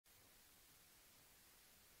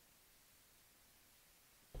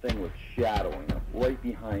thing was shadowing us, right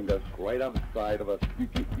behind us, right on the side of us. You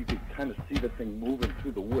could kind of see the thing moving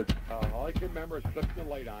through the woods. All I can remember is flipping the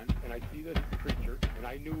light on, and I see this creature, and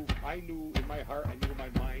I knew in my heart, I knew in my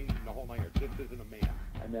mind, and the whole nine yards, this isn't a man.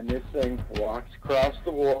 And then this thing walks across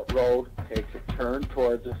the road, takes a turn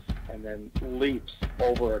towards us, and then leaps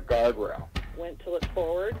over a guardrail. Went to look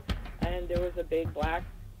forward, and there was a big black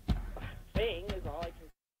thing, is all I can.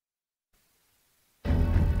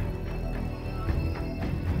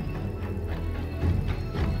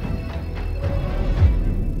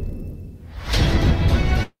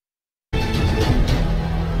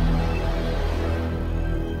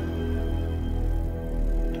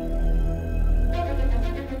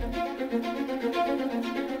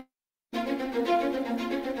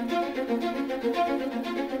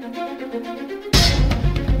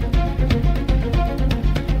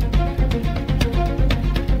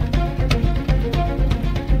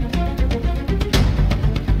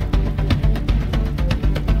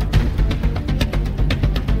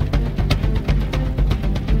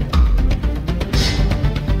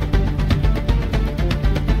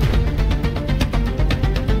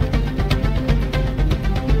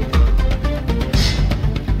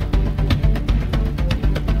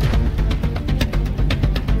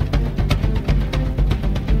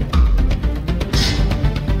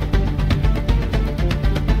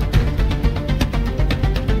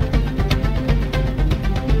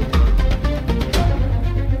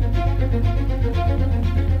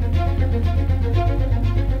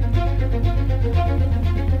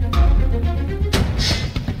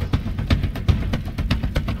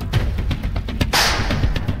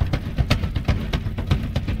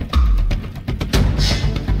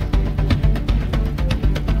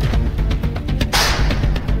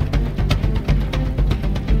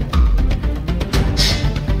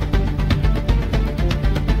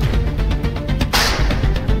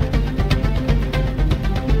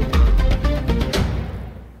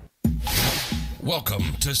 Welcome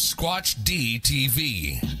to Squatch-D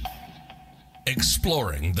TV,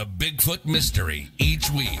 exploring the Bigfoot mystery each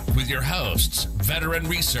week with your hosts, veteran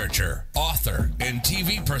researcher, author, and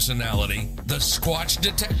TV personality, the Squatch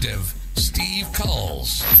Detective, Steve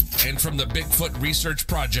Kulls, and from the Bigfoot Research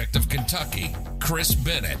Project of Kentucky, Chris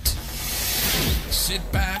Bennett.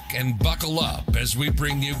 Sit back and buckle up as we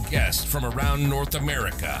bring you guests from around North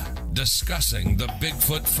America discussing the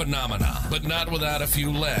Bigfoot phenomena, but not without a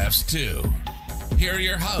few laughs, too. Here are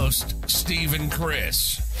your hosts, Steve and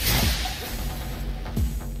Chris.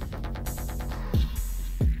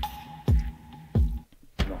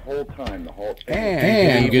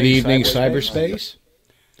 And good evening, cyberspace.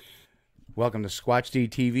 Welcome to Squatch-D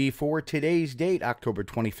TV for today's date, October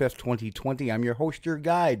 25th, 2020. I'm your host, your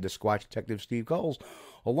guide, the Squatch Detective Steve Kulls,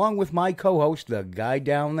 along with my co-host, the guy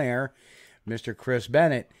down there, Mr. Chris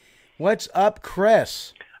Bennett. What's up,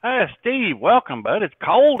 Chris? Steve, welcome, bud. It's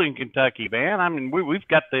cold in Kentucky, man. I mean, we've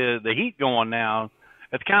got the heat going now.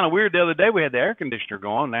 It's kind of weird. The other day we had the air conditioner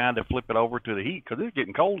going. Now to flip it over to the heat because it's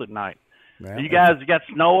getting cold at night. Well, you guys got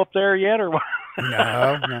snow up there yet, or what?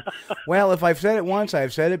 No. Well, if I've said it once,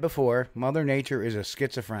 I've said it before. Mother Nature is a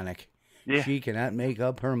schizophrenic. Yeah. She cannot make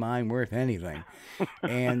up her mind worth anything.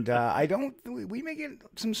 And we may get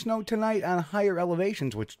some snow tonight on higher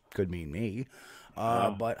elevations, which could mean me.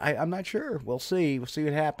 But I'm not sure. We'll see. We'll see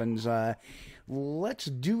what happens. Let's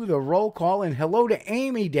do the roll call. And hello to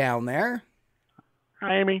Amy down there.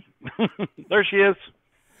 Hi, Amy. There she is.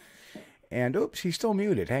 And oops, she's still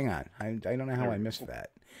muted. Hang on. I don't know how I missed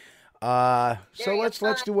that. So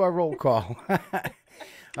let's do our roll call.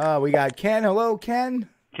 We got Ken. Hello, Ken.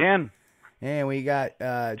 Ken. And we got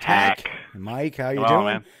Tack. Mike, how you doing?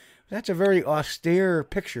 Man. That's a very austere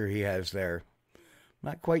picture he has there.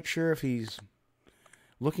 Not quite sure if he's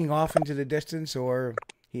looking off into the distance or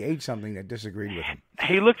he ate something that disagreed with him.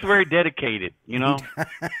 He looks very dedicated, you know.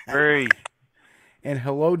 Very. And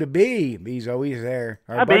hello to B. B's always there.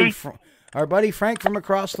 Our buddy Frank from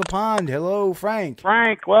across the pond. Hello, Frank.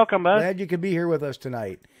 Frank, welcome, bud. Glad you could be here with us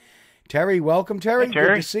tonight. Terry, welcome, Terry. Hey, Terry.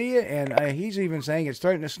 Good to see you. And he's even saying it's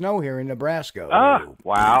starting to snow here in Nebraska. Oh,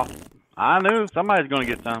 wow. I knew somebody's going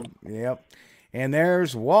to get some. Yep. And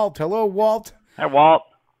there's Walt. Hello, Walt. Hey, Walt.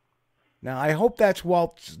 Now, I hope that's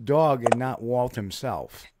Walt's dog and not Walt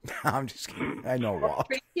himself. I'm just kidding. I know Walt.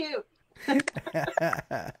 Pretty cute.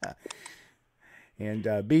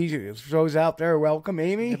 And B throws out there, welcome,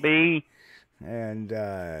 Amy. B. And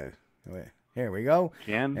here we go.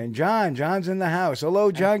 Ken. And John's in the house.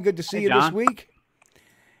 Hello, John. Good to see you John. this week.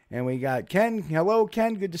 And we got Ken. Hello,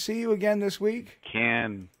 Ken. Good to see you again this week.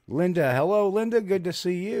 Ken. Linda. Hello, Linda. Good to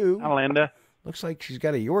see you. Hi, Linda. Looks like she's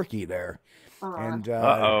got a Yorkie there. Aww. And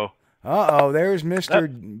There's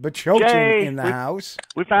Mr. Bachochin in the house.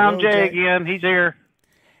 We found Hello, Jay again. He's here.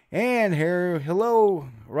 And here, hello,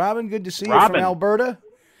 Robin. Good to see you Robin. from Alberta.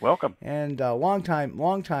 Welcome. And long time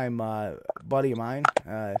buddy of mine.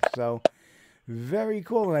 So very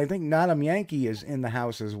cool. And I think Natam Yankee is in the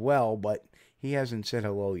house as well, but he hasn't said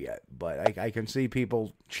hello yet. But I can see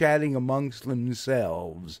people chatting amongst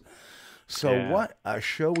themselves. So what a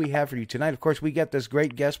show we have for you tonight. Of course, we got this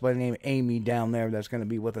great guest by the name of Amy down there that's going to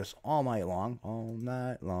be with us all night long.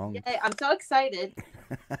 Yay, I'm so excited.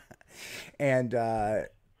 And,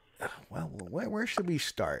 well, where should we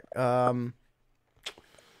start? And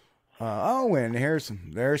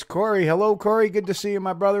there's Corey. Hello, Corey. Good to see you,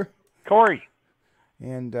 my brother. Corey.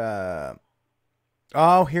 And, Mick.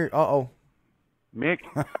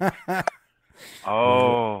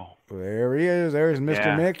 There he is. There's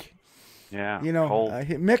Mr. Mick. Yeah. You know,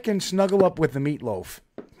 Mick can snuggle up with the meatloaf.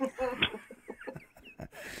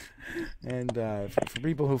 And for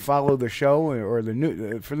people who follow the show or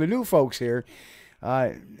for the new folks here,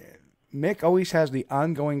 Mick always has the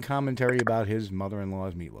ongoing commentary about his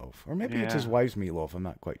mother-in-law's meatloaf, or maybe it's his wife's meatloaf. I'm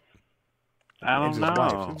not quite. I don't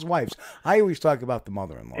know. It's his wife's. I always talk about the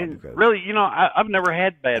mother-in-law. Because really, I've never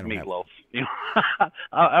had bad meatloaf.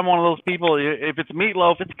 I'm one of those people. If it's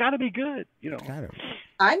meatloaf, it's got to be good. Kind of.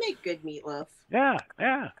 I make good meatloaf. Yeah.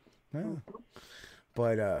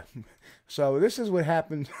 But so this is what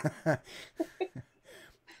happens.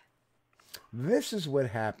 This is what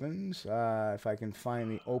happens if I can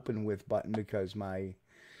find the open with button, because my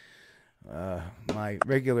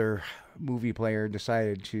regular movie player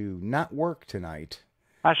decided to not work tonight.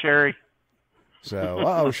 Hi, Sherry.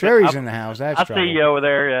 So, Sherry's in the house. That's trouble. I see you over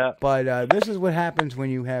there, yeah. But this is what happens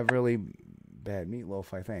when you have really bad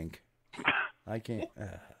meatloaf, I think. I can't.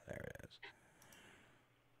 There it is.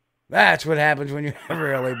 That's what happens when you have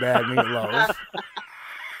really bad meatloaf.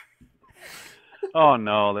 Oh,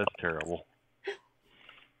 no, that's terrible.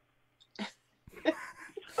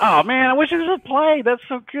 Oh, man, I wish it was a play. That's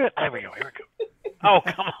so good. Here we go. Oh,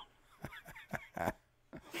 come on.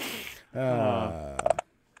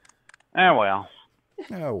 Well.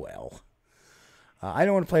 Oh, well. I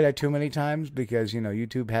don't want to play that too many times because,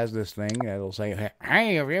 YouTube has this thing that'll say,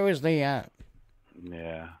 hey, here is the...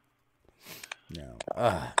 Yeah. No.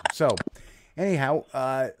 So, anyhow,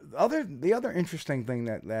 the other interesting thing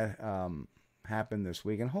that happened this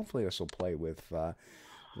week, and hopefully this will play with,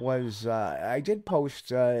 was I did post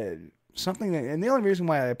something that, and the only reason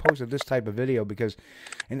why I posted this type of video, because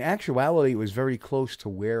in actuality it was very close to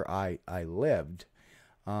where I lived.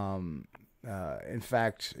 In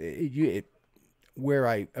fact, where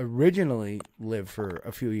I originally lived for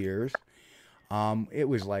a few years, it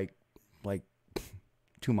was like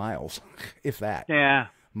 2 miles, if that. Yeah.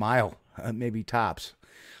 Mile, maybe tops,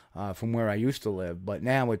 from where I used to live. But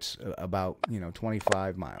now it's about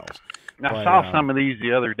 25 miles. I saw some of these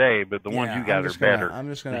the other day, but the ones you got are better. I'm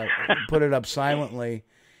just gonna put it up silently,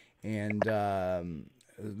 and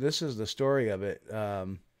this is the story of it.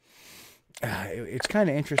 It's kind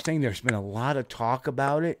of interesting. There's been a lot of talk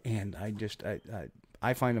about it, and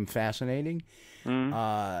I find them fascinating.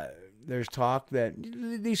 Mm-hmm. There's talk that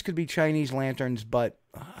these could be Chinese lanterns, but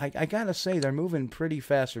I gotta say they're moving pretty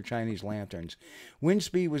fast for Chinese lanterns. Wind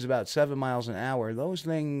speed was about 7 miles an hour. Those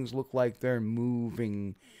things look like they're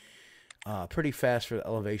moving pretty fast for the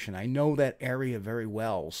elevation. I know that area very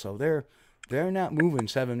well, so they're not moving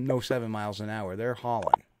 7 miles an hour. They're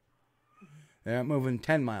hauling. They're not moving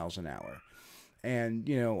 10 miles an hour. And,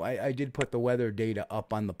 I did put the weather data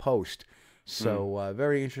up on the post. So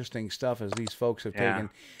very interesting stuff as these folks have taken.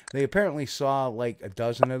 They apparently saw like a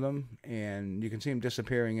dozen of them, and you can see them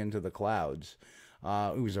disappearing into the clouds.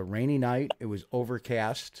 It was a rainy night. It was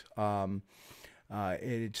overcast.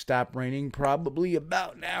 It stopped raining probably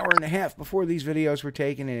about an hour and a half before these videos were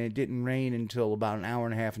taken, and it didn't rain until about an hour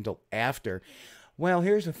and a half until after. Well,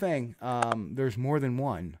 here's the thing. There's more than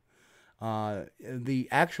one. The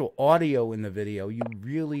actual audio in the video, you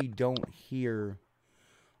really don't hear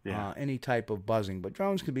any type of buzzing. But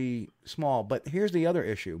drones can be small. But here's the other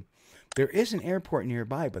issue. There is an airport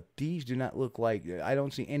nearby, but these do not look like... I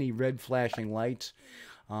don't see any red flashing lights.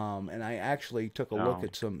 And I actually took a look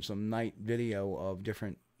at some night video of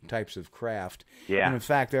different types of craft. Yeah. And in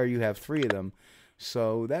fact, there you have 3 of them.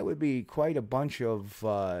 So that would be quite a bunch of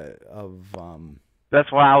that's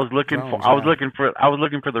why I was looking drones, for. I was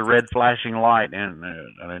looking for the red flashing light, and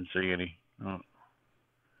I didn't see any.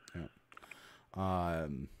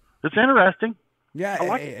 It's interesting.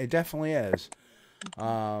 Yeah, it definitely is.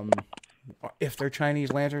 If they're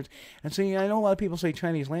Chinese lanterns. And see, I know a lot of people say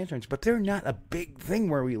Chinese lanterns, but they're not a big thing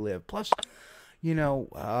where we live. Plus,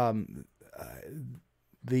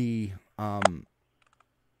 they're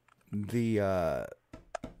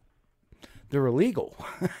illegal.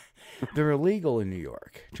 They're illegal in New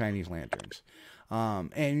York, Chinese lanterns.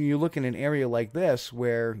 And you look in an area like this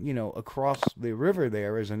where, across the river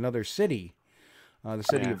there is another city. The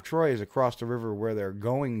city of Troy is across the river where they're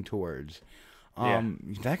going towards.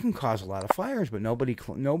 That can cause a lot of fires, but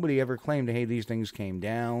nobody ever claimed, hey, these things came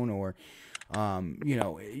down, or,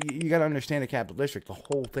 you got to understand the Capital District. The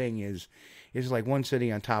whole thing is like one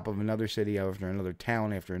city on top of another city after another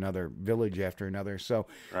town after another village after another. So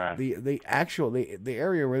the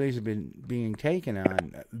area where these have been being taken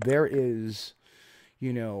on, there is,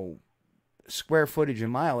 square footage in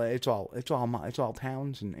mile. It's all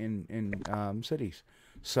towns and cities.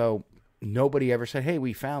 So nobody ever said, hey,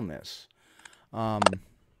 we found this.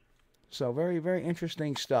 So very, very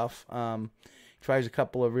interesting stuff. Tries a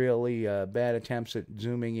couple of really bad attempts at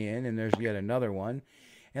zooming in, and there's yet another one.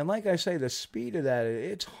 And like I say, the speed of that,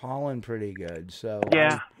 it's hauling pretty good. So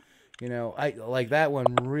I like that one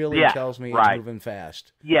really tells me it's moving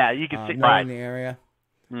fast. Yeah, you can see in the area.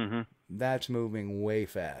 Mm-hmm. That's moving way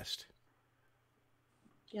fast.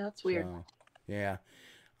 Yeah, that's weird. So,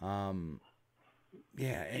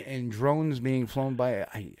 and drones being flown by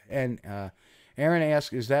Aaron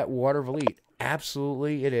asks, is that water volite?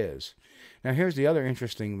 Absolutely, it is. Now, here's the other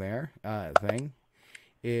interesting thing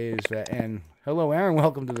is that, and hello, Aaron,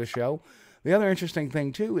 welcome to the show. The other interesting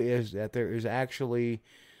thing, too, is that there is actually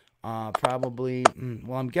probably,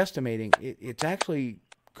 I'm guesstimating, it's actually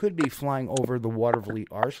could be flying over the water volite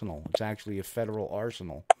arsenal. It's actually a federal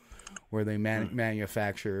arsenal where they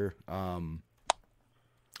manufacture,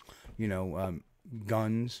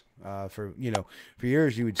 guns. For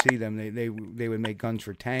years you would see them. They would make guns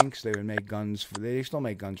for tanks. They would make guns for. They still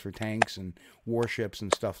make guns for tanks and warships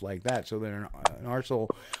and stuff like that. So they're an arsenal.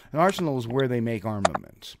 An arsenal is where they make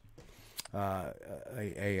armaments.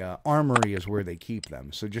 Armory is where they keep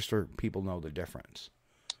them. So just so people know the difference.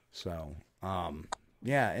 So and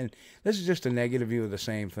this is just a negative view of the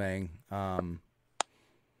same thing.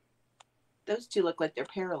 Those two look like they're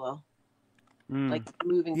parallel. Like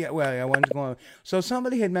moving. Yeah, one's going. So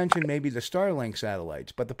somebody had mentioned maybe the Starlink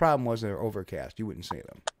satellites, but the problem was they're overcast. You wouldn't see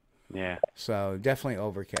them. Yeah. So definitely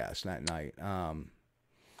overcast that night.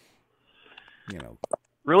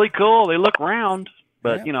 Really cool. They look round,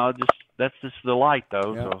 but that's just the light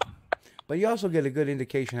though. Yeah. So. But you also get a good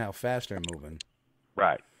indication how fast they're moving.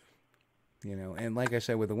 Right. And like I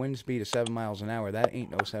said, with a wind speed of 7 miles an hour, that ain't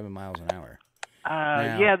no 7 miles an hour.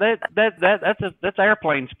 That's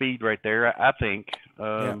airplane speed right there, I think.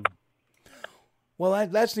 Well,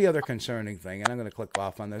 that's the other concerning thing, and I'm going to click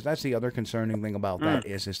off on this. That's the other concerning thing about that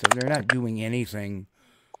is that they're not doing anything.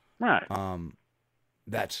 Right.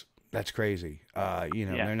 That's crazy.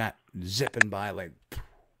 They're not zipping by like.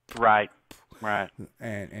 Right.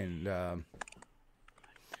 And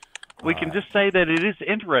we can just say that it is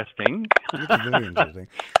interesting. It's very interesting.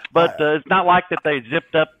 But it's not like that they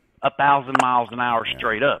zipped up 1,000 miles an hour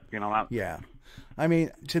straight up, Yeah. I mean,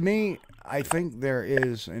 to me, I think there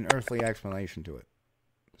is an earthly explanation to it.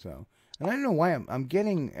 So, and I don't know why I'm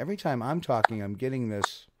getting, every time I'm talking, I'm getting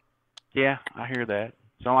this. Yeah, I hear that.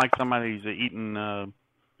 Sound like somebody's eating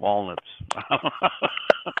walnuts.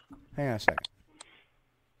 Hang on a second.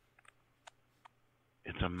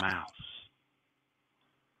 It's a mouse.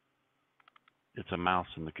 It's a mouse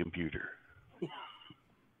in the computer.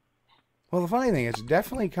 Well, the funny thing is, it's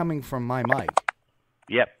definitely coming from my mic.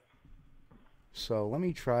 Yep. So let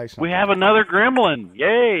me try something. We have another gremlin.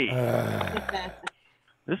 Yay!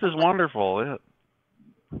 This is wonderful.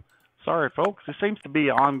 Sorry, folks. This seems to be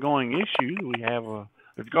an ongoing issue. We have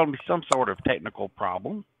there's going to be some sort of technical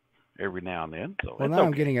problem every now and then. So well, now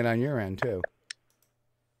I'm getting it on your end, too.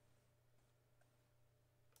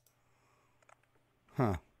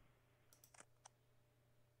 Huh.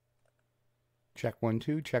 Check 1,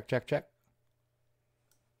 2. Check.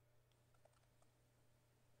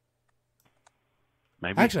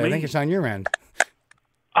 Maybe actually, I think it's on your end.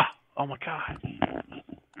 Oh my God.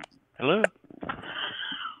 Hello?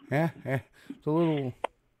 Yeah. It's a little.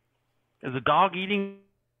 Is the dog eating?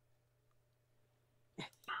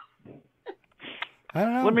 I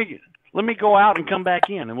don't know. Let me go out and come back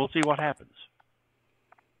in, and we'll see what happens.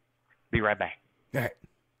 Be right back. All right.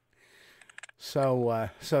 So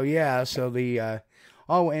the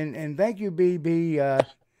and thank you, B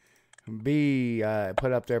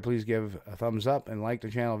put up there. Please give a thumbs up and like the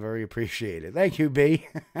channel. Very appreciated. Thank you, B.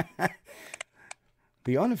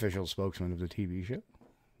 The unofficial spokesman of the TV show.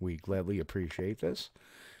 We gladly appreciate this.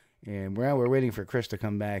 And we're waiting for Chris to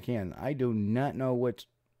come back in. I do not know what's,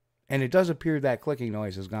 and it does appear that clicking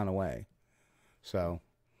noise has gone away. So,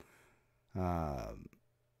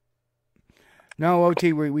 No,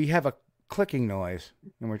 OT, we have a clicking noise,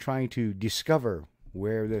 and we're trying to discover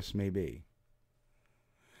where this may be.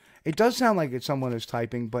 It does sound like someone is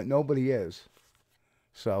typing, but nobody is.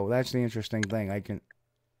 So that's the interesting thing.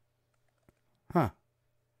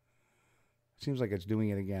 Seems like it's doing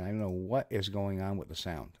it again. I don't know what is going on with the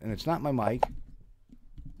sound. And it's not my mic.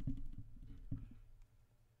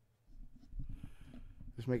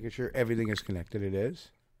 Just making sure everything is connected. It is.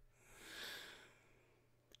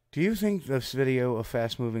 Do you think this video of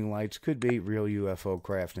fast-moving lights could be real UFO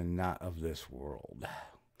craft and not of this world?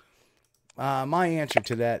 My answer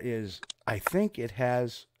to that is I think it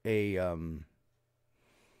has hang on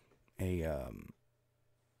a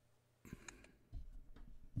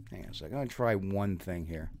second. I'm going to try one thing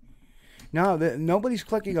here. No, nobody's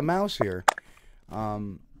clicking a mouse here.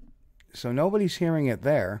 So nobody's hearing it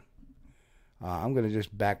there. I'm going to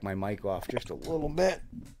just back my mic off just a little bit.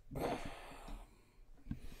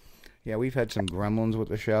 Yeah, we've had some gremlins with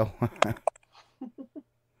the show.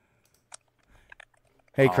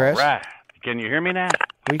 Hey, Chris. All right. Can you hear me now?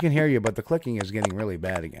 We can hear you, but the clicking is getting really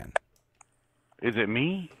bad again. Is it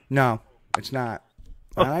me? No, it's not.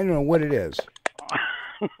 I don't know what it is.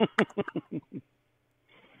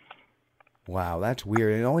 Wow, that's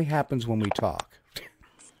weird. It only happens when we talk.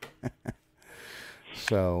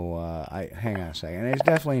 So, hang on a second. It's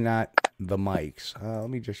definitely not the mics. Let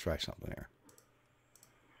me just try something here.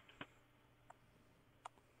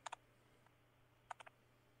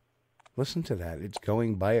 Listen to that. It's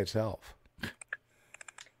going by itself.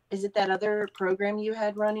 Is it that other program you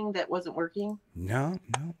had running that wasn't working? No.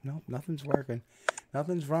 Nothing's working.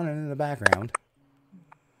 Nothing's running in the background.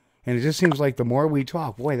 And it just seems like the more we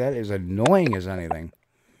talk, boy, that is annoying as anything.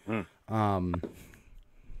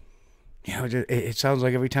 It sounds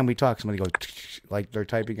like every time we talk, somebody goes like they're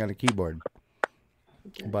typing on a keyboard.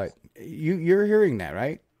 Okay. But you're hearing that,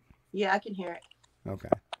 right? Yeah, I can hear it. Okay.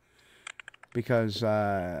 Because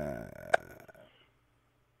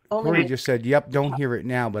Corey just said, "Yep, don't hear it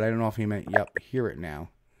now," but I don't know if he meant, "Yep, hear it now."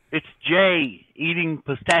 It's Jay eating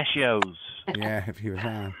pistachios. Yeah, if he was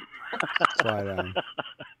on. But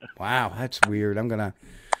wow, that's weird. I'm gonna.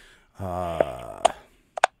 I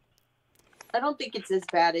don't think it's as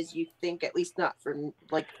bad as you think. At least not for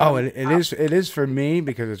like. Oh, it is. It is for me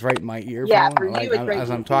because it's right in my earphone. Yeah, for you, like, it's right as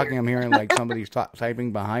in I'm your talking, ear. I'm hearing like somebody's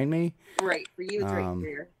typing behind me. Right, for you, it's right in your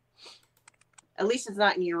ear. At least it's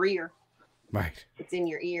not in your ear. Right. It's in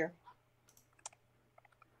your ear.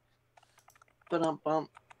 Bump.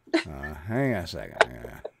 Hang on a second.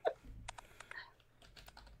 Yeah.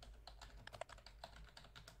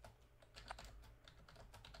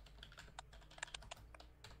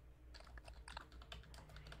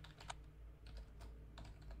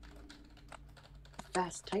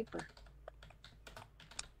 Fast typer.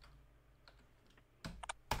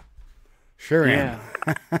 Sure am.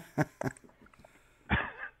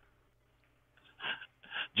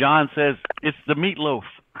 John says it's the meatloaf.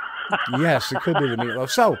 Yes, it could be the meatloaf.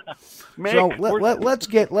 So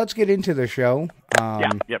let's get into the show.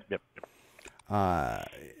 Yep.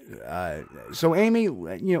 So Amy,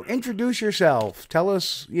 introduce yourself. Tell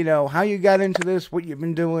us, how you got into this, what you've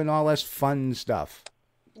been doing, all this fun stuff.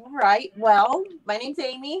 All right. Well, my name's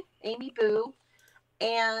Amy Bue,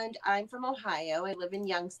 and I'm from Ohio. I live in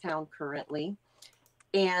Youngstown currently,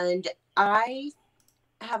 and I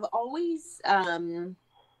have always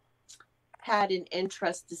had an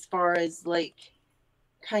interest as far as like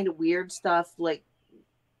kind of weird stuff. Like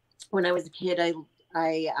when I was a kid, I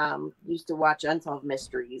used to watch Unsolved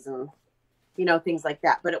Mysteries and things like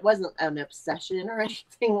that, but it wasn't an obsession or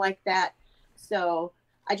anything like that. So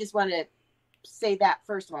I just want to say that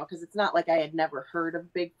first of all, because it's not like I had never heard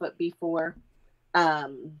of Bigfoot before,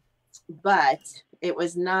 but it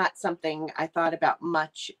was not something I thought about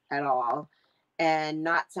much at all, and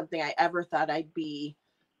not something I ever thought I'd be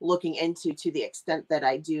looking into to the extent that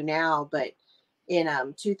I do now. But in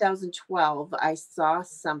 2012, I saw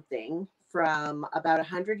something from about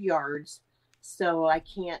 100 yards, so I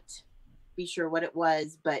can't be sure what it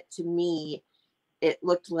was, but to me, it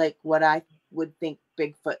looked like what I would think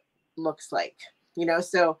Bigfoot looks like,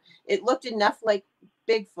 so it looked enough like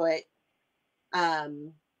Bigfoot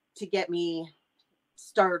to get me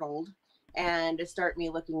startled and to start me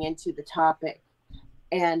looking into the topic.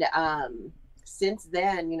 And since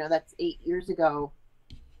then, that's 8 years ago,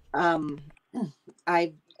 I'm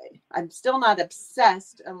still not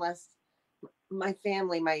obsessed, unless my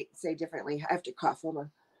family might say differently. I have to cough. Hold on.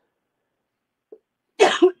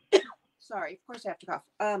 Sorry, of course I have to cough.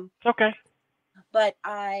 Okay. But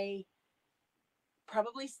I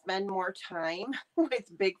probably spend more time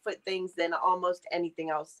with Bigfoot things than almost anything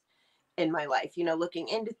else in my life, you know, looking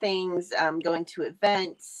into things, going to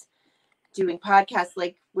events, doing podcasts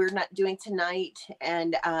like we're not doing tonight.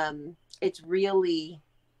 And it's really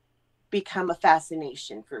become a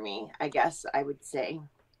fascination for me, I guess I would say.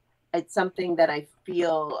 It's something that I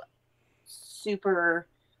feel super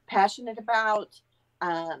passionate about.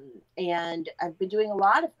 And I've been doing a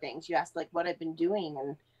lot of things. You asked like what I've been doing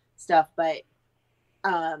and stuff, but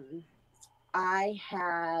I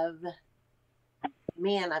have,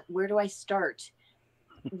 man, where do I start?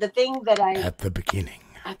 The thing that At the beginning.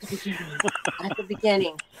 At the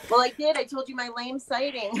beginning. Well, I did. I told you my lame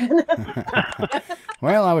sighting.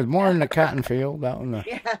 Well, I was born in a cotton field out in the...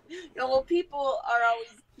 Yeah. No, well, people are always,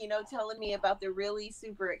 you know, telling me about the really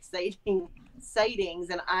super exciting sightings,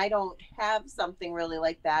 and I don't have something really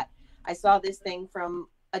like that. I saw this thing from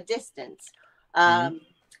a distance.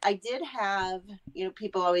 I did have, you know,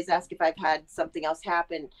 people always ask if I've had something else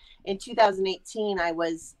happen. In 2018, I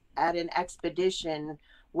was at an expedition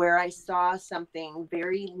where I saw something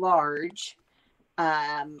very large,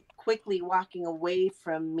 quickly walking away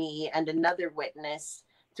from me and another witness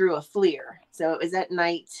through a FLIR. So it was at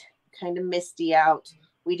night, kind of misty out.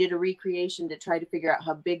 We did a recreation to try to figure out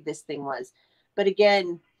how big this thing was. But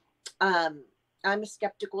again, I'm a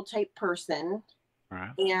skeptical type person.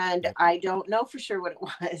 Right. And I don't know for sure what it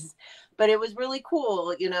was, but it was really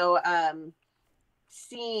cool, you know,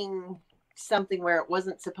 seeing something where it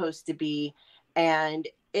wasn't supposed to be. And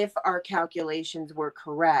if our calculations were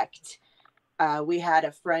correct, we had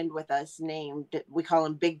a friend with us named, we call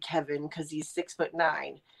him Big Kevin because he's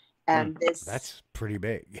 6'9". And that's pretty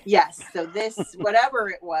big. Yes. So this, whatever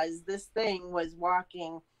it was, this thing was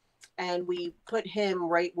walking, and we put him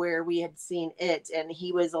right where we had seen it. And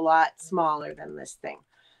he was a lot smaller than this thing.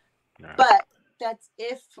 Yeah. But that's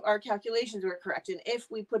if our calculations were correct. And if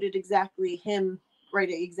we put it exactly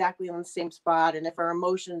exactly on the same spot. And if our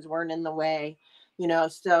emotions weren't in the way, you know,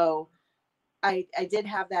 so I did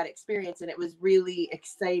have that experience, and it was really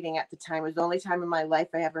exciting at the time. It was the only time in my life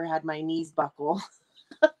I ever had my knees buckle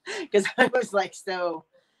because I was like so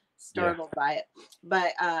startled by it.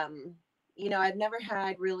 But, you know, I've never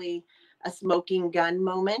had really a smoking gun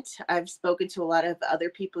moment. I've spoken to a lot of other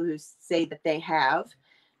people who say that they have,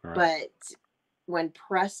 right. But when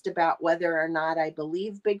pressed about whether or not I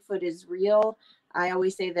believe Bigfoot is real, I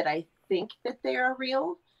always say that I think that they are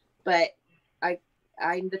real, but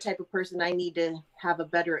I'm the type of person I need to have a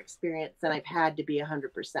better experience than I've had to be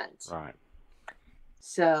 100%. Right.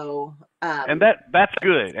 So, and that's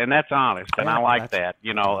good, and that's honest, and I like that.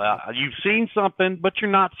 You know, you've seen something, but you're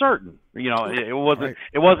not certain. You know, it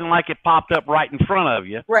wasn't like it popped up right in front of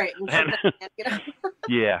you. Right.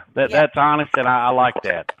 Yeah, that's honest, and I like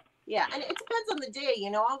that. Yeah, and it depends on the day. You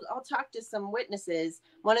know, I'll talk to some witnesses.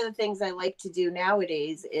 One of the things I like to do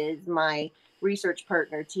nowadays is my research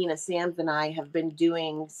partner Tina Sams and I have been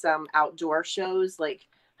doing some outdoor shows, like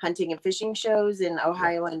hunting and fishing shows in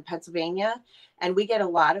Ohio and Pennsylvania. And we get a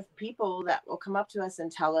lot of people that will come up to us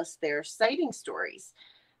and tell us their sighting stories.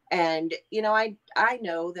 And, you know, I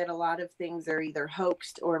know that a lot of things are either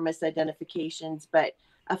hoaxed or misidentifications, but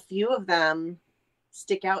a few of them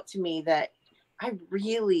stick out to me that I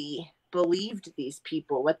really believed these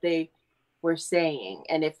people, what they were saying.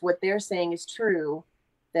 And if what they're saying is true,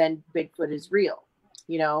 then Bigfoot is real,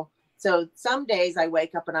 you know? So some days I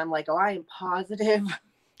wake up and I'm like, oh, I am positive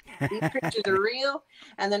these creatures are real.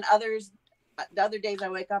 And then the other days I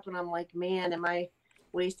wake up and I'm like, man, am I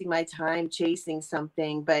wasting my time chasing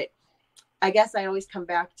something? But I guess I always come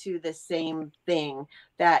back to the same thing,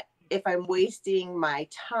 that if I'm wasting my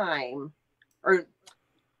time, or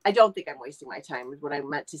I don't think I'm wasting my time is what I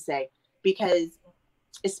meant to say, because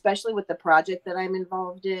especially with the project that I'm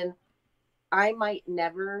involved in, I might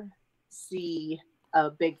never see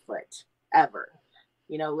a Bigfoot ever.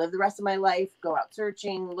 You know, live the rest of my life, go out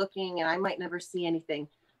searching, looking, and I might never see anything.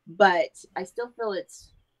 But I still feel it's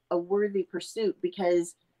a worthy pursuit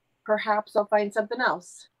because perhaps I'll find something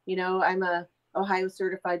else. You know, I'm a Ohio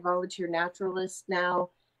certified volunteer naturalist now,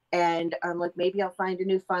 and I'm like, maybe I'll find a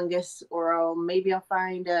new fungus, or maybe I'll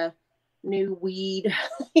find a new weed,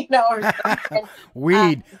 you know, or something.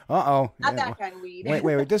 Weed. Not that kind of weed.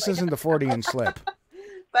 Wait. This isn't the Freudian slip.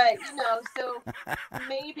 But, you know, so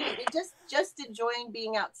maybe just enjoying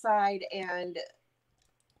being outside and,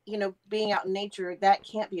 you know, being out in nature, that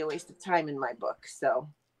can't be a waste of time in my book. So,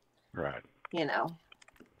 right. You know.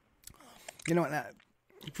 You know,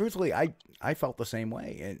 truthfully, I felt the same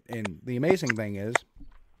way. And the amazing thing is,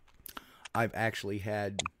 I've actually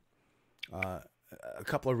had a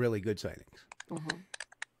couple of really good sightings. Mm-hmm.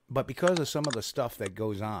 But because of some of the stuff that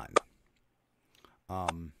goes on,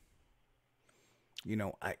 you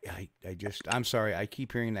know, I'm sorry, I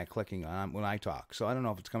keep hearing that clicking on when I talk. So I don't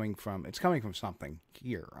know if it's coming from something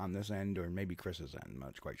here on this end or maybe Chris's end. I'm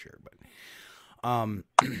not quite sure, but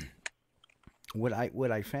what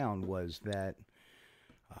I found was that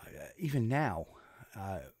even now,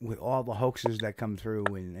 with all the hoaxes that come through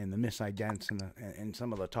and the misidents and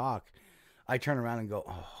some of the talk, I turn around and go,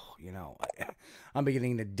 oh, you know, I'm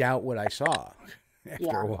beginning to doubt what I saw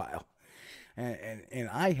after a while. And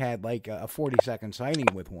I had like a 40-second sighting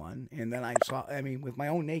with one, and then I saw, I mean, with my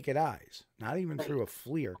own naked eyes, not even through a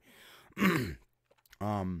FLIR.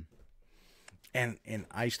 And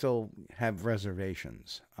I still have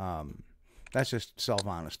reservations. That's just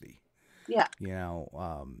self-honesty. Yeah. You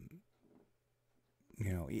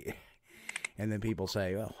know, and then people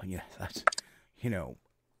say, oh, yeah, that's, you know,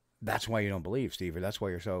 that's why you don't believe, Steve, or that's why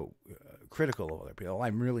you're so critical of other people.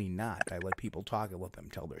 I'm really not. I let people talk. I let them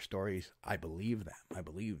tell their stories. I believe them. I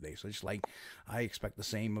believe they. So it's like I expect the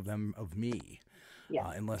same of them, of me,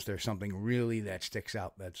 unless there's something really that sticks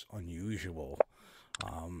out that's unusual.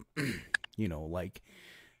 You know, like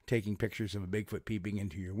taking pictures of a Bigfoot peeping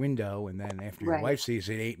into your window, and then after your wife sees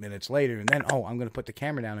it 8 minutes later, and then, oh, I'm going to put the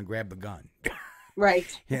camera down and grab the gun.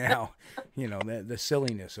 Right. You know, the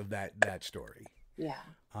silliness of that story. Yeah.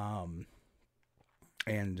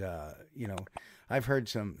 You know, I've heard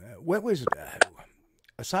some, what was,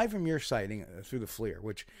 aside from your sighting through the FLIR,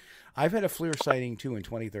 which I've had a FLIR sighting too in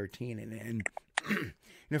 2013, and you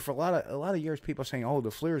know, for a lot of years, people saying, oh, the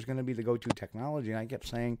FLIR is going to be the go-to technology, and I kept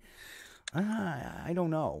saying, I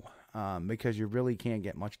don't know, because you really can't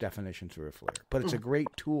get much definition through a FLIR, but it's a great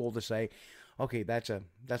tool to say, okay, that's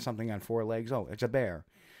something on 4 legs. Oh, it's a bear.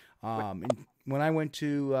 And when I went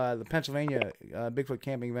to the Pennsylvania Bigfoot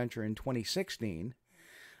camping venture in 2016,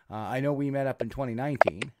 I know we met up in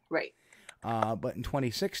 2019. Right. But in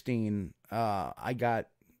 2016, I got,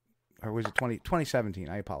 or was it 2017?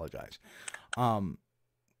 I apologize.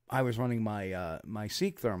 I was running my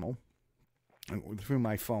Seek thermal through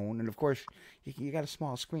my phone, and of course, you got a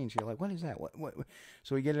small screen, so you're like, what is that? What?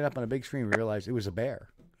 So we get it up on a big screen. We realized it was a bear.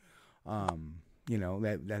 You know,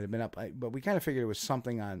 that had been up, but we kind of figured it was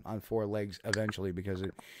something on 4 legs eventually, because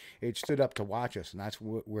it stood up to watch us, and that's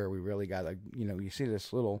where we really got, like, you know, you see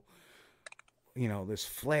this little, you know, this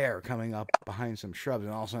flare coming up behind some shrubs,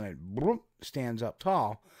 and all of a sudden it stands up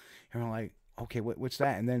tall, and we're like, okay, what's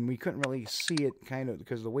that? And then we couldn't really see it, kind of,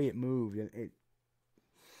 because of the way it moved,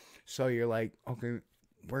 so you're like, okay,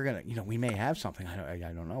 we're gonna, you know, we may have something. I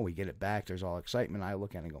don't know. We get it back. There's all excitement. I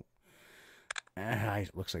look at it and go,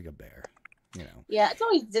 it looks like a bear. You know. Yeah, it's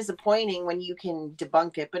always disappointing when you can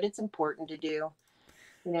debunk it, but it's important to do.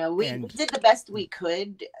 You know, we did the best we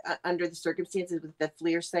could under the circumstances with the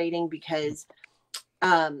FLIR sighting, because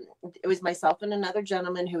it was myself and another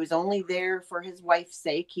gentleman who was only there for his wife's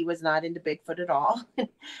sake. He was not into Bigfoot at all.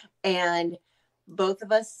 And both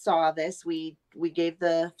of us saw this. We gave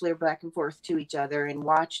the FLIR back and forth to each other and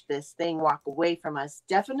watched this thing walk away from us.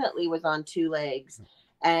 Definitely was on 2 legs.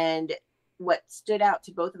 And what stood out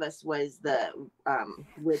to both of us was the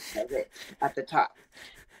width of it at the top.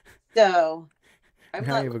 So you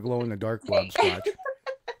have a glow in the dark blob Squatch.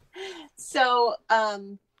 So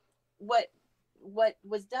what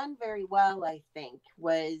was done very well, I think,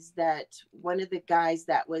 was that one of the guys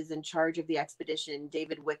that was in charge of the expedition,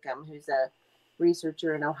 David Wickham, who's a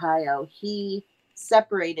researcher in Ohio, he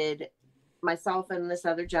separated myself and this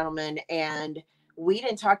other gentleman, and we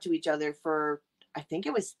didn't talk to each other for, I think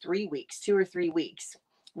it was 3 weeks, 2 or 3 weeks.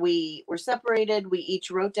 We were separated. We each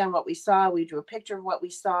wrote down what we saw. We drew a picture of what we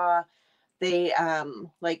saw. They,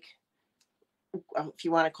 like, if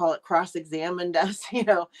you want to call it, cross-examined us, you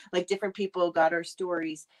know, like different people got our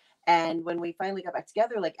stories. And when we finally got back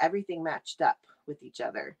together, like, everything matched up with each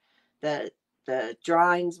other. The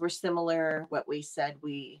drawings were similar. What we said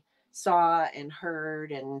we saw and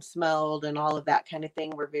heard and smelled and all of that kind of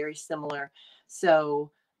thing were very similar.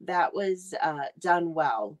 So that was done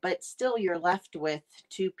well, but still you're left with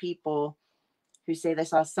 2 people who say they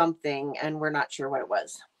saw something and we're not sure what it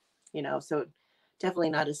was, you know. So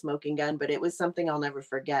definitely not a smoking gun, but it was something I'll never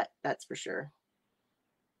forget. That's for sure.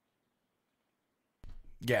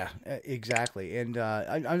 Yeah, exactly. And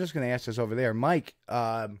I'm just going to ask this over there, Mike,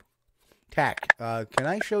 Tack, can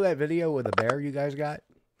I show that video with the bear you guys got?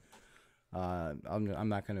 I'm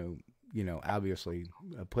not going to, you know, obviously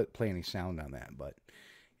play any sound on that, but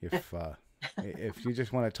if you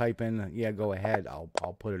just want to type in, yeah, go ahead.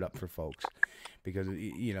 I'll put it up for folks, because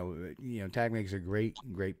you know, Tack makes a great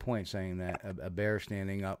point, saying that a bear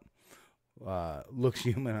standing up looks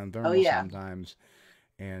human on thermal sometimes.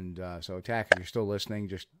 And so, Tack, if you're still listening,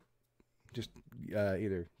 just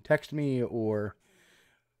either text me or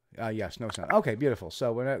Yes, no sound. Okay, beautiful.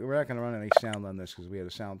 So we're not going to run any sound on this because we had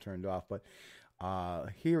the sound turned off. But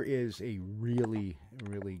here is a really,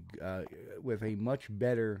 really with a much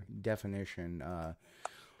better definition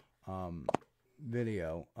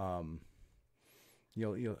video.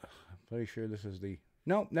 You'll pretty sure this is the.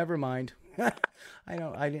 No, never mind.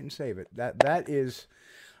 I didn't save it. That is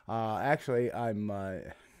actually I'm. I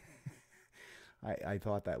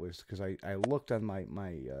thought that was because I looked on my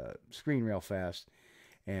screen real fast.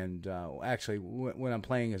 And actually, when I'm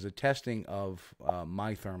playing is a testing of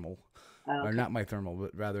my thermal, or not my thermal,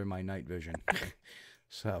 but rather my night vision.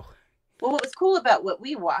 So, well, what was cool about what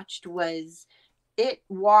we watched was it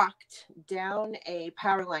walked down a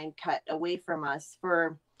power line cut away from us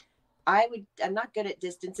for, I'm not good at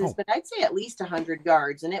distances, but I'd say at least 100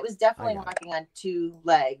 yards, and it was definitely walking on two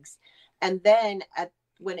legs. And then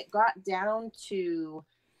when it got down to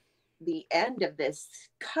the end of this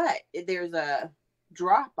cut, there's a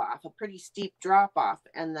drop off, a pretty steep drop off,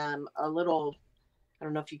 and then a little, I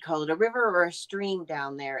don't know if you call it a river or a stream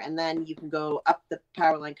down there, and then you can go up the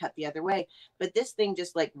power line cut the other way. But this thing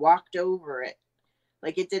just like walked over it.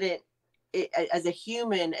 Like it didn't, as a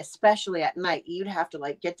human, especially at night, you'd have to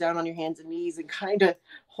like get down on your hands and knees and kind of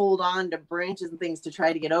hold on to branches and things to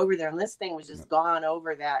try to get over there. And this thing was just gone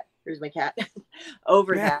over that. Here's my cat.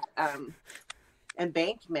 Over that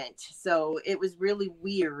embankment. So it was really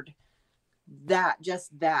weird.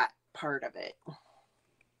 Just that part of it.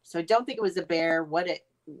 So I don't think it was a bear. What it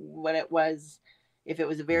was, if it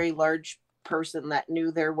was a very large person that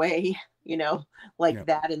knew their way,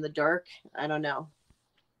 that in the dark, I don't know.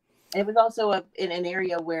 It was also in an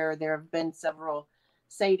area where there have been several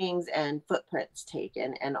sightings and footprints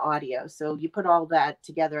taken and audio. So you put all that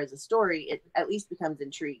together as a story, it at least becomes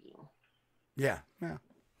intriguing. Yeah.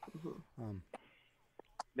 Mm-hmm.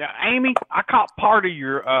 Yeah, Amy, I caught part of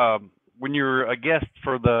your when you were a guest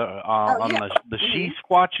for the the She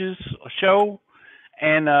Squatches show,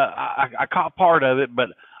 and I caught part of it, but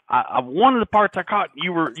one of the parts I caught,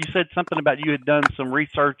 you said something about you had done some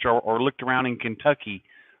research or looked around in Kentucky.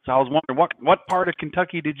 So I was wondering what part of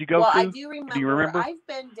Kentucky did you go to? Well, I do remember. Do you remember? I've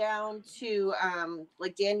been down to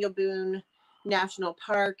like Daniel Boone National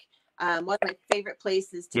Park. One of my favorite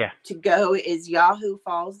places to go is Yahoo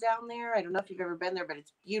Falls down there. I don't know if you've ever been there, but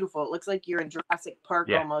it's beautiful. It looks like you're in Jurassic Park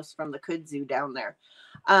almost from the kudzu down there.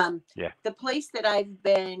 The place that I've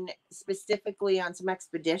been specifically on some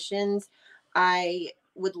expeditions, I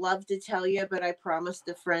would love to tell you, but I promised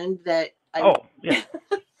a friend that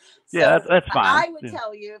So that's fine. I would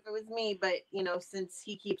tell you if it was me, but since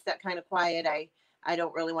he keeps that kind of quiet, I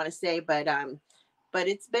don't really want to say, but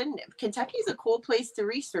Kentucky's a cool place to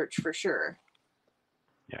research for sure.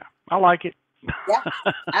 Yeah, I like it. Yeah,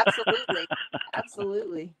 absolutely.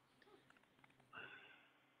 Absolutely.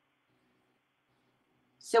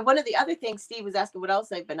 So one of the other things, Steve was asking what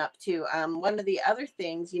else I've been up to. One of the other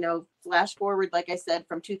things, flash forward, like I said,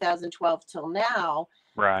 from 2012 till now.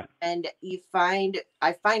 Right. And I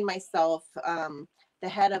find myself the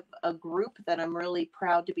head of a group that I'm really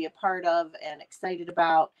proud to be a part of and excited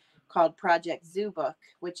about, called Project Zoo Book,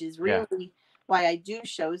 which is really why I do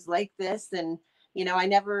shows like this. And I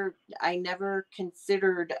never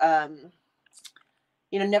considered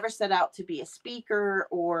never set out to be a speaker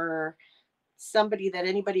or somebody that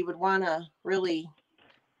anybody would want to really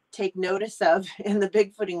take notice of in the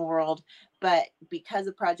Bigfooting world. But because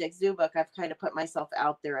of Project Zoo Book, I've kind of put myself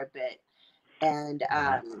out there a bit, and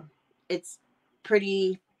it's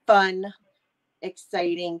pretty fun,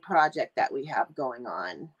 exciting project that we have going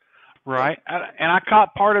on. Right. And I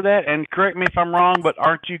caught part of that, and correct me if I'm wrong, but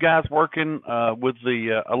aren't you guys working with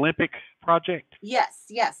the Olympic project? Yes.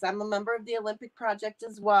 I'm a member of the Olympic project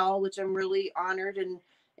as well, which I'm really honored and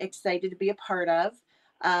excited to be a part of.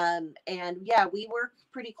 And we work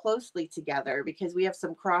pretty closely together because we have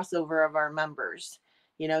some crossover of our members.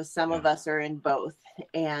 Some of us are in both.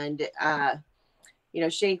 And,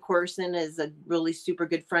 Shane Corson is a really super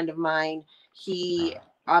good friend of mine. He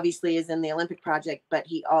obviously is in the Olympic project, but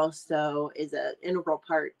he also is an integral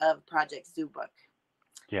part of Project Zoo Book.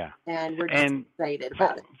 Yeah. And we're just excited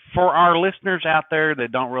about it. For our listeners out there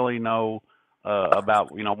that don't really know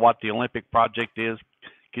about, what the Olympic project is,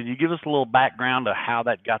 could you give us a little background of how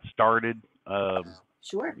that got started?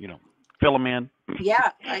 Sure. Fill them in.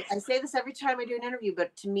 Yeah, I say this every time I do an interview,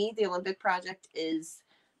 but to me, the Olympic project is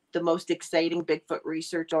the most exciting Bigfoot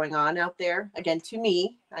research going on out there. Again, to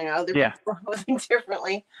me, I know other people are moving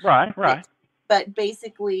differently. Right. But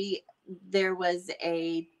basically, there was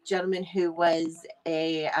a gentleman who was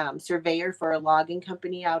a surveyor for a logging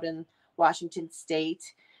company out in Washington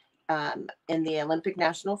State. In the Olympic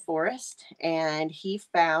National Forest, and he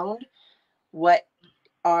found what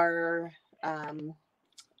are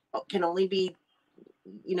can only be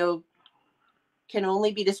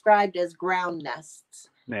described as ground nests.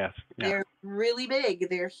 Yes. Yeah. They're really big.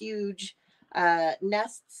 They're huge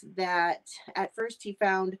nests that at first he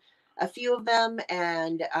found a few of them,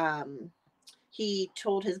 and he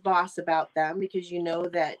told his boss about them, because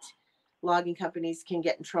that logging companies can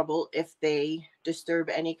get in trouble if they disturb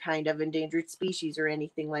any kind of endangered species or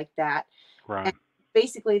anything like that. Right. And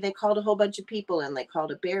basically, they called a whole bunch of people in. They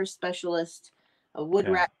called a bear specialist, a wood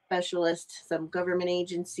rat specialist, some government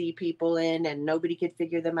agency people in, and nobody could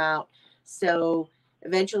figure them out. So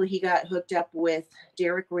eventually he got hooked up with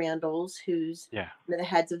Derek Randalls, who's one of the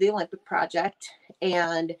heads of the Olympic Project,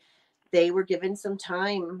 and they were given some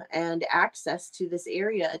time and access to this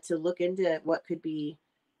area to look into what could be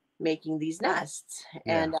making these nests.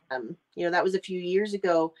 And that was a few years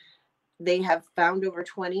ago. They have found over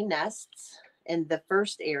 20 nests in the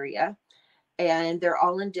first area, and they're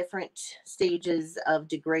all in different stages of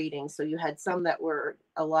degrading. So you had some that were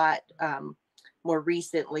a lot more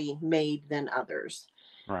recently made than others.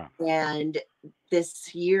 Right. And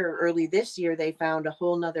early this year, they found a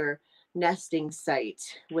whole nother nesting site,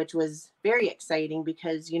 which was very exciting,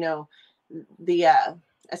 because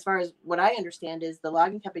as far as what I understand is the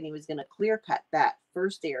logging company was going to clear cut that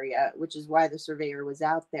first area, which is why the surveyor was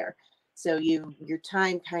out there. So your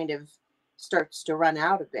time kind of starts to run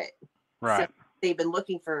out a bit. Right. So they've been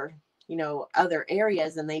looking for other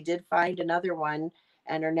areas, and they did find another one,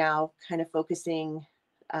 and are now kind of focusing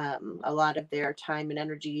a lot of their time and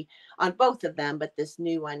energy on both of them, but this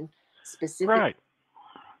new one specifically. Right.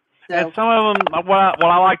 So, and some of them, what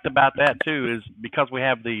I liked about that too is because we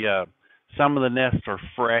have some of the nests are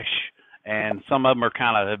fresh, and some of them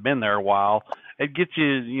have been there a while. It gets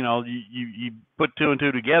you put two and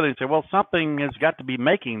two together and say, well, something has got to be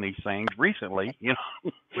making these things recently,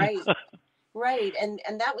 Right. Right. And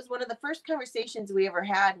that was one of the first conversations we ever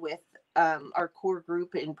had with our core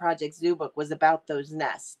group in Project Zoo Book, was about those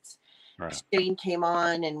nests. Right. Shane came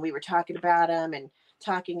on, and we were talking about them and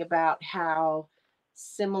talking about how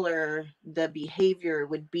similar the behavior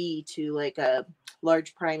would be to like a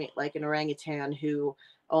large primate, like an orangutan, who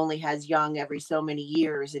only has young every so many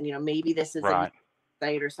years. And, maybe this is a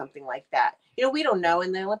site or something like that. We don't know.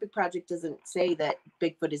 And the Olympic Project doesn't say that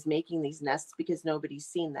Bigfoot is making these nests, because nobody's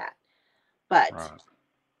seen that. But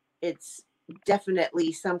it's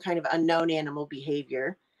definitely some kind of unknown animal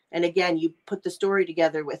behavior. And again, you put the story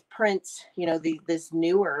together with prints, this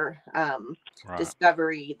newer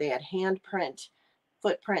discovery. They had handprint,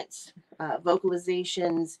 footprints,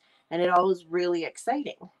 vocalizations, and it all was really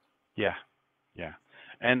exciting. Yeah. Yeah.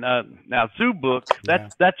 And now Zoo Book,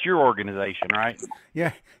 that's your organization, right?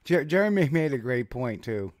 Yeah. Jeremy made a great point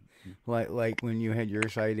too. Like when you had your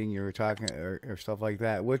sighting, you were talking or stuff like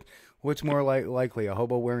that. What's more likely, a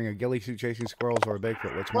hobo wearing a ghillie suit chasing squirrels, or a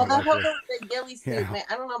Bigfoot? What's more likely? Well, the hobo with the ghillie suit, man,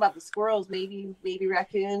 I don't know about the squirrels. Maybe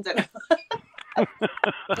raccoons. I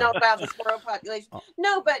don't know about the squirrel population.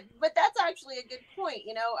 No, but that's actually a good point.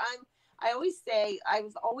 I always say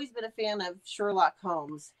I've always been a fan of Sherlock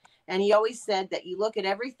Holmes, and he always said that you look at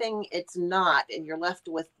everything it's not, and you're left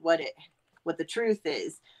with what the truth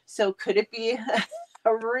is. So could it be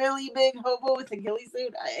a really big hobo with a ghillie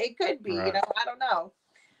suit? It could be. I don't know.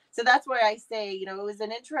 So that's why I say, it was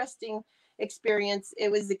an interesting experience.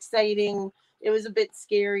 It was exciting. It was a bit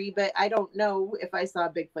scary, but I don't know if I saw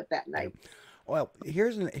Bigfoot that night. Well,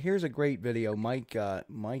 here's a great video. Mike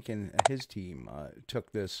and his team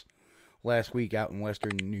took this last week out in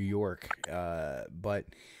Western New York. But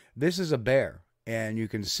this is a bear, and you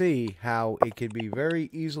can see how it could be very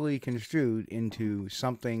easily construed into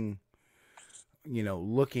something,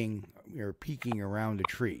 looking or peeking around a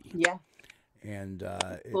tree. Yeah. And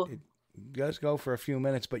cool. it does go for a few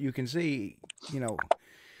minutes, but you can see,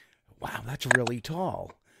 wow, that's really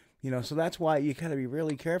tall. So that's why you got to be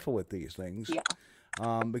really careful with these things. Yeah.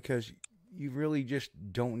 Because you really just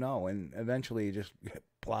don't know, and eventually it just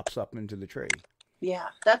plops up into the tree. Yeah,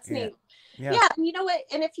 that's neat. Yeah. And you know what?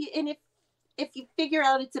 And if you figure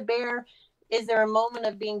out it's a bear, is there a moment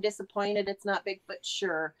of being disappointed it's not Bigfoot?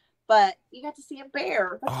 Sure. But you got to see a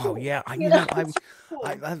bear. That's cool. Yeah,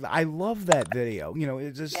 I love that video.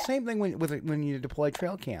 It's the same thing when you deploy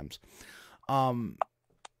trail cams. When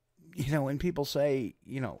people say,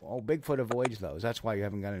 Bigfoot avoids those. That's why you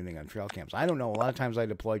haven't got anything on trail cams. I don't know. A lot of times I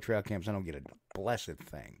deploy trail cams, I don't get a blessed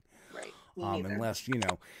thing. Right. Unless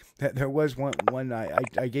there was one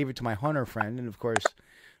I gave it to my hunter friend, and of course.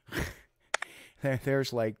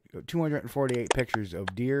 There's like 248 pictures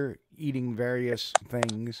of deer eating various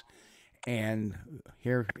things, and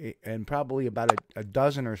probably about a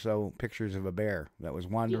dozen or so pictures of a bear that was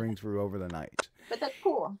wandering through over the night. But that's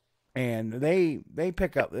cool. And they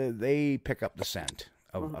pick up the scent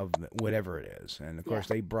of whatever it is, and of course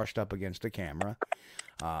they brushed up against the camera.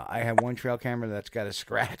 I have one trail camera that's got a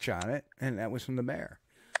scratch on it, and that was from the bear.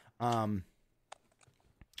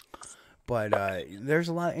 But there's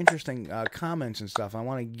a lot of interesting comments and stuff. I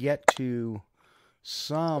want to get to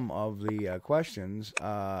some of the questions.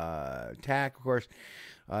 Tack, of course,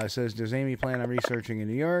 says, does Amy plan on researching in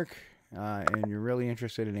New York? And you're really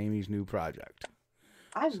interested in Amy's new project.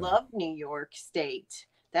 I love New York State.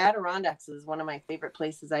 The Adirondacks is one of my favorite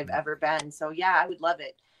places I've ever been. So, yeah, I would love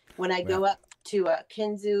it. When I go up to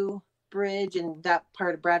Kinzu Bridge and that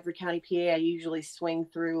part of Bradford County, PA, I usually swing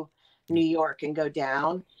through New York and go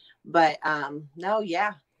down. But, no,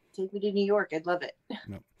 yeah, take me to New York. I'd love it.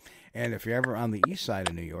 No. And if you're ever on the east side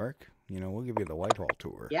of New York, we'll give you the Whitehall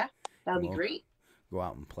tour. Yeah, that would be great. Go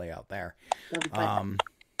out and play out there. That'd be fun.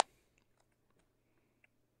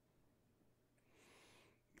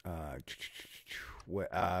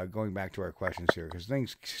 Going back to our questions here, because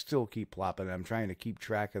things still keep plopping. I'm trying to keep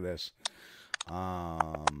track of this.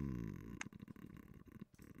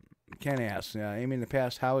 Ken asks, Amy, in the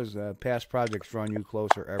past, how has past projects drawn you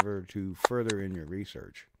closer ever to further in your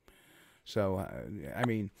research? So,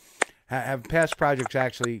 have past projects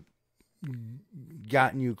actually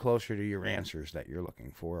gotten you closer to your answers that you're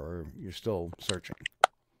looking for, or you're still searching?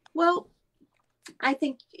 Well, I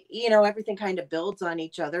think, everything kind of builds on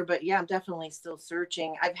each other, but yeah, I'm definitely still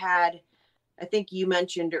searching. I think you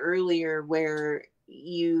mentioned earlier where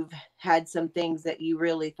you've had some things that you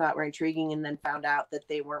really thought were intriguing and then found out that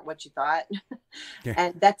they weren't what you thought. Yeah.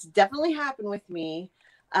 And that's definitely happened with me.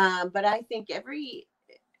 But I think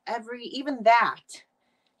even that,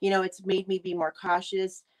 it's made me be more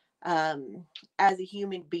cautious. As a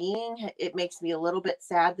human being, it makes me a little bit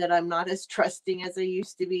sad that I'm not as trusting as I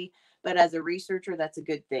used to be. But as a researcher, that's a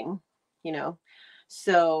good thing,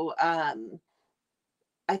 So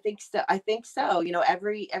I think so.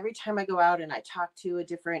 Every time I go out and I talk to a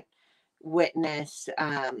different witness,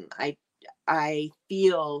 I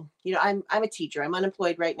feel, I'm a teacher. I'm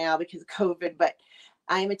unemployed right now because of COVID, but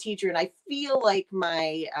I'm a teacher, and I feel like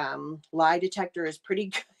my lie detector is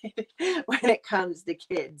pretty good when it comes to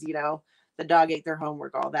kids. The dog ate their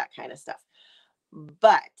homework, all that kind of stuff.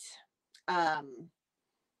 But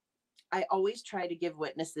I always try to give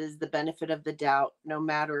witnesses the benefit of the doubt, no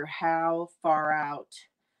matter how far out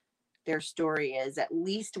their story is, at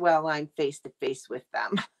least while I'm face to face with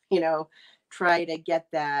them, try to get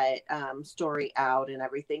that story out and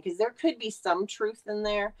everything, because there could be some truth in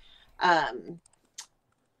there.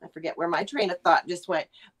 I forget where my train of thought just went,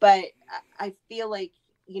 but I feel like,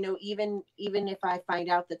 even if I find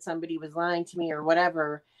out that somebody was lying to me or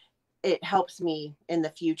whatever, it helps me in the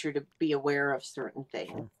future to be aware of certain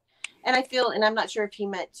things. And I feel, and I'm not sure if he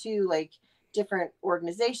meant too, like different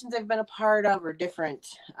organizations I've been a part of, or different,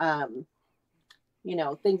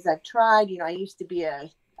 things I've tried. I used to be a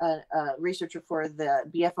researcher for the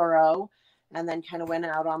BFRO, and then kind of went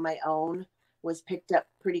out on my own, was picked up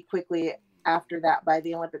pretty quickly after that by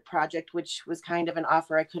the Olympic Project, which was kind of an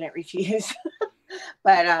offer I couldn't refuse,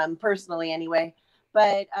 but personally anyway.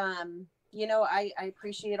 But, I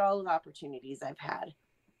appreciate all the opportunities I've had,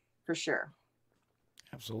 for sure.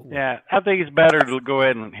 Absolutely. Yeah, I think it's better to go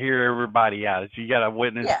ahead and hear everybody out. If you got a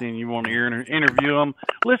witness and you want to interview them,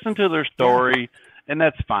 listen to their story, and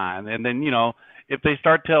that's fine. And then, if they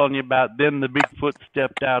start telling you about then the Bigfoot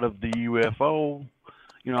stepped out of the UFO,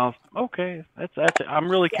 okay, that's it.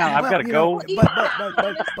 I'm really I've got to go.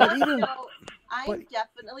 But even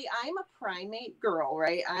I'm a primate girl,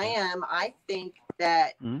 right? I am. I think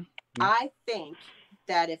that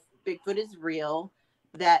if Bigfoot is real,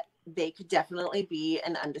 that they could definitely be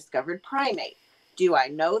an undiscovered primate. Do I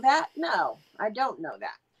know that? No, I don't know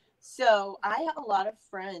that. So I have a lot of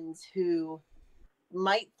friends who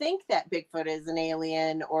might think that Bigfoot is an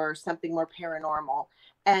alien or something more paranormal.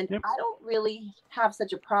 And I don't really have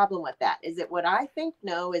such a problem with that. Is it what I think?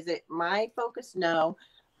 No. Is it my focus? No.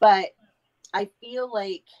 But I feel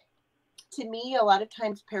like, to me, a lot of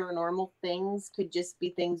times paranormal things could just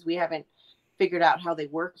be things we haven't figured out how they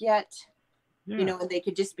work yet. And they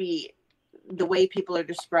could just be, the way people are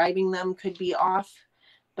describing them could be off.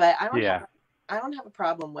 But I don't have a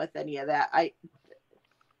problem with any of that. I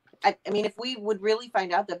mean, if we would really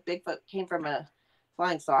find out that Bigfoot came from a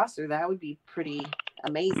flying saucer, that would be pretty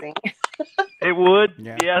amazing. It would,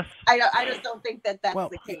 yes. I just don't think that that's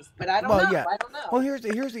the case, but I don't know. Yeah. I don't know. Well, here's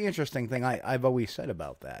the interesting thing I've always said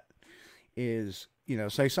about that is, you know,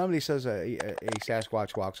 say somebody says a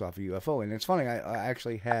Sasquatch walks off a UFO, and it's funny. I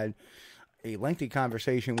actually had a lengthy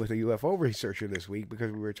conversation with a UFO researcher this week because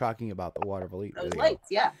we were talking about the Water Elite Those video. lights,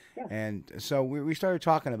 yeah. And so we started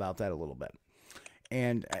talking about that a little bit.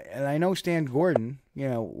 And I know Stan Gordon, you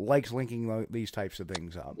know, likes linking these types of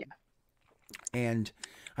things up. Yeah. And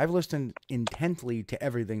I've listened intently to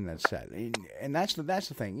everything that's said. And that's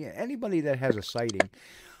the thing. Yeah, anybody that has a sighting,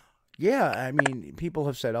 yeah, I mean, people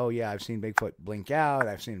have said, oh, yeah, I've seen Bigfoot blink out.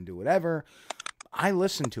 I've seen him do whatever. I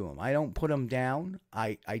listen to them. I don't put them down.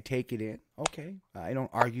 I take it in. Okay. I don't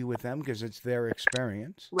argue with them because it's their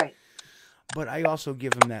experience. Right. But I also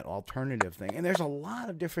give them that alternative thing. And there's a lot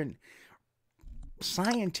of different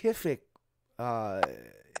scientific,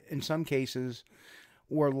 in some cases,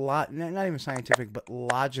 or not even scientific, but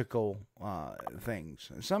logical things.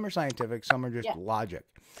 Some are scientific, some are just logic.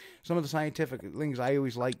 Some of the scientific things I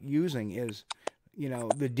always like using is, you know,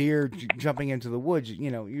 the deer jumping into the woods.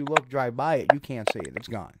 You know, you drive by it, you can't see it; it's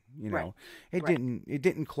gone. You know, it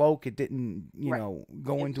didn't cloak, it didn't, you know,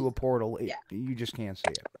 go into a portal. You just can't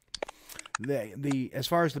see it. The as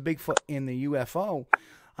far as the Bigfoot in the UFO,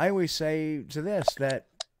 I always say to this that,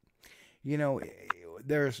 you know,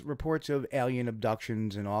 there's reports of alien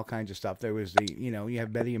abductions and all kinds of stuff. There was you know, you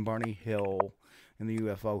have Betty and Barney Hill and the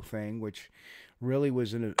UFO thing, which really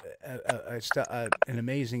was an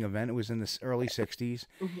amazing event. It was in the early 60s,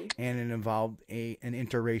 and it involved an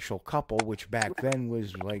interracial couple, which back then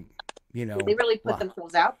was like, you know. They really put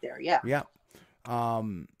themselves out there, yeah. Yeah.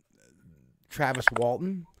 Travis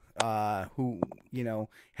Walton, who, you know,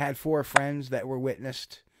 had 4 friends that were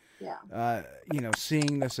witnessed, you know,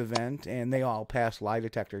 seeing this event, and they all passed lie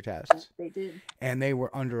detector tests. They did. And they were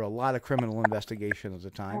under a lot of criminal investigation at the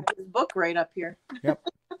time. His book right up here. Yep.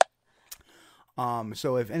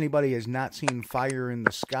 So if anybody has not seen Fire in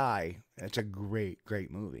the Sky, it's a great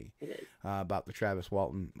movie. It is. About the Travis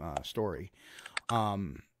Walton story.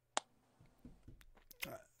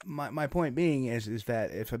 My point being is that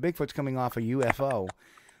if a Bigfoot's coming off a UFO,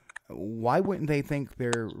 why wouldn't they think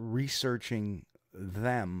they're researching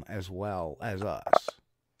them as well as us?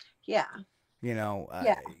 Yeah. You know,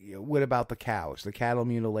 what about the cows, the cattle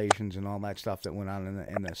mutilations and all that stuff that went on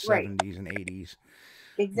in the 70s and 80s?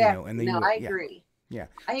 Exactly. You know, I agree. Yeah.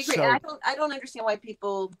 I agree. So, and I don't understand why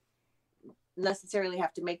people necessarily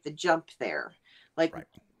have to make the jump there. Like,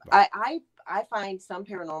 I find some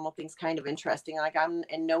paranormal things kind of interesting. Like, I'm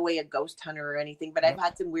in no way a ghost hunter or anything, but I've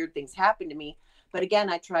had some weird things happen to me. But again,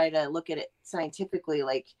 I try to look at it scientifically,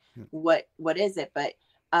 like what is it? But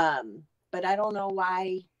I don't know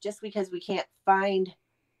why, just because we can't find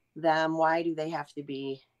them, why do they have to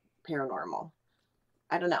be paranormal?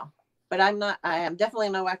 I don't know. But I am definitely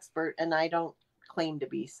no expert, and I don't claim to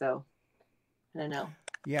be, so I don't know.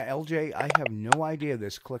 Yeah, LJ, I have no idea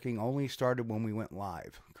this clicking only started when we went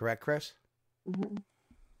live. Correct, Chris? Mm-hmm.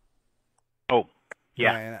 Oh,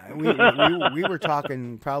 yeah. And we were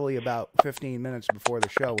talking probably about 15 minutes before the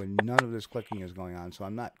show, and none of this clicking is going on, so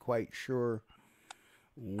I'm not quite sure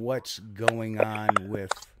what's going on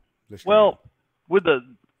with the stream. Well, with the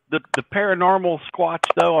paranormal Squatch,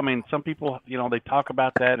 though, I mean, some people, you know, they talk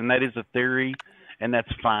about that, and that is a theory, and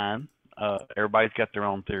that's fine. Everybody's got their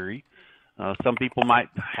own theory. Some people might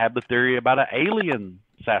have the theory about an alien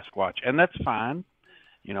Sasquatch, and that's fine,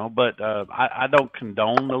 you know, but I don't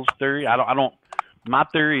condone those theories. I don't. My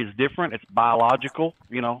theory is different. It's biological,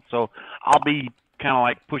 you know, so I'll be kind of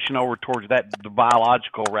like pushing over towards the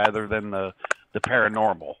biological rather than the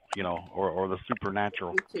paranormal, you know, or the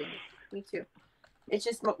supernatural. Me too. It's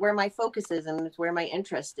just where my focus is, and it's where my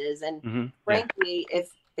interest is. And frankly,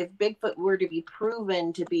 if Bigfoot were to be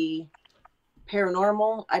proven to be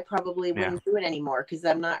paranormal, I probably wouldn't do it anymore, because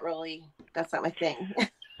I'm not really, that's not my thing.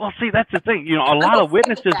 Well, see, that's the thing. You know, a lot of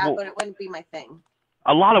witnesses but it wouldn't be my thing.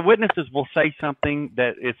 A lot of witnesses will say something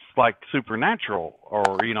that it's like supernatural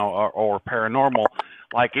or, you know, or paranormal,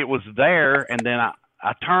 like it was there and then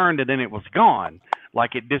I turned and then it was gone,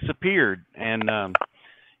 like it disappeared. And,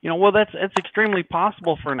 you know, well, that's extremely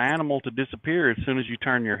possible for an animal to disappear as soon as you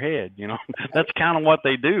turn your head. You know, that's kind of what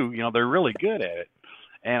they do. You know, they're really good at it.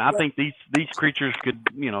 And I think these creatures could,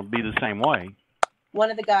 you know, be the same way. One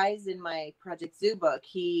of the guys in my Project Zoo book,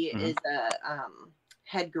 he is a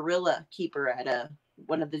head gorilla keeper at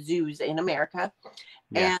one of the zoos in America.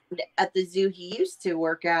 Yeah. And at the zoo he used to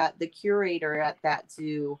work at, the curator at that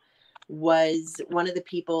zoo was one of the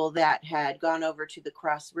people that had gone over to the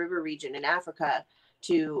Cross River region in Africa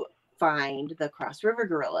to find the Cross River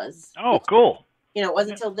gorillas. Oh, cool. You know, it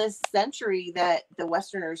wasn't until this century that the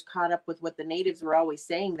Westerners caught up with what the natives were always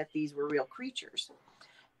saying, that these were real creatures.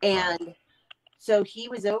 And so he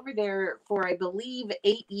was over there for, I believe,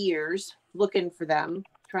 8 years, looking for them,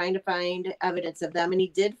 trying to find evidence of them. And he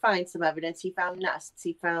did find some evidence. He found nests.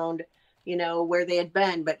 He found, you know, where they had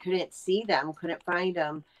been, but couldn't see them, couldn't find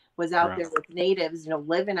them, was out there with natives, you know,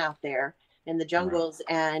 living out there in the jungles.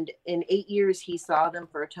 And in 8 years, he saw them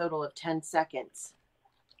for a total of 10 seconds.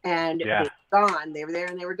 And they were gone. They were there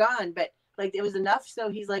and they were gone. But like, it was enough. So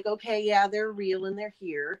he's like, okay, yeah, they're real and they're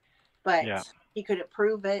here. But he couldn't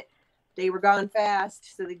prove it. They were gone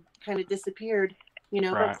fast. So they kind of disappeared, you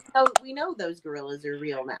know. But so we know those gorillas are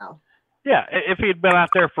real now. Yeah, if he had been out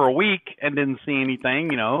there for a week and didn't see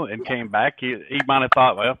anything, you know, and came back, he might have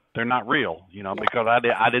thought, well, they're not real, you know, because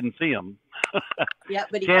I didn't see them. Yeah,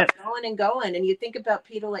 but he kept going and going. And you think about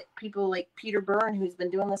people like Peter Byrne, who's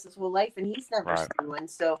been doing this his whole life, and he's never seen one.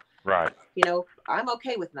 So, you know, I'm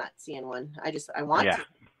okay with not seeing one. I want to.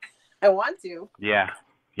 I want to. Yeah.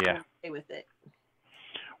 I'm okay with it.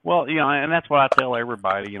 Well, you know, and that's what I tell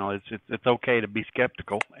everybody. You know, it's okay to be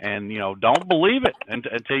skeptical, and you know, don't believe it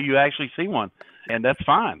until you actually see one, and that's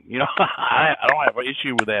fine. You know, I don't have an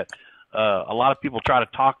issue with that. A lot of people try to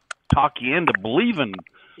talk you into believing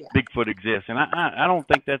Bigfoot exists, and I don't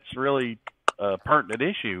think that's really a pertinent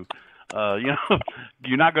issue. You know,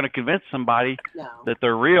 you're not going to convince somebody that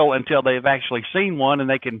they're real until they've actually seen one, and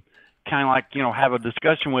they can kind of like, you know, have a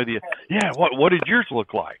discussion with you. Yeah, what did yours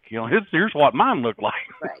look like? You know, here's what mine looked like.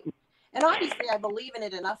 Right. And obviously I believe in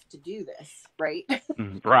it enough to do this, right?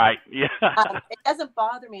 Right, yeah. It doesn't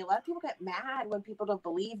bother me. A lot of people get mad when people don't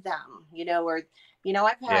believe them, you know, or, you know,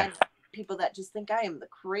 I've had people that just think I am the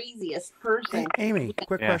craziest person. Hey, Amy,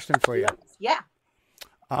 quick question for you. Yeah.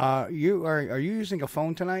 Are you using a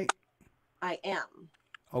phone tonight? I am.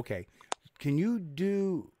 Okay. Can you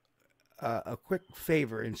do a quick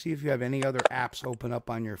favor and see if you have any other apps open up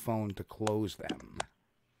on your phone to close them?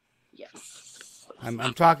 Yes.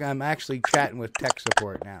 I'm actually chatting with tech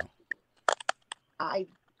support now. I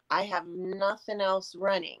have nothing else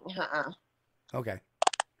running. Okay.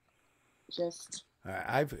 Just.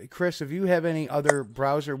 Chris, if you have any other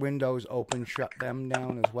browser windows open, shut them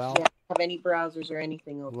down as well. Yeah, have any browsers or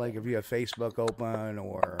anything open? Like if you have Facebook open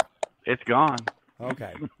or. It's gone.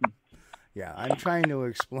 Okay. Yeah, I'm trying to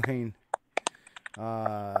explain.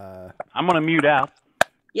 I'm going to mute out.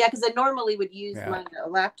 Yeah, because I normally would use my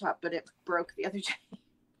laptop, but it broke the other day.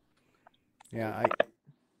 Yeah,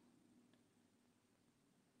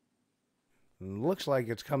 looks like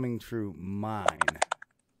it's coming through mine.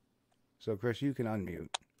 So, Chris, you can unmute.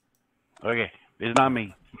 Okay, it's not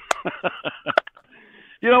me.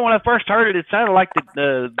 You know, when I first heard it, it sounded like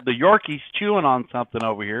the Yorkies chewing on something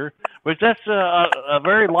over here, which that's a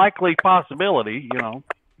very likely possibility, you know.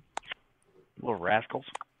 Little rascals.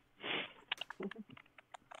 To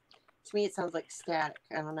me, it sounds like static.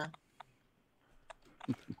 I don't know.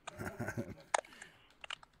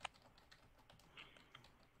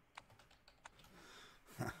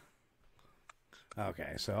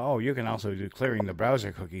 Okay, so you can also do clearing the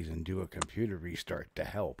browser cookies and do a computer restart to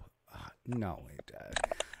help. No,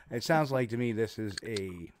 it sounds like to me this is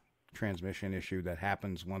a transmission issue that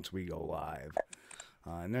happens once we go live,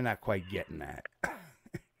 and they're not quite getting that.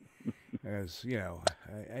 Because, you know,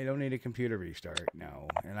 I don't need a computer restart, no.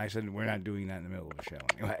 And I said we're not doing that in the middle of the show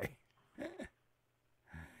anyway.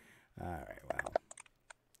 All right, well.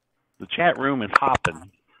 The chat room is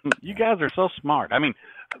hopping. You guys are so smart. I mean,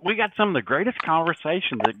 we got some of the greatest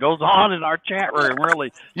conversations that goes on in our chat room,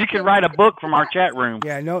 really. You can write a book from our chat room.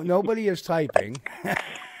 Yeah, nobody is typing.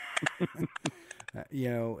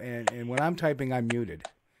 You know, and when I'm typing, I'm muted.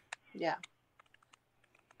 Yeah.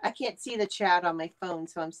 I can't see the chat on my phone,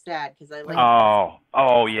 so I'm sad because I like.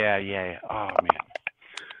 Oh yeah. Oh man.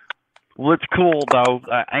 Well, it's cool though,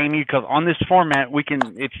 Amy, because on this format we can,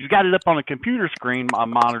 if you got it up on a computer screen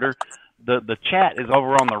monitor, the chat is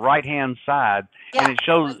over on the right hand side, and it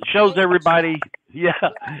shows everybody. Yeah,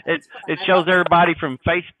 it shows everybody from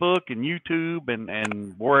Facebook and YouTube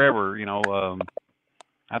and wherever, you know.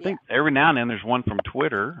 I think every now and then there's one from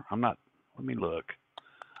Twitter. Let me look.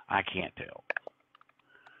 I can't tell.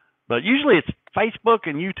 But usually it's Facebook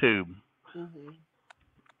and YouTube. Mm-hmm.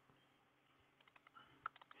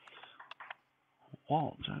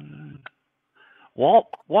 Walt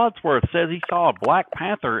Wadsworth says he saw a black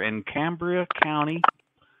panther in Cambria County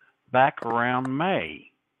back around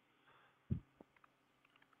May.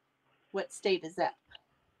 What state is that?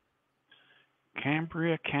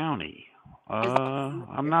 Cambria County.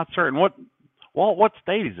 I'm not certain. What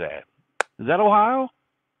state is that? Is that Ohio?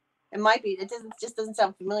 It might be. It just doesn't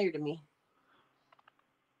sound familiar to me.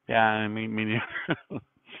 Yeah, I mean,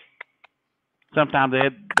 sometimes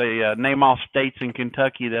they name off states in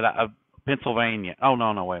Kentucky that Pennsylvania. Oh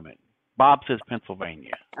no, wait a minute. Bob says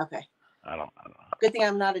Pennsylvania. Okay. I don't know. Good thing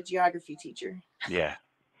I'm not a geography teacher. Yeah.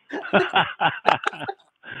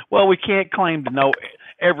 Well, we can't claim to know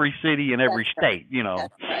every city in every state, you know.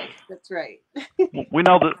 That's right. We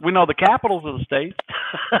know the capitals of the states.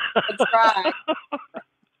 That's right.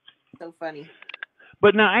 So funny.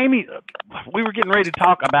 But now, Amy, we were getting ready to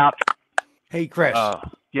talk about. Hey, Chris.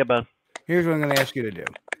 Yeah, bud. Here's what I'm going to ask you to do.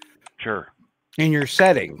 Sure. In your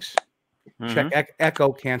settings, check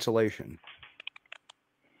echo cancellation.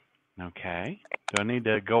 Okay. Do I need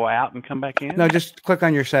to go out and come back in? No, just click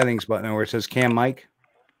on your settings button where it says cam mic.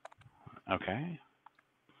 Okay.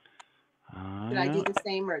 Did I do the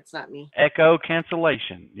same, or it's not me? Echo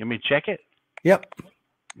cancellation. You want me to check it? Yep.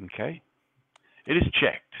 Okay. It is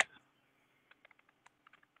checked.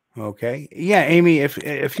 Okay. Yeah, Amy,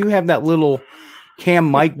 if you have that little cam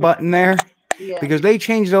mic button there, because they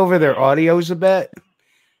changed over their audios a bit,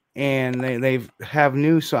 and they have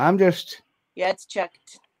new. So I'm just. Yeah, it's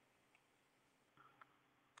checked.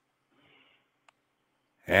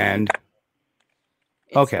 And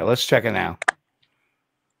okay, let's check it now.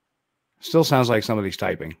 Still sounds like somebody's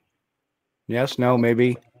typing. Yes, no,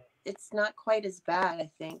 maybe. It's not quite as bad,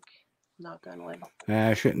 I think. Knock on wood.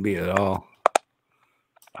 Shouldn't be at all.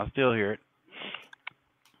 I still hear it.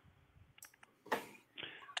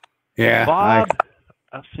 Yeah. Bob,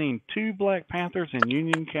 I've seen 2 Black Panthers in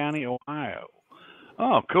Union County, Ohio.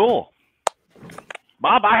 Oh, cool.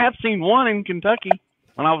 Bob, I have seen one in Kentucky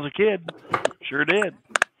when I was a kid. Sure did.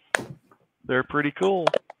 They're pretty cool.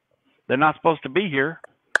 They're not supposed to be here.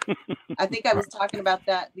 I think I was talking about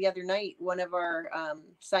that the other night. One of our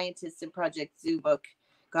scientists in Project Zoo Book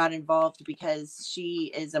got involved because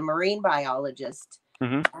she is a marine biologist.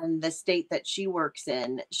 And the state that she works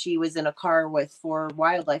in, she was in a car with 4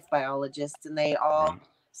 wildlife biologists, and they all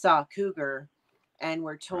saw a cougar, and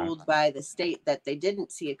were told by the state that they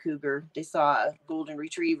didn't see a cougar. They saw a golden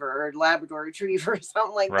retriever or Labrador retriever or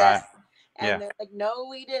something like that. And they're like, no,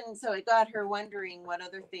 we didn't. So it got her wondering what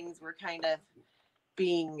other things were kind of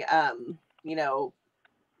being,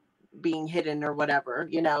 being hidden or whatever,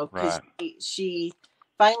 because she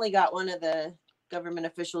finally got one of the government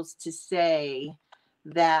officials to say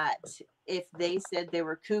that if they said there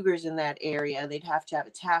were cougars in that area, they'd have to have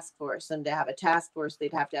a task force, and to have a task force,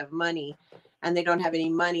 they'd have to have money, and they don't have any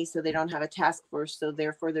money, so they don't have a task force, so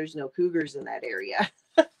therefore there's no cougars in that area.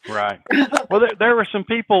 Right. Well, there were some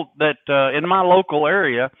people that in my local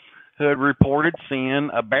area who had reported seeing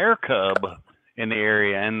a bear cub in the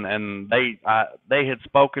area, and they had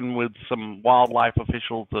spoken with some wildlife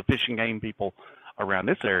officials, the Fish and Game people around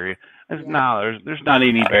this area. No, there's not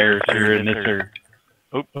any bears here in this area.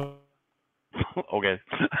 Okay.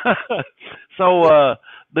 So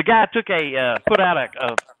the guy took put out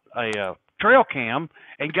a trail cam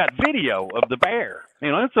and got video of the bear.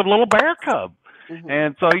 It's a little bear cub.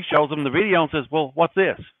 And so he shows them the video and says, well, what's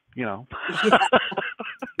this? Yeah.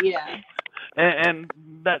 And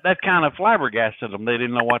that kind of flabbergasted them. They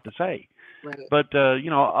didn't know what to say. Right. But,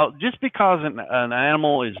 just because an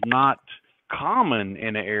animal is not common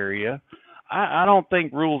in an area, I don't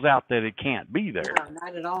think rules out that it can't be there. No,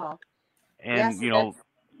 not at all. And, that's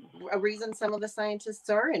a reason some of the scientists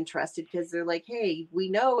are interested, because they're like, hey, we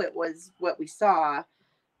know it was what we saw.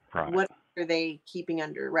 Right. What are they keeping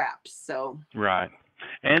under wraps? So. Right.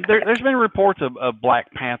 And there's been reports of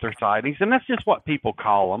Black Panther sightings, and that's just what people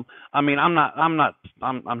call them. I mean,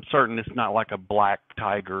 I'm certain it's not like a black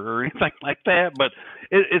tiger or anything like that, but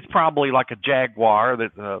it's probably like a jaguar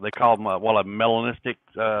that they call them a melanistic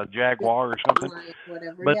jaguar or something.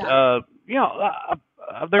 Whatever. But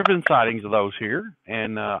there have been sightings of those here,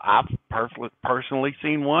 and I've personally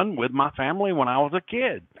seen one with my family when I was a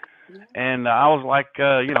kid. And I was like,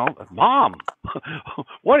 Mom,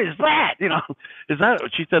 what is that? Is that?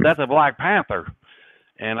 She said, that's a Black Panther.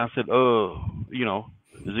 And I said,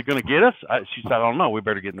 is it going to get us? She said, I don't know. We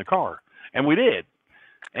better get in the car. And we did.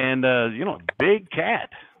 And, big cat.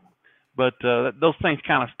 But those things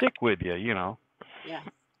kind of stick with you, Yeah.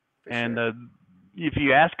 And if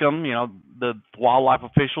you ask them, the wildlife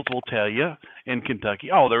officials will tell you in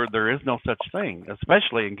Kentucky, there is no such thing,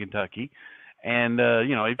 especially in Kentucky. And,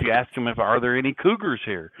 if you ask them are there any cougars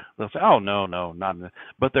here, they'll say, oh, no, not in the,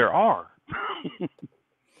 but there are.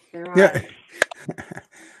 There are. Yeah.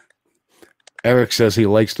 Eric says he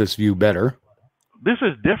likes this view better. This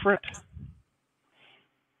is different.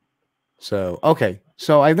 So, okay.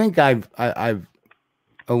 So I think I've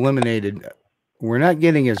eliminated, we're not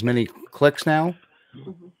getting as many clicks now.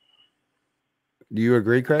 Mm-hmm. Do you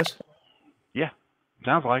agree, Chris? Yeah.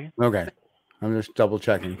 Sounds like it. Okay. I'm just double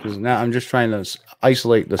checking because now I'm just trying to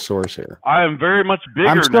isolate the source here. I am very much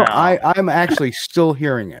bigger now. I'm actually still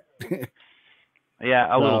hearing it.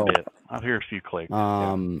 Yeah, a little bit. I'll hear a few clicks.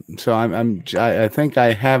 So I think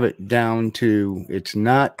I have it down to it's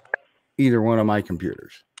not either one of my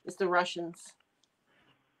computers. It's the Russians.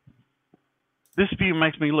 This view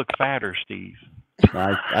makes me look fatter, Steve.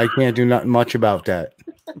 I can't do nothing much about that.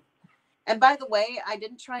 And by the way, I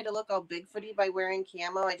didn't try to look all Bigfooty by wearing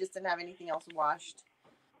camo. I just didn't have anything else washed.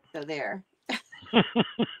 So there. And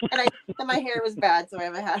my hair was bad, so I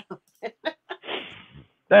have a hat on.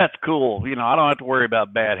 That's cool. You know, I don't have to worry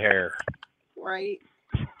about bad hair. Right.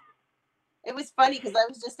 It was funny because I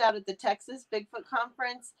was just out at the Texas Bigfoot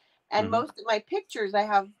conference, and most of my pictures I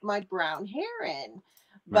have my brown hair in.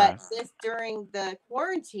 But during the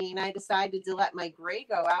quarantine, I decided to let my gray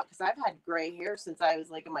go out because I've had gray hair since I was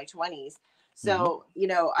like in my 20s. So, you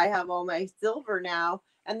know, I have all my silver now.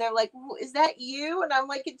 And they're like, well, is that you? And I'm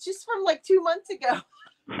like, it's just from like 2 months ago.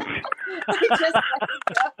 I just let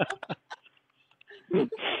it go.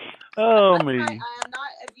 Oh, me. I am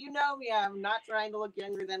not, if you know me, I'm not trying to look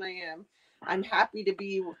younger than I am. I'm happy to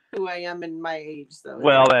be who I am in my age. So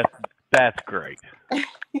well, that's great.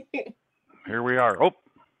 Here we are. Oh.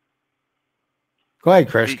 Go ahead,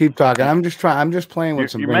 Chris. Keep talking. I'm just playing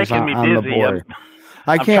with some things on the board.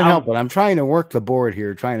 I can't help it. I'm trying to work the board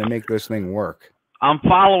here, trying to make this thing work. I'm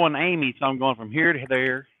following Amy, so I'm going from here to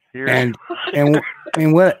there. Here. And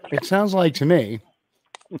what it sounds like to me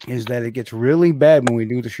is that it gets really bad when we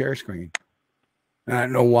do the share screen. And I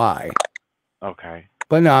don't know why. Okay.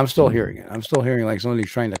 But no, I'm still hearing it. I'm still hearing like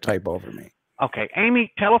somebody's trying to type over me. Okay.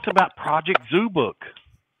 Amy, tell us about Project Zoo Book.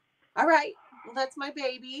 All right. Well, that's my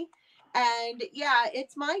baby. And yeah,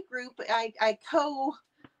 it's my group.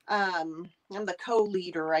 I'm the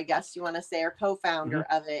co-leader, I guess you want to say, or co-founder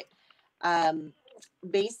of it.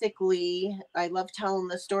 Basically, I love telling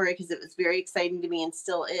the story because it was very exciting to me and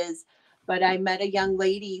still is. But I met a young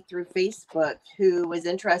lady through Facebook who was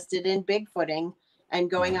interested in Bigfooting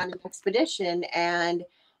and going on an expedition. And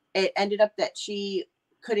it ended up that she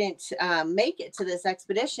couldn't make it to this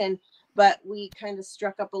expedition, but we kind of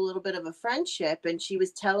struck up a little bit of a friendship. And she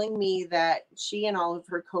was telling me that she and all of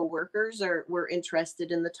her coworkers were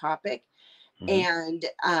interested in the topic. And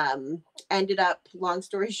ended up, long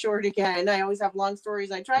story short again, I always have long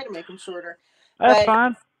stories. I try to make them shorter. That's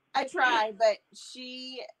fine. I try, but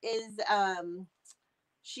she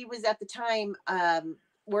was at the time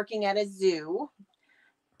working at a zoo,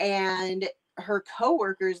 and her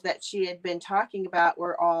coworkers that she had been talking about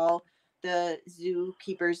were all the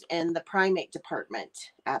zookeepers in the primate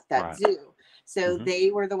department at that zoo. So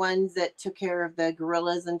they were the ones that took care of the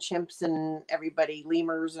gorillas and chimps and everybody,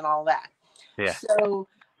 lemurs and all that. Yeah. So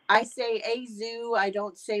I say a zoo. I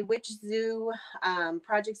don't say which zoo.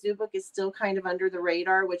 Project Zoo Book is still kind of under the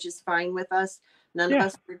radar, which is fine with us. None of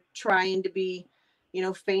us are trying to be,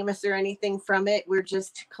 famous or anything from it. We're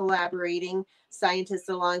just collaborating, scientists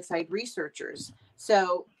alongside researchers.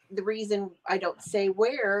 So the reason I don't say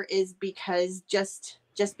where is because just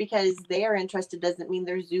because they are interested doesn't mean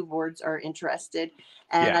their zoo boards are interested,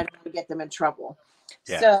 and I don't want to get them in trouble.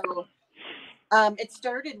 So it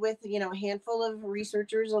started with, a handful of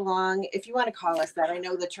researchers along, if you want to call us that. I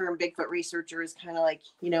know the term Bigfoot researcher is kind of like,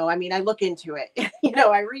 I look into it,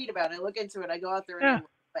 I read about it, I look into it, I go out there and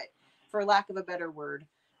but for lack of a better word,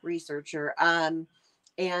 researcher. And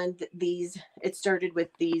it started with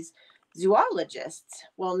these zoologists.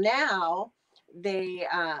 Well, now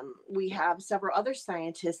we have several other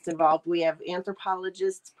scientists involved. We have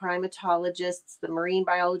anthropologists, primatologists, the marine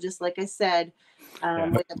biologists, like I said.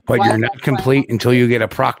 But you're not complete until you get a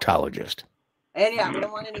proctologist. And we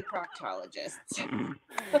don't want any proctologists.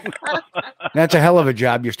 That's a hell of a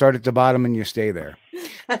job. You start at the bottom and you stay there.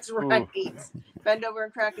 That's right. Ooh. Bend over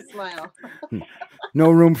and crack a smile. No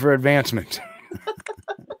room for advancement.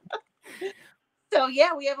 So we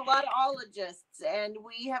have a lot of ologists, and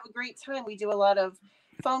we have a great time. We do a lot of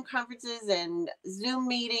phone conferences and Zoom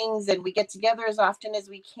meetings, and we get together as often as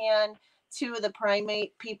we can. 2 of the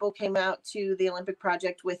primate people came out to the Olympic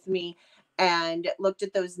Project with me and looked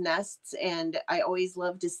at those nests. And I always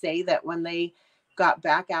love to say that when they got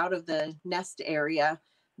back out of the nest area,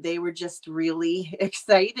 they were just really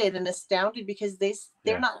excited and astounded because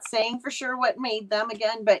they're not saying for sure what made them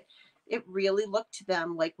again, but it really looked to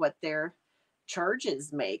them like what their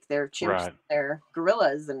charges make, their chimps, their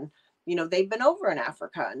gorillas, and they've been over in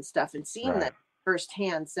Africa and stuff and seen that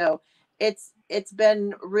firsthand. So it's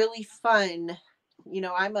been really fun.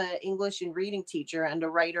 I'm an English and reading teacher and a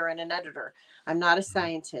writer and an editor. I'm not a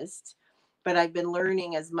scientist, but I've been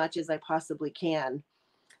learning as much as I possibly can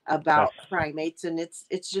about primates, and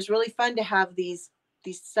it's just really fun to have these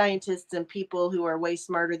scientists and people who are way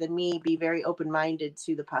smarter than me be very open-minded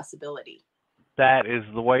to the possibility. That is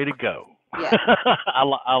the way to go. Yeah.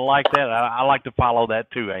 I like that. I like to follow that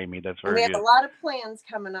too, Amy. That's very we have good. a lot of plans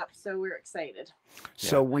coming up, so we're excited.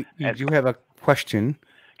 So you do have a question.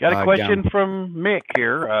 Got a question from Mick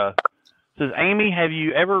here. Says, Amy, have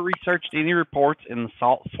you ever researched any reports in the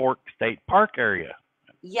Salt Fork State Park area?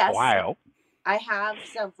 Yes. Wow. I have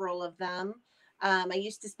several of them. I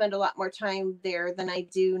used to spend a lot more time there than I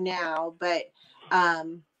do now, but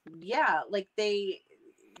yeah, like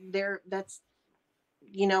that's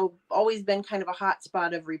always been kind of a hot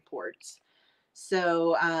spot of reports.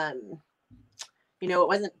 So it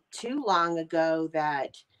wasn't too long ago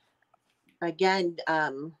that, again,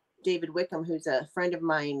 David Wickham, who's a friend of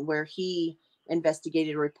mine, where he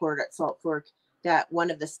investigated a report at Salt Fork that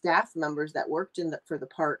one of the staff members that worked for the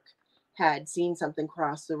park had seen something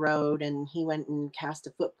cross the road, and he went and cast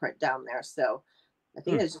a footprint down there. So I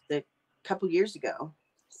think it was just a couple years ago.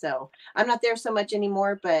 So I'm not there so much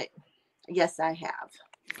anymore, but yes, I have.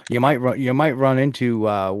 You might run into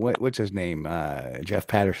what's his name, Jeff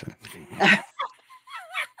Patterson.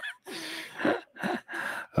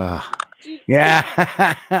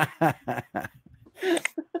 Yeah.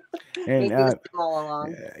 And all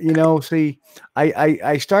along. See,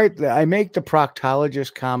 I make the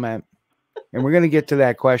proctologist comment, and we're going to get to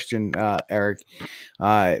that question, Eric.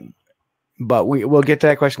 But we'll get to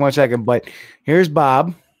that question one second. But here's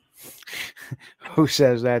Bob, who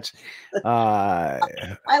says that's. I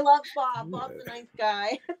love Bob. Bob's a nice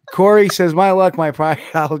guy. Corey says, "My luck, my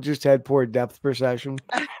proctologist had poor depth perception."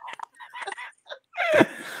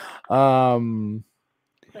 And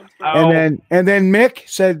then Mick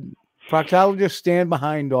said, proctologists stand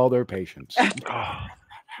behind all their patients.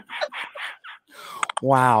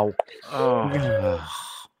 Wow.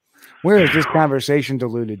 Where is this conversation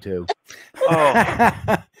diluted to?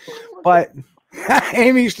 But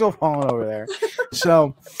Amy's still falling over there.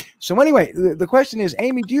 So anyway, the question is,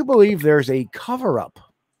 Amy, do you believe there's a cover-up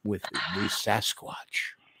with the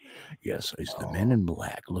Sasquatch? Yes, it's the men in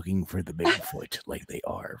black looking for the Bigfoot like they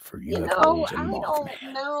are for UFOs and Mothman. I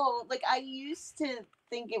don't know. Like, I used to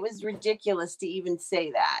think it was ridiculous to even say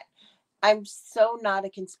that. I'm so not a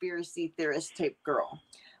conspiracy theorist type girl.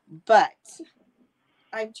 But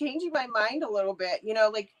I'm changing my mind a little bit.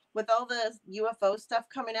 Like with all the UFO stuff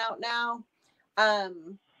coming out now,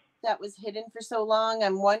 that was hidden for so long,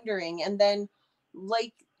 I'm wondering. And then,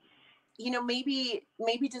 like, maybe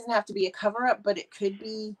it doesn't have to be a cover-up, but it could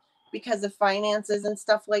be because of finances and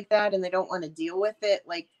stuff like that, and they don't want to deal with it,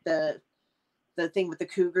 like the thing with the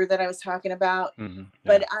cougar that I was talking about. Mm-hmm, yeah.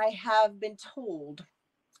 But I have been told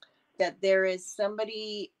that there is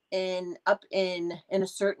somebody up in a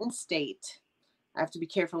certain state, I have to be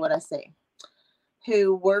careful what I say,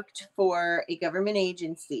 who worked for a government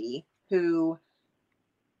agency who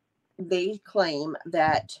they claim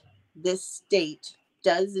that this state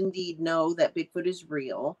does indeed know that Bigfoot is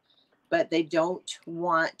real, but they don't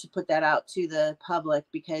want to put that out to the public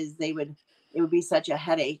because it would be such a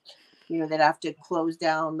headache. They'd have to close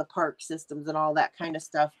down the park systems and all that kind of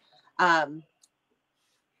stuff. They're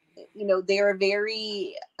a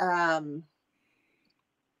very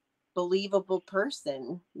believable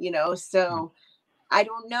person, so I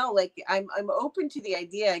don't know. Like, I'm open to the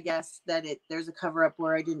idea, I guess, that there's a cover up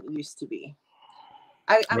where I didn't used to be.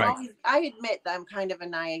 I admit that I'm kind of a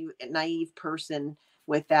naive person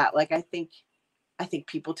with that. Like, I think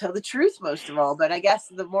people tell the truth most of all, but I guess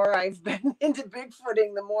the more I've been into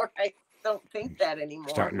Bigfooting, the more I don't think that anymore.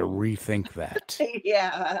 Starting to rethink that.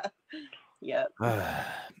 Yeah.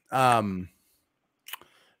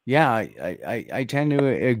 Yeah, I tend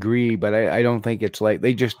to agree, but I don't think it's like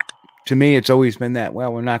they just, to me, it's always been that,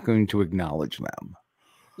 well, we're not going to acknowledge them.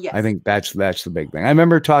 Yes. I think that's the big thing. I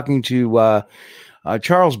remember talking to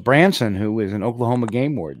Charles Branson, who was an Oklahoma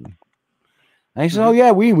game warden. And I said, "Oh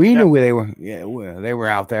yeah, we knew where they were. Yeah, they were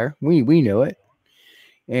out there. We knew it."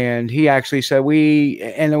 And he actually said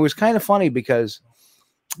and it was kind of funny because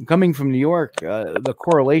coming from New York, the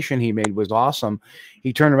correlation he made was awesome.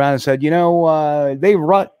 He turned around and said, they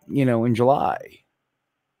rut, in July,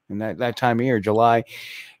 and that time of year, July.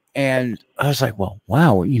 And I was like, well,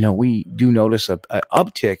 wow, we do notice a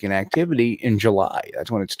uptick in activity in July.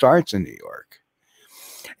 That's when it starts in New York.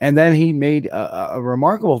 And then he made a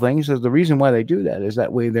remarkable thing. He says the reason why they do that is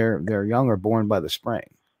that way their young are born by the spring.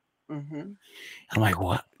 Mm-hmm. I'm like,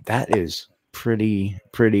 what? That is pretty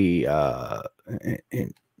pretty spot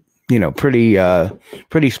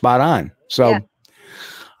on. So,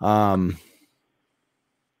 and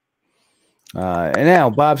now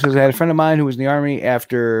Bob says, I had a friend of mine who was in the Army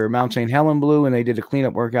after Mount St. Helen blew, and they did a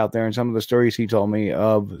cleanup work out there. And some of the stories he told me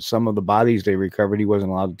of some of the bodies they recovered, he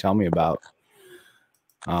wasn't allowed to tell me about.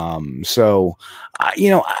 So,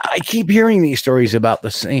 I keep hearing these stories about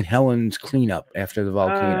the St. Helens cleanup after the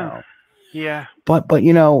volcano. Yeah. But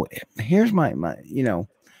here's my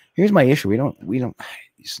here's my issue. We don't.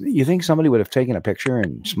 You think somebody would have taken a picture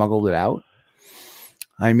and smuggled it out?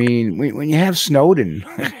 I mean, when you have Snowden,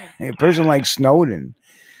 a person like Snowden,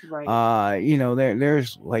 Right.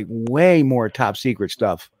 there's like way more top secret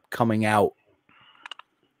stuff coming out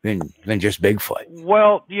than just Bigfoot.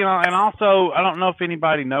 Well, and also I don't know if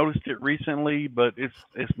anybody noticed it recently, but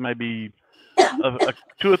it's maybe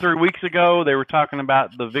 2 or 3 weeks ago they were talking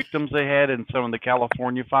about the victims they had in some of the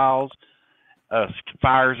California fires,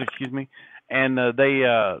 excuse me, and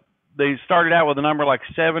they started out with a number like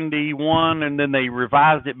 71, and then they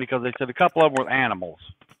revised it because they said a couple of them were animals.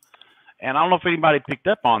 And I don't know if anybody picked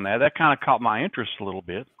up on that. That kind of caught my interest a little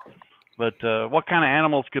bit. But what kind of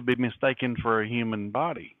animals could be mistaken for a human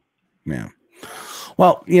body? Yeah.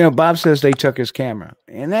 Well, Bob says they took his camera,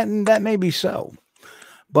 and that may be so.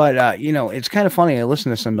 But it's kind of funny. I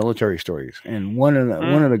listened to some military stories, and one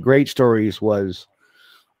of the great stories was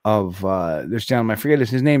of this gentleman. I forget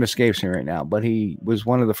his name escapes me right now, but he was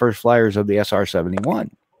one of the first flyers of the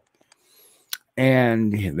SR-71,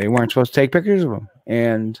 and they weren't supposed to take pictures of him,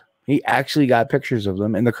 and he actually got pictures of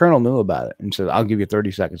them, and the colonel knew about it and said, "I'll give you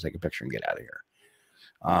 30 seconds to take a picture and get out of here."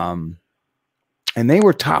 And they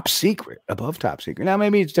were top secret, above top secret. Now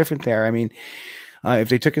maybe it's different there. I mean, if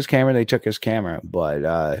they took his camera, they took his camera,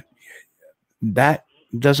 but that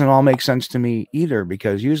doesn't all make sense to me either,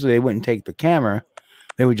 because usually they wouldn't take the camera.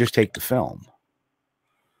 They would just take the film.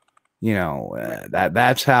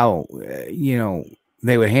 That's how,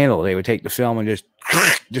 they would handle it. They would take the film and just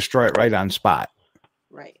destroy it right on spot.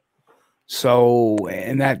 Right. So,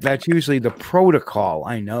 and that's usually the protocol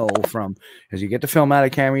I know from, as you get the film out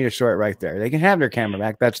of camera, you destroy it right there. They can have their camera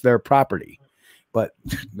back. That's their property. But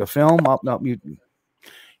the film up,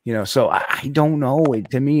 so I don't know.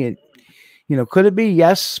 To me, could it be?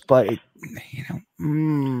 Yes, but I have a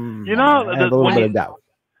little bit of doubt.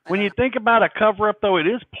 When you think about a cover-up, though, it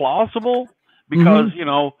is plausible because,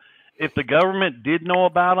 if the government did know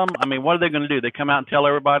about them, I mean, what are they going to do? They come out and tell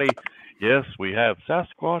everybody, yes, we have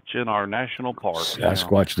Sasquatch in our national park.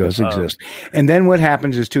 Sasquatch does exist. And then what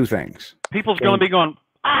happens is two things. People's going to be going,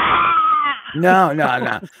 No.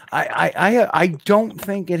 I don't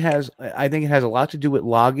think it has. I think it has a lot to do with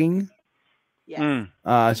logging. Yes.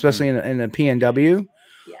 Especially in the PNW.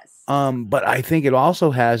 Yes. But I think it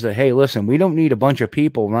also has a, hey, listen, we don't need a bunch of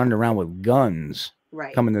people running around with guns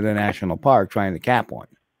coming to the national park trying to cap one.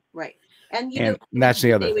 Right. And that's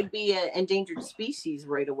the other. They would be an endangered species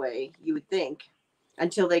right away, you would think,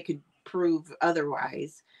 until they could prove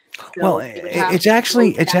otherwise. So well, it's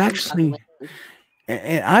actually,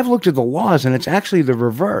 and I've looked at the laws, and it's actually the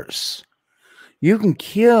reverse. You can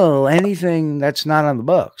kill anything that's not on the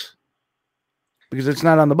books because it's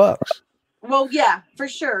not on the books. Well, yeah, for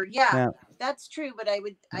sure. Yeah, that's true. But I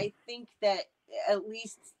think that at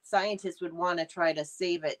least scientists would want to try to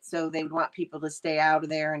save it. So they would want people to stay out of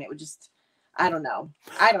there, and it would just, I don't know.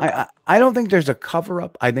 I don't think there's a cover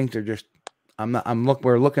up. I think they're just,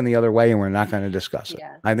 we're looking the other way, and we're not going to discuss it.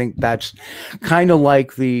 Yeah. I think that's kind of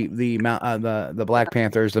like the Black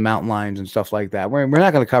Panthers, the mountain lions and stuff like that. We're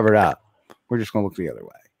not going to cover it up. We're just going to look the other way.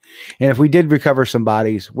 And if we did recover some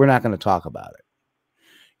bodies, we're not going to talk about it.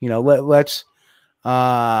 Let's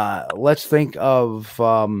think of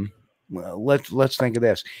let's think of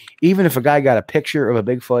this. Even if a guy got a picture of a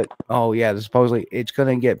Bigfoot, supposedly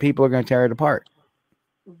people are going to tear it apart.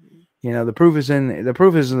 Mm-hmm. The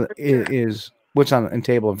proof is what's on the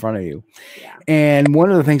table in front of you. Yeah. And one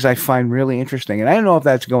of the things I find really interesting, and I don't know if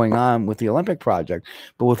that's going on with the Olympic project,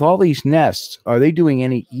 but with all these nests, are they doing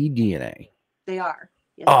any eDNA? They are.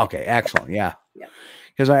 Yes. Oh, okay, excellent. Yeah.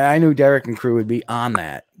 Because I knew Derek and crew would be on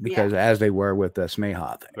that because as they were with the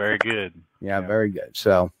Smeha thing. Very good. Yeah, very good.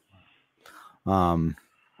 So, Walt,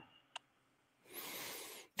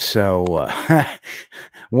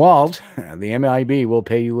 the MIB will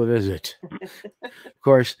pay you a visit. Of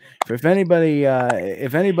course, if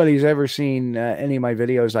anybody's ever seen any of my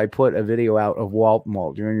videos, I put a video out of Walt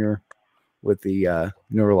Jr. with the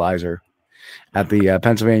neuralizer at the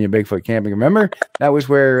Pennsylvania Bigfoot camping. Remember, that was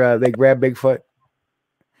where they grabbed Bigfoot.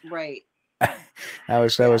 Right. that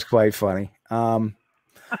was quite funny. So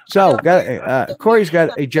Corey's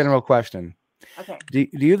got a general question. Okay. Do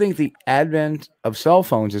you think the advent of cell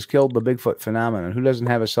phones has killed the Bigfoot phenomenon? Who doesn't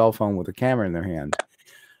have a cell phone with a camera in their hand?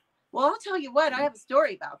 Well, I'll tell you what, I have a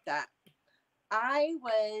story about that. I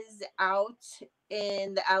was out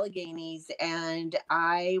in the Alleghenies and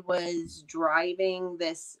I was driving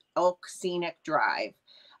this Elk Scenic Drive,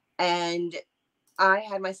 and I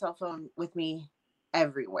had my cell phone with me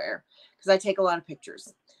everywhere because I take a lot of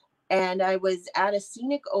pictures. And I was at a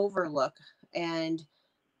scenic overlook and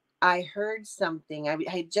I heard something. I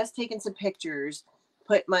had just taken some pictures,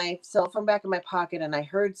 put my cell phone back in my pocket, and I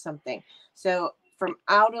heard something. So from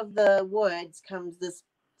out of the woods comes this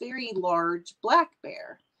very large black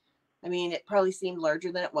bear. I mean, it probably seemed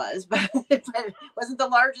larger than it was, but it wasn't the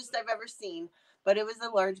largest I've ever seen, but it was a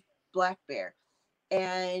large black bear.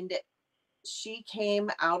 And she came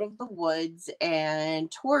out of the woods and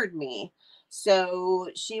toward me. So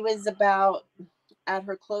she was about at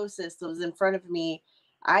her closest. It was in front of me.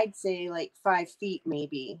 I'd say like 5 feet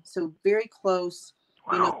maybe. So very close,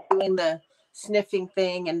 you know, doing the sniffing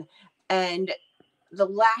thing. And the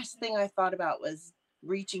last thing I thought about was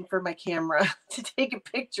reaching for my camera to take a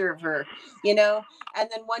picture of her, you know. And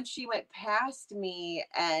then once she went past me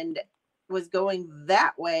and was going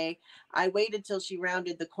that way, I waited till she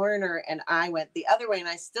rounded the corner and I went the other way, and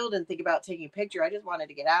I still didn't think about taking a picture. I just wanted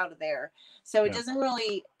to get out of there. So it doesn't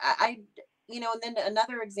really, you know. And then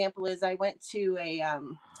another example is I went to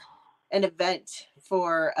an event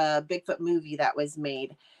for a Bigfoot movie that was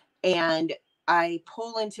made, and I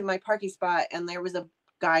pull into my parking spot and there was a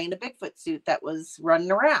guy in a Bigfoot suit that was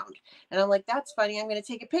running around, and I'm like, that's funny, I'm going to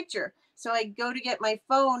take a picture. So I go to get my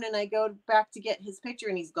phone and I go back to get his picture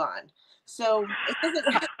and he's gone. So it doesn't,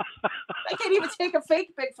 I can't even take a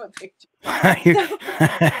fake Bigfoot picture.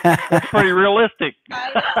 That's pretty realistic.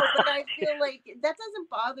 I know, but I feel like that doesn't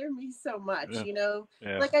bother me so much, you know.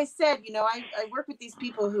 Like I said, you know, I work with these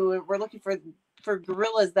people who were looking for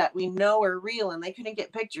gorillas that we know are real, and they couldn't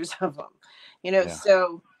get pictures of them, you know.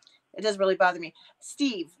 So it doesn't really bother me.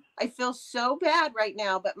 Steve, I feel so bad right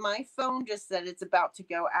now, but my phone just said it's about to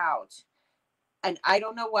go out, and I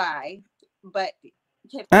don't know why, but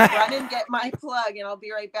can run and get my plug and I'll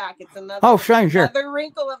be right back. It's another another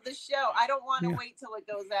wrinkle of the show. I don't want to wait till it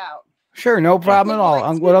goes out. Sure, no problem at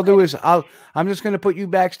all. What I'll do is I'm just going to put you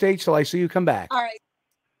backstage till I see you come back. All right.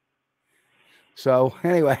 So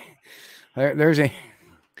anyway, there's a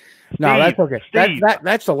no. That's okay.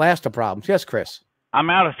 That's the last of problems. Yes, Chris. I'm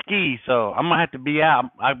out of ski, so I'm gonna have to be out.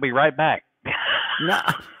 I'll be right back. No.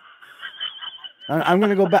 I'm going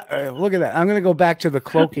to go back. Look at that. I'm going to go back to the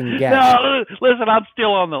cloaking guest. No, listen. I'm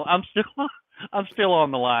still on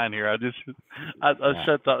the line here. I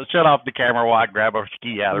shut off the camera while I grab a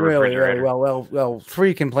ski out of the refrigerator. Really? Well,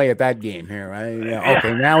 three can play at that game here, right? Yeah,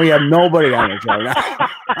 okay, now we have nobody on the show.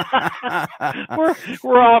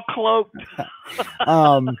 we're all cloaked.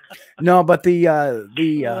 No, but the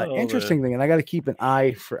interesting thing, and I got to keep an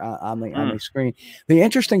eye on the screen. The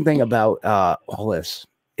interesting thing about all this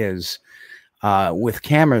is. With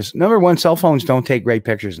cameras, number one, cell phones don't take great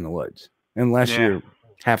pictures in the woods unless you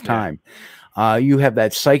have time. You have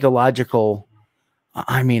that psychological.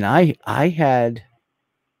 I mean, I had.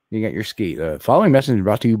 You got your ski. The following message is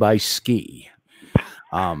brought to you by Ski.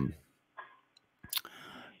 But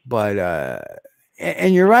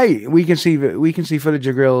and you're right. We can see footage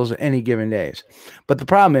of grills any given days. But the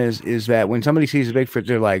problem is that when somebody sees a Bigfoot,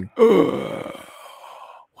 they're like, ugh.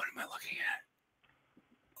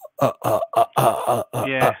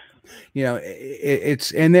 You know,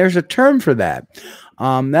 it's and there's a term for that.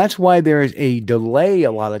 That's why there is a delay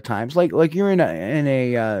a lot of times. Like you're in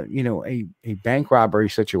a bank robbery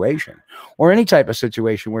situation or any type of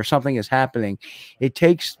situation where something is happening. It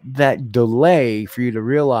takes that delay for you to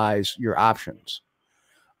realize your options.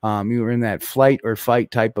 You were in that flight or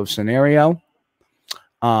fight type of scenario.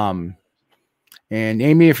 And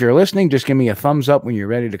Amy, if you're listening, just give me a thumbs up when you're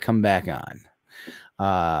ready to come back on.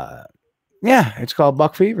 Yeah, it's called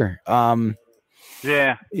buck fever.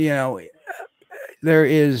 You know, there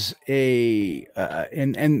is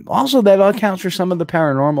and also that accounts for some of the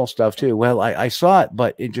paranormal stuff too. Well, I saw it,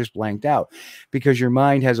 but it just blanked out because your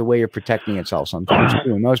mind has a way of protecting itself sometimes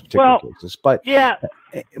too in those particular cases. But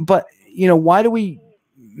you know, why do we?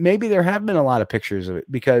 Maybe there have been a lot of pictures of it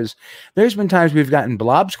because there's been times we've gotten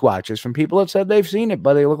blob squatches from people that said they've seen it,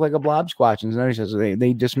 but they look like a blob squatch. And somebody says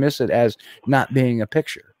they dismiss it as not being a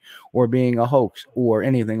picture or being a hoax or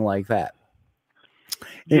anything like that.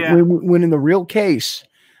 When in the real case,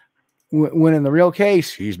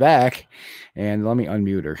 she's back. And let me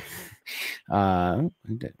unmute her.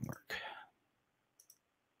 It didn't work.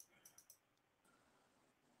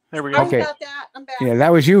 There we go. Okay. About that. I'm back. Yeah,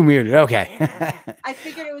 that was you muted. Okay. I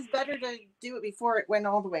figured it was better to do it before it went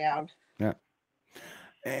all the way out. Yeah.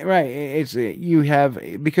 Right. It's you have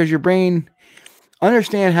because your brain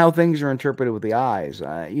understand how things are interpreted with the eyes.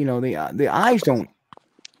 You know, the eyes don't.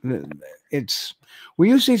 It's we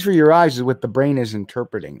use these for your eyes is what the brain is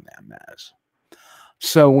interpreting them as.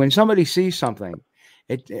 So when somebody sees something,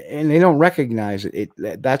 and they don't recognize it.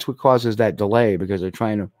 That's what causes that delay, because they're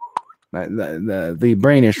trying to, the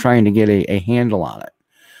brain is trying to get a handle on it.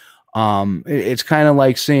 It's kind of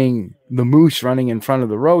like seeing the moose running in front of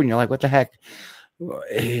the road, and you're like, what the heck?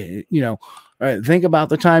 You know, think about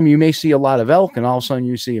the time you may see a lot of elk, and all of a sudden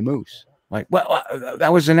you see a moose. Like, well,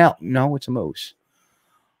 that was an elk. No, it's a moose.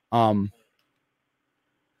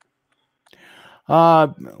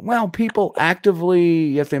 Well, people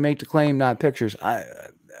actively, if they make the claim, not pictures.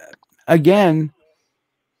 I've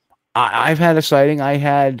had a sighting. I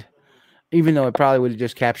had, even though it probably would have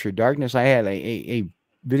just captured darkness, I had a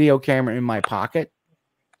video camera in my pocket.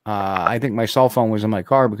 I think my cell phone was in my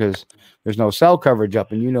car because there's no cell coverage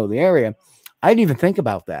up in the area. I didn't even think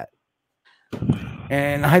about that.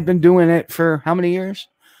 And I've been doing it for how many years?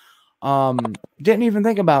 Didn't even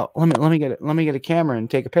think about, let me get a camera and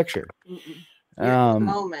take a picture.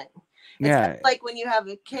 Moment. It's kind of like when you have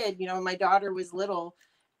a kid, when my daughter was little,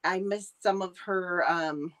 I missed some of her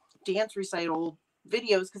dance recital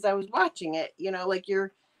videos because I was watching it, like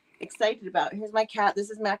you're excited about. Here's my cat. This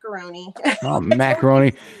is Macaroni. Oh,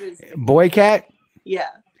 Macaroni. Boy cat? Yeah.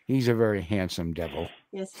 He's a very handsome devil.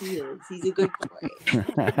 Yes, he is. He's a good boy.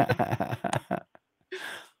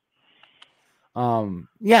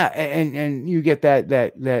 Yeah, and you get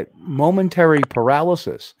that momentary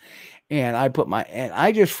paralysis. And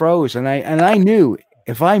I just froze, and I knew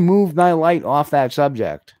if I moved my light off that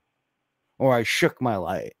subject, or I shook my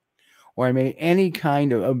light, or I made any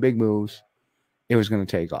kind of big moves, it was going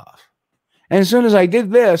to take off. And as soon as I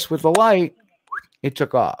did this with the light, it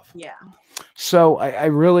took off. Yeah. So I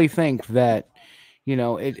really think that,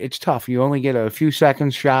 it's tough. You only get a few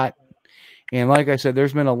seconds shot. And like I said,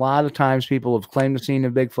 there's been a lot of times people have claimed to seen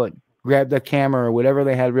a Bigfoot, grabbed the camera or whatever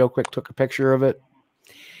they had real quick, took a picture of it.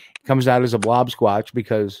 Comes out as a blob squatch,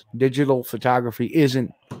 because digital photography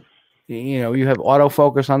isn't, you have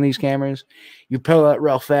autofocus on these cameras. You pull it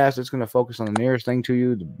real fast, it's going to focus on the nearest thing to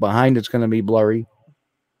you. Behind it's going to be blurry.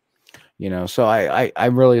 So I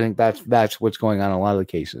really think that's what's going on in a lot of the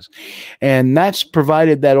cases. And that's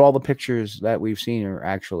provided that all the pictures that we've seen are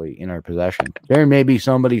actually in our possession. There may be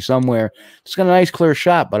somebody somewhere that's got a nice clear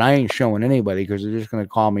shot, but I ain't showing anybody because they're just going to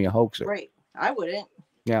call me a hoaxer. Right. I wouldn't.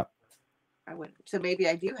 Yeah. I would. So maybe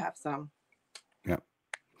I do have some. Yeah.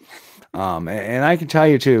 And I can tell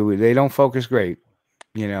you too, they don't focus great.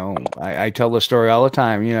 I tell the story all the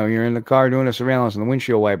time. You're in the car doing a surveillance and the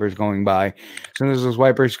windshield wipers going by. As soon as those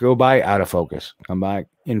wipers go by, out of focus, come back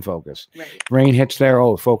in focus. Right. Rain hits there.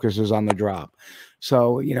 Oh, focus is on the drop.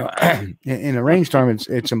 So, in a rainstorm,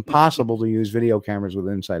 it's impossible to use video cameras with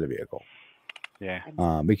inside a vehicle. Yeah.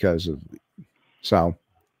 Because of, so.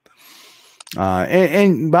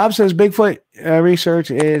 And Bob says Bigfoot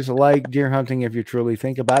research is like deer hunting if you truly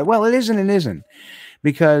think about it. Well, it isn't and isn't.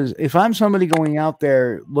 Because if I'm somebody going out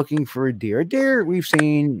there looking for a deer we've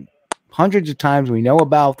seen hundreds of times. We know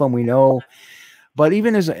about them. We know. But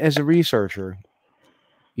even as a researcher,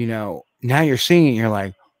 now you're seeing it, you're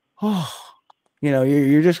like, oh,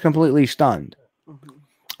 you're just completely stunned. Mm-hmm.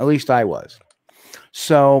 At least I was.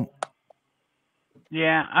 So.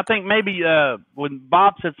 Yeah, I think maybe when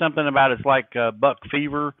Bob said something about it's like buck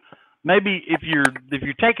fever, maybe if you're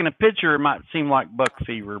taking a picture, it might seem like buck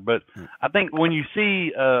fever. But I think when you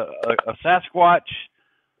see a Sasquatch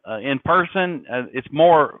in person, it's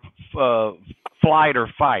more flight or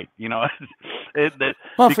fight. Fear,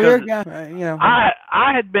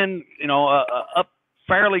 I had been up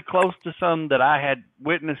fairly close to some that I had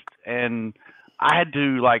witnessed, and I had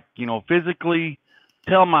to physically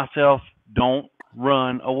tell myself, don't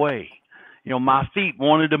run away. My feet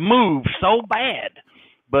wanted to move so bad,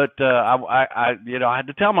 but I had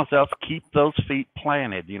to tell myself, keep those feet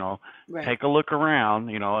planted. Right. Take a look around.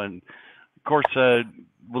 And of course, the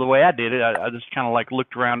way I did it, I just kind of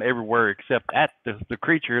looked around everywhere except at the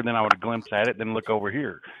creature. Then I would glimpse at it, then look over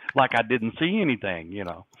here, like I didn't see anything.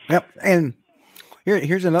 Yep. And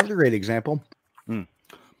here's another great example.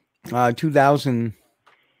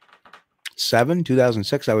 2007,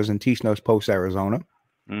 2006, I was in Tisnos Post, Arizona.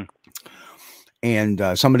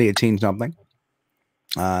 And somebody had seen something.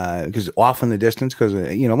 Because off in the distance, because,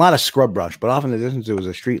 a lot of scrub brush, but off in the distance, there was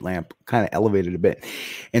a street lamp kind of elevated a bit.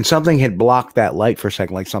 And something had blocked that light for a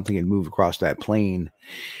second, like something had moved across that plane.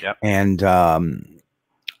 Yep. And I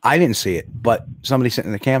didn't see it, but somebody sitting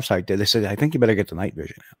in the campsite did. They said, I think you better get the night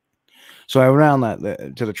vision out. So I went around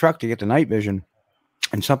to the truck to get the night vision,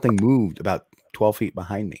 and something moved about 12 feet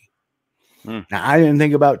behind me. Now, I didn't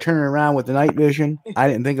think about turning around with the night vision. I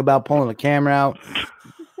didn't think about pulling the camera out.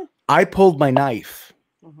 I pulled my knife.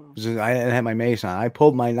 I didn't have my mace on. I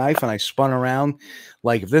pulled my knife and I spun around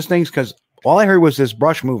like if this thing's, because all I heard was this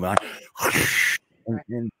brush moving. And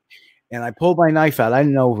and I pulled my knife out. I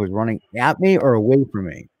didn't know if it was running at me or away from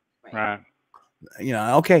me. Right. You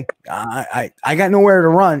know, okay, I got nowhere to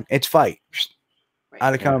run. It's fight.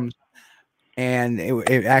 Out it comes. And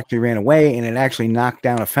it actually ran away, and it actually knocked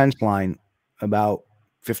down a fence line about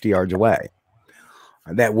 50 yards away.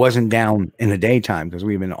 That wasn't down in the daytime because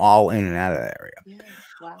we've been all in and out of that area. Yeah.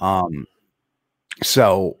 Wow.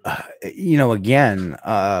 So, you know, again,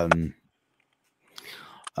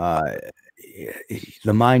 the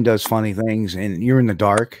mind does funny things, and you're in the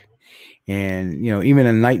dark, and, you know, even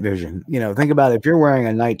in night vision, you know, think about it. If you're wearing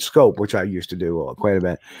a night scope, which I used to do quite a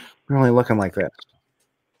bit, you're only looking like this.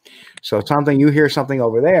 So you hear something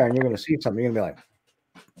over there, and you're going to see something. You're going to be like,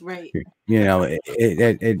 right. You know,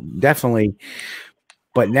 it definitely.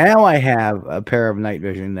 But now I have a pair of night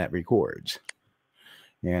vision that records,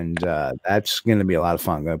 and that's going to be a lot of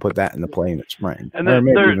fun. I'm going to put that in the play in the spring, and or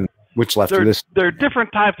maybe even which left of this. There are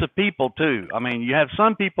different types of people too. I mean, you have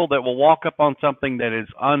some people that will walk up on something that is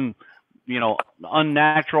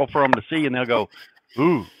unnatural for them to see, and they'll go,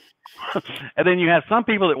 ooh. And then you have some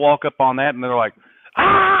people that walk up on that, and they're like,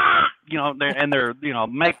 ah, you know, they're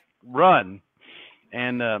make run.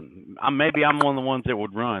 And maybe I'm one of the ones that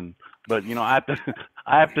would run, but you know, I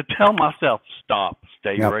have to tell myself, stop,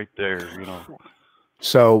 stay right there, you know.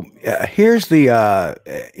 So here's the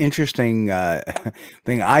interesting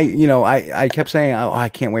thing. I kept saying, oh, I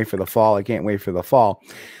can't wait for the fall. I can't wait for the fall.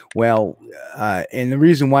 Well, and the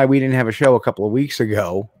reason why we didn't have a show a couple of weeks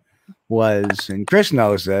ago was, and Chris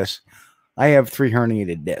knows this, I have 3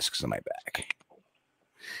 herniated discs in my back,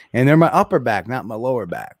 and they're my upper back, not my lower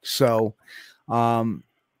back. So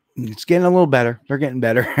it's getting a little better. They're getting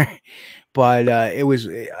better. But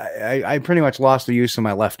I pretty much lost the use of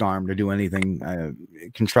my left arm to do anything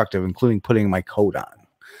constructive, including putting my coat on.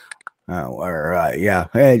 I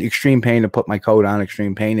had extreme pain to put my coat on,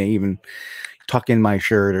 extreme pain to even tuck in my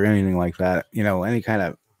shirt or anything like that. You know, any kind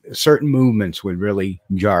of certain movements would really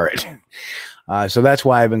jar it. So that's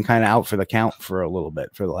why I've been kind of out for the count for a little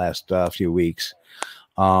bit for the last few weeks.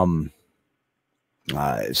 So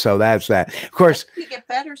that's that. Of course, you get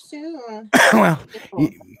better soon.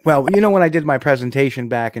 Well, you know, when I did my presentation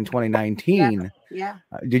back in 2019,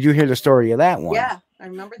 did you hear the story of that one? Yeah, I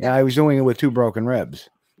remember that. Yeah, I was doing it with 2 broken ribs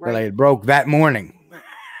that I had broke that morning.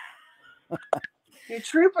 You're a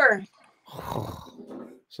trooper.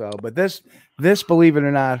 So, but this, believe it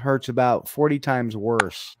or not, hurts about 40 times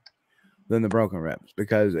worse than the broken ribs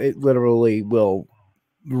because it literally will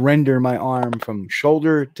render my arm from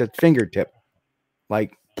shoulder to fingertip.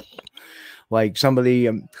 Like somebody,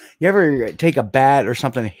 you ever take a bat or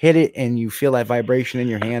something, hit it, and you feel that vibration in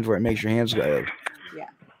your hands where it makes your hands go. Yeah,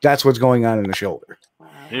 that's what's going on in the shoulder. Wow.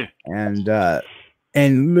 Yeah. And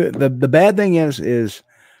the bad thing is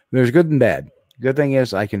there's good and bad. Good thing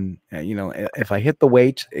is I can, you know, if I hit the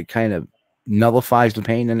weights, it kind of nullifies the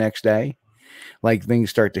pain the next day. Like things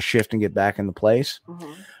start to shift and get back into place.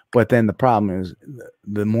 Mm-hmm. But then the problem is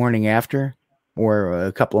the morning after or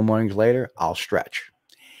a couple of mornings later, I'll stretch.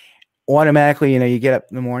 Automatically, you know, you get up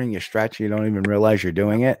in the morning, you stretch, you don't even realize you're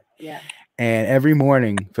doing it. Yeah. And every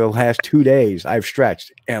morning for the last 2 days, I've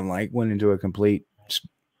stretched and like went into a complete,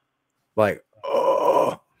 like,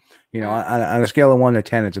 oh, you know, on a scale of 1 to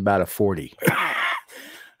 10, it's about a 40.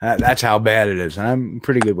 That's how bad it is. And I'm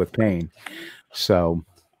pretty good with pain. So,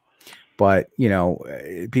 but, you know,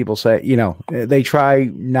 people say, you know, they try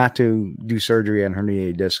not to do surgery on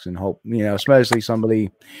herniated discs and hope, you know, especially somebody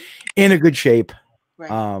in a good shape.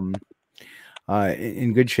 Right.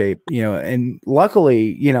 In good shape, you know, and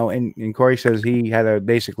luckily, you know, and Corey says he had to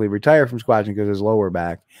basically retire from squatching because of his lower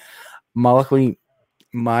back. Luckily,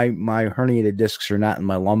 my herniated discs are not in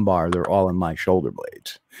my lumbar; they're all in my shoulder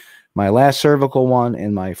blades. My last cervical one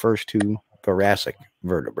and my first 2 thoracic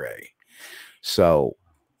vertebrae. So,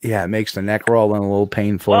 yeah, it makes the neck roll and a little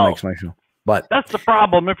painful. Well, makes my shoulder. But that's the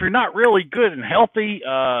problem. If you're not really good and healthy,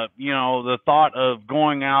 you know, the thought of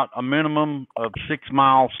going out a minimum of 6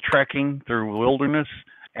 miles trekking through wilderness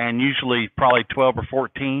and usually probably 12 or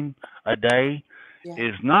 14 a day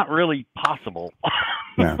is not really possible.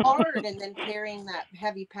 Yeah. Hard, and then carrying that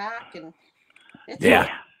heavy pack, and it's right.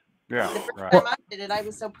 The first time I did it, I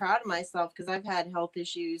was so proud of myself because I've had health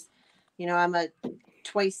issues. You know, I'm a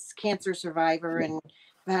twice cancer survivor, and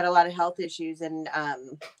I've had a lot of health issues and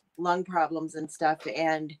lung problems and stuff,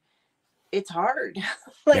 and it's hard.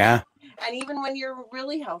 And even when you're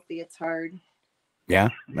really healthy, it's hard.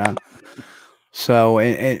 So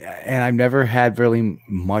and I've never had really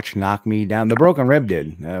much knock me down. The broken rib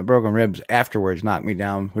did. Broken ribs afterwards knocked me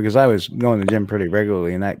down because I was going to the gym pretty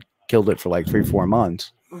regularly, and that killed it for like 3-4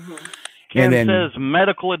 months. Mm-hmm. Ken says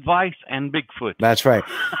medical advice and Bigfoot. That's right.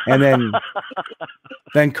 And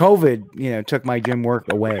then COVID, took my gym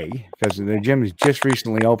work away because the gym is just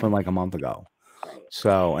recently opened like a month ago.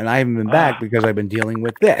 So, and I haven't been back because I've been dealing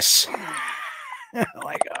with this.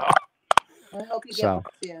 Like, oh. I hope you get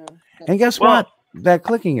soon. And guess what? That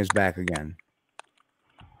clicking is back again.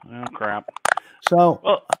 Oh crap! So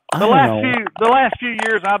the last few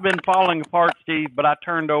years I've been falling apart, Steve. But I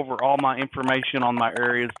turned over all my information on my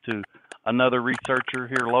areas to another researcher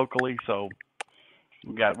here locally, so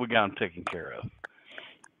we got them taken care of.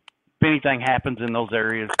 If anything happens in those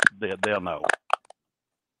areas, they'll know.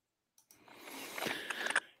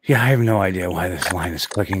 Yeah, I have no idea why this line is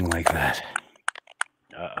clicking like that.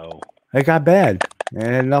 Uh-oh. It got bad. It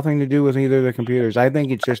had nothing to do with either of the computers. I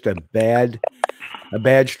think it's just a bad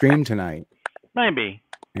stream tonight. Maybe.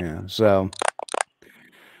 Yeah, so.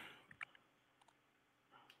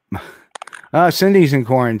 Cindy's in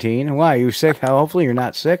quarantine. Why? You sick? Hopefully you're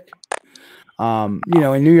not sick. In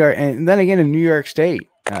New York, and then again in New York State,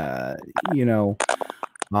 if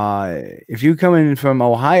you come in from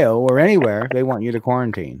Ohio or anywhere, they want you to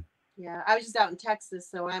quarantine. Yeah, I was just out in Texas,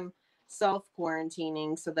 so I'm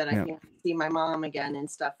self-quarantining so that I can see my mom again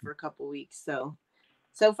and stuff for a couple weeks. So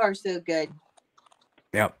far so good.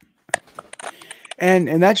 Yep.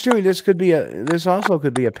 And that's true. This also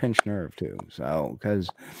could be a pinched nerve too. So because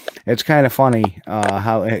it's kind of funny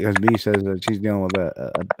how, as B says that she's dealing with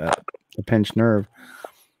a pinched nerve.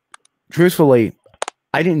 Truthfully,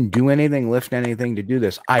 I didn't do anything, lift anything to do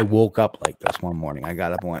this. I woke up like this one morning. I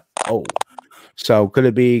got up and went, oh. So could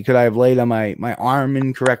I have laid on my arm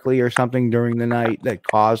incorrectly or something during the night that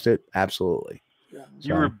caused it? Absolutely. Yeah.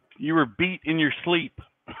 So, you were beat in your sleep.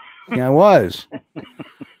 Yeah, I was.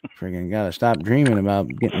 Freaking gotta stop dreaming about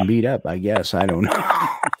getting beat up, I guess. I don't know.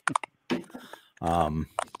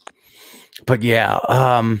 But yeah,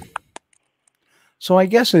 so I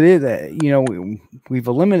guess it is, we've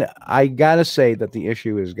eliminated, I gotta say that the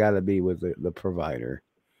issue has got to be with the provider.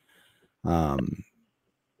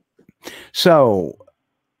 So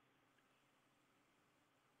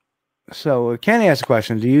Ken asked a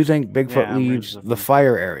question. Do you think Bigfoot leaves the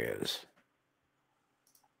fire areas?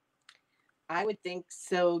 I would think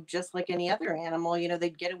so, just like any other animal,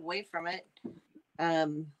 they'd get away from it.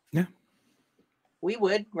 Yeah. We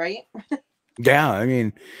would, right? Yeah, I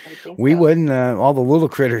mean, we wouldn't. All the little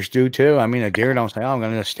critters do too. I mean, a deer don't say, "Oh, I'm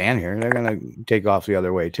going to just stand here." They're going to take off the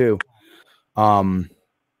other way too.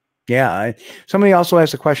 Yeah. Somebody also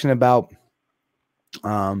asked a question about.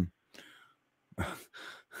 Somebody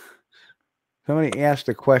asked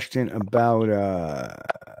a question about.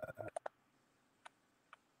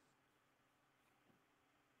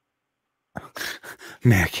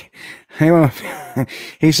 Mick,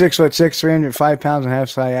 he's 6'6", 305 pounds, and have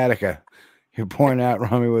sciatica. You're pouring out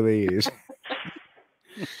Rummy with ease.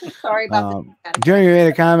 Sorry about that. Jeremy made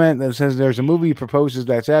a comment that says there's a movie proposes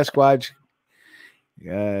that Sasquatch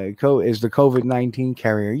is the COVID-19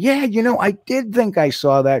 carrier. Yeah, I did think I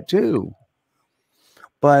saw that too.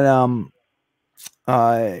 But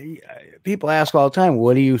people ask all the time,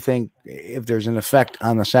 what do you think if there's an effect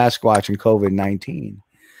on the Sasquatch and COVID-19?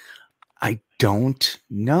 I don't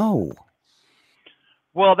know.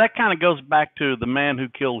 Well, that kind of goes back to the man who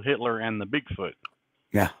killed Hitler and the Bigfoot.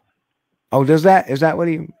 Yeah. Oh, is that what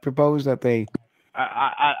he proposed that they?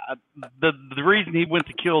 The reason he went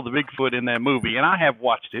to kill the Bigfoot in that movie, and I have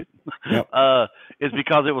watched it, yep. Is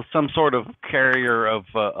because it was some sort of carrier of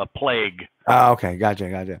a plague. Oh, okay, gotcha.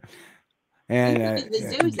 And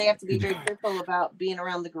the zoos, they have to be very careful about being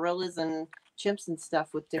around the gorillas and chimps and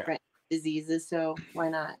stuff with different diseases. So why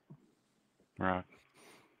not? Right.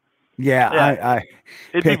 Yeah.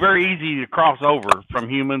 It'd be very easy to cross over from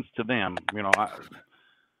humans to them,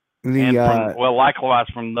 likewise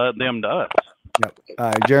from them to us. Yep.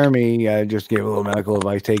 Jeremy just gave a little medical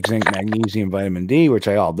advice. Take zinc, magnesium, vitamin D, which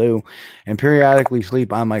I all do, and periodically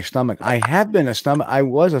sleep on my stomach. I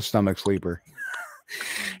was a stomach sleeper,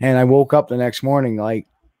 and I woke up the next morning like,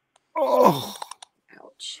 oh,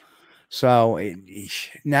 ouch. So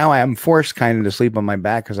now I am forced kind of to sleep on my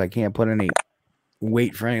back because I can't put any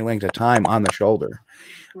weight for any length of time on the shoulder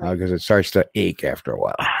because it starts to ache after a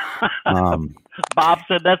while. Bob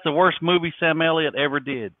said that's the worst movie Sam Elliott ever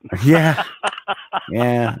did. Yeah.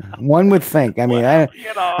 One would think. I mean, I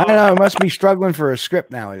don't know. I must be struggling for a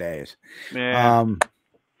script nowadays. Yeah.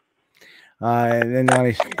 And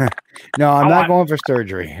then no, I'm not going for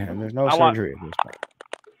surgery. There's no surgery at this point.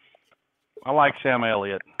 I like Sam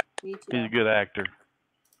Elliott. Me too. He's a good actor.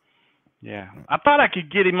 Yeah, I thought I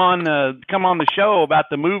could get him on come on the show about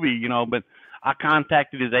the movie, but I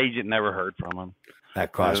contacted his agent, never heard from him.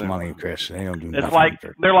 That costs money, Chris. They don't do nothing. It's like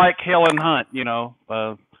they're like Helen Hunt, you know.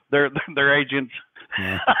 They're agents.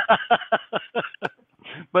 Yeah.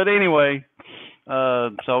 But anyway,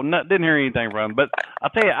 didn't hear anything from him. But I'll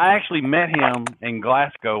tell you, I actually met him in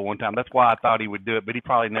Glasgow one time. That's why I thought he would do it, but he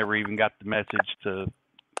probably never even got the message to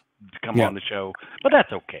come on the show. But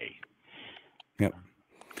that's okay. Yep.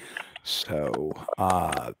 So,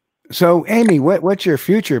 Amy, what's your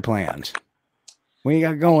future plans? What you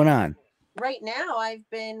got going on? Right now, I've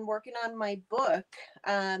been working on my book.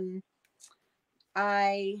 I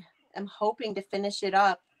am hoping to finish it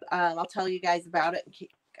up. I'll tell you guys about it.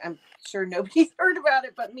 I'm sure nobody's heard about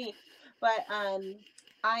it but me. But I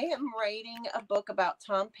am writing a book about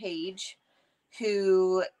Tom Page,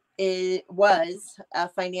 who was a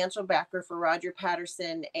financial backer for Roger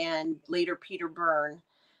Patterson and later Peter Byrne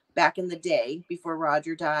back in the day before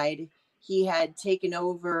Roger died. He had taken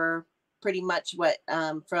over pretty much what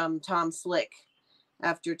from Tom Slick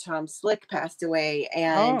after Tom Slick passed away.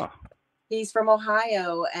 And he's from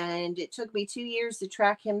Ohio, and it took me 2 years to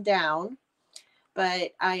track him down.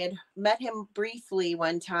 But I had met him briefly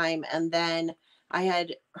one time, and then I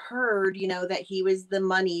had heard, that he was the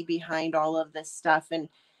money behind all of this stuff. And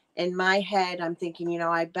in my head, I'm thinking,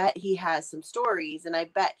 I bet he has some stories, and I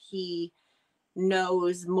bet he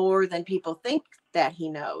knows more than people think that he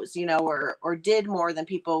knows, or did more than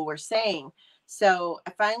people were saying. So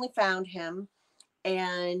I finally found him,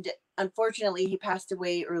 and unfortunately he passed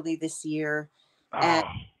away early this year. And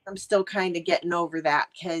I'm still kind of getting over that,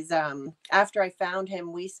 because after I found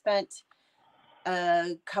him, we spent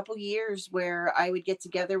a couple years where I would get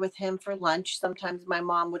together with him for lunch. Sometimes my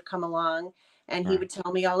mom would come along, and he would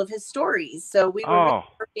tell me all of his stories. So we were really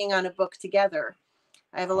working on a book together.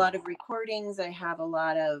 I have a lot of recordings. I have a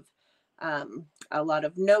lot of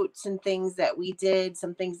notes and things that we did,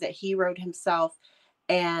 some things that he wrote himself.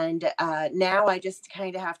 And now I just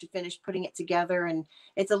kind of have to finish putting it together. And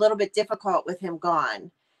it's a little bit difficult with him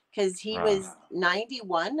gone, because he was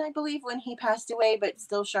 91, I believe, when he passed away, but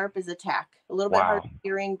still sharp as a tack. A little bit hard of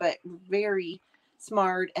hearing, but very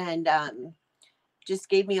smart, and just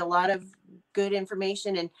gave me a lot of good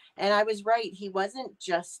information. And I was right. He wasn't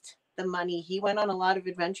just the money. He went on a lot of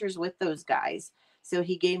adventures with those guys. So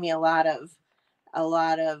he gave me a lot of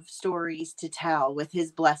stories to tell with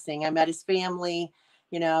his blessing. I met his family,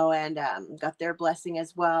 and got their blessing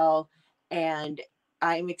as well. And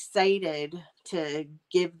I'm excited to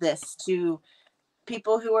give this to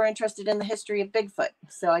people who are interested in the history of Bigfoot.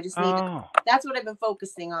 So I just need that's what I've been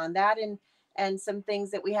focusing on, that and some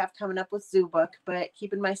things that we have coming up with Zoo Book, but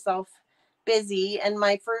keeping myself busy. And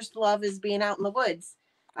my first love is being out in the woods.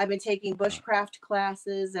 I've been taking bushcraft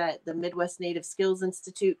classes at the Midwest Native Skills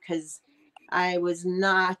Institute, because I've always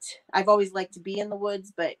liked to be in the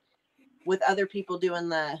woods, but with other people doing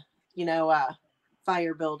the,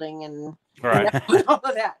 fire building and all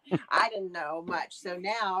of that, I didn't know much. So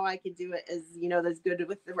now I can do it as, that's good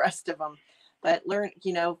with the rest of them, but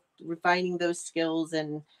refining those skills.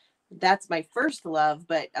 And that's my first love.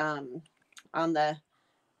 But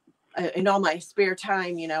in all my spare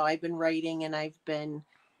time, I've been writing, and I've been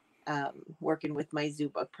working with my Zoo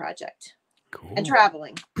Book project. Cool. And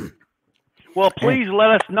traveling. Well, please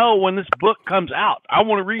let us know when this book comes out. I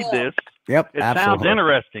want to read this. Yep, it sounds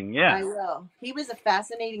interesting. Yeah, I will. He was a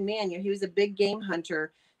fascinating man. He was a big game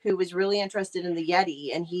hunter who was really interested in the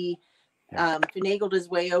Yeti, and he finagled his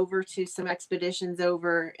way over to some expeditions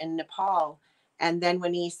over in Nepal. And then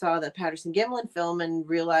when he saw the Patterson-Gimlin film and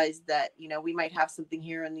realized that, we might have something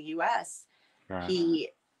here in the U.S., he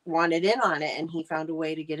wanted in on it, and he found a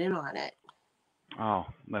way to get in on it. Oh,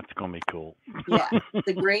 that's going to be cool. Yeah, it's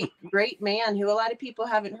a great, great man who a lot of people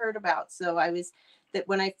haven't heard about. So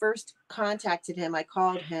when I first contacted him, I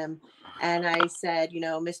called him and I said,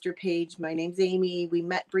 Mr. Page, my name's Amy. We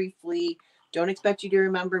met briefly. Don't expect you to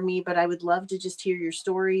remember me, but I would love to just hear your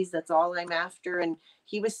stories. That's all I'm after. And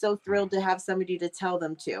he was so thrilled to have somebody to tell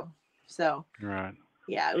them to. So,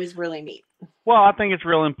 yeah, it was really neat. Well, I think it's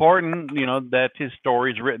real important, that his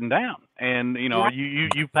story is written down, and,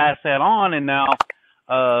 you pass that on. And now,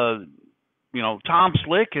 Tom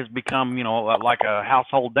Slick has become, like a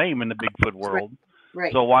household name in the Bigfoot world.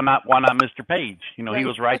 Right. So why not Mr. Page? He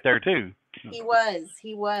was right there too. He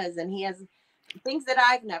was, and he has things that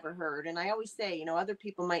I've never heard. And I always say, other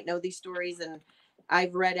people might know these stories, and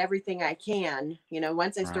I've read everything I can.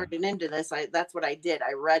 Once I started into this, that's what I did.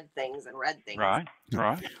 I read things. Right.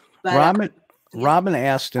 But, Robin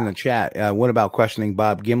asked in the chat, what about questioning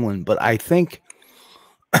Bob Gimlin? But I think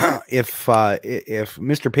if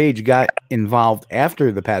Mr. Page got involved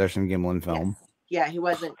after the Patterson-Gimlin film. Yeah, he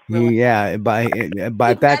wasn't. Really by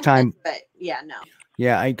that time. But yeah, no.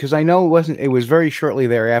 Yeah, because I know it was very shortly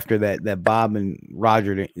thereafter that Bob and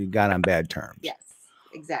Roger got on bad terms. Yes,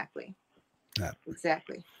 exactly. Yeah.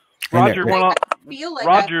 Exactly. Roger I went feel like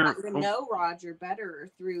Roger, I've gotten to know Roger better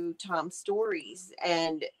through Tom's stories,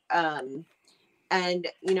 and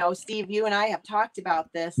you know, Steve, you and I have talked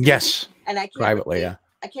about this. Yes, and I can't privately, really,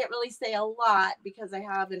 I can't really say a lot because I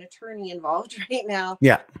have an attorney involved right now.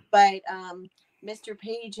 Yeah, but Mr.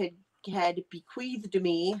 Page had bequeathed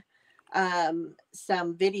me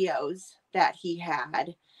some videos that he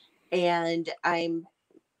had, and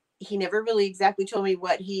he never really exactly told me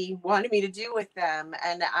what he wanted me to do with them,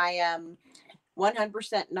 and I am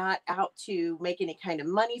 100% not out to make any kind of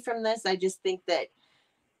money from this. I just think that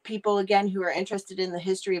people, again, who are interested in the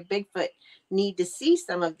history of Bigfoot need to see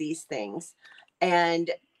some of these things,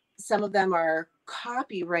 and some of them are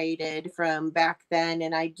copyrighted from back then,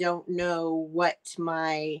 and I don't know what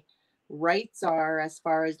my rights are as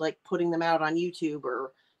far as like putting them out on YouTube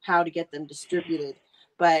or how to get them distributed.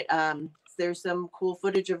 But there's some cool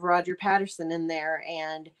footage of Roger Patterson in there,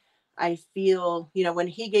 and I feel, you know, when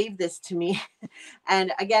he gave this to me,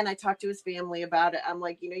 and again, I talked to his family about it. I'm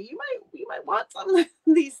like, you know, you might want some of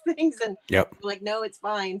these things, and like, no, it's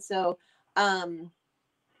fine. So, I'm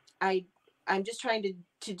just trying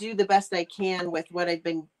to do the best I can with what I've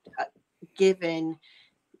been given,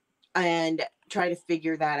 and try to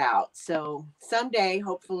figure that out. So someday,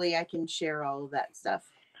 hopefully, I can share all of that stuff.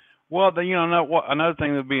 Well, you know, another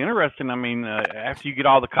thing that'd be interesting. I mean, after you get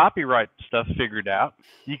all the copyright stuff figured out,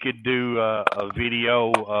 you could do a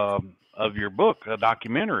video of your book, a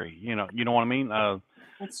documentary. You know what I mean?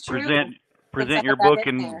 That's true. Present your book,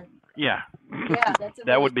 and yeah, that's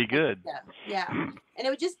that would be good. Yeah, and it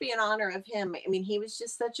would just be an honor of him. I mean, he was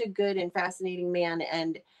just such a good and fascinating man,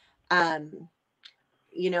 and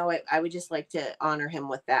you know, I would just like to honor him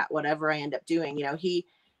with that, whatever I end up doing. You know,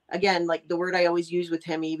 again, like the word I always use with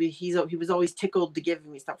him, he was always tickled to give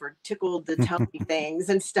me stuff, or tickled to tell me things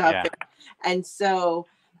and stuff. Yeah. And so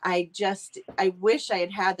I wish I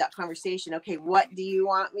had that conversation. Okay, what do you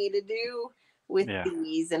want me to do with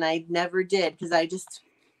these? And I never did, because I just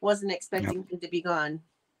wasn't expecting him to be gone.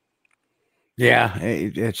 Yeah,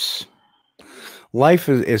 it's life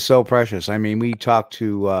is so precious. I mean, we talked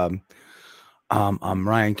to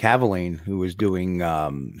Ryan Cavaline, who was doing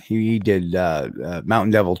he did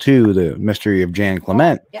Mountain Devil 2, the mystery of Jan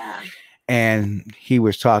Clement. Yeah. And he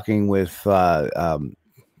was talking with wow.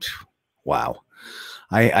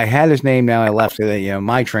 I had his name, now I left it, you know,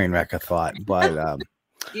 my train wreck of thought, but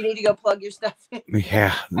you need to go plug your stuff in.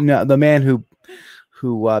 Yeah. No, the man who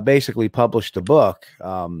basically published the book,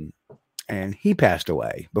 and he passed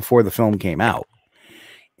away before the film came out.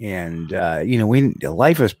 And, you know,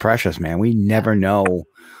 life is precious, man. We never know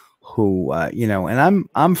who, you know, and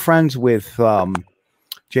I'm friends with,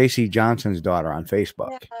 JC Johnson's daughter on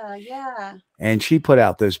Facebook. Yeah. And she put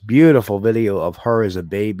out this beautiful video of her as a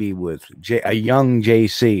baby with a young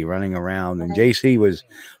JC running around, and JC was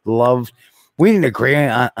loved. We didn't agree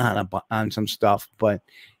on some stuff, but,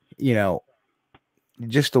 you know,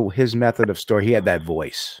 just his method of story, he had that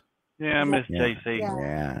voice. Yeah, I miss JC.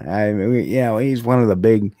 Yeah, I mean, you know, he's one of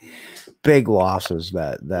the big losses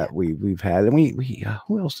that we've had, and we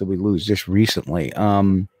who else did we lose just recently?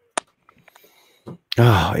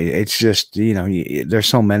 It's just, you know, there's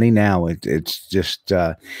so many now. It's just,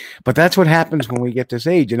 but that's what happens when we get this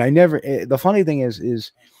age. And the funny thing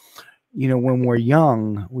is, you know, when we're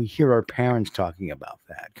young, we hear our parents talking about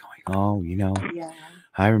that, going, oh, you know,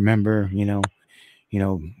 I remember, you know,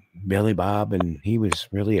 Billy Bob, and he was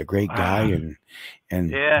really a great guy,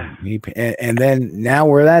 and then now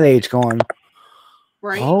we're that age going,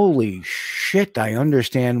 right? Holy shit, I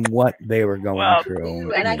understand what they were going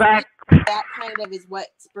through. And I think that kind of is what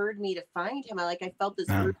spurred me to find him. I felt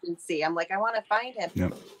this urgency. I'm like, I want to find him.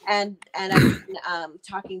 Yep. And I've been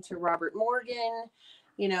talking to Robert Morgan.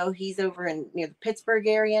 You know, he's over in the Pittsburgh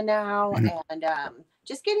area now, and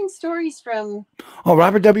just getting stories from. Oh,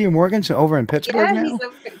 Robert W. Morgan's over in Pittsburgh now?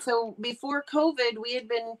 So before COVID, we had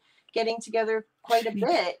been getting together quite a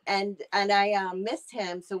bit, and I missed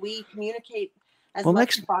him. So we communicate as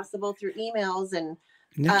much as possible through emails. And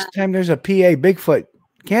next time there's a PA Bigfoot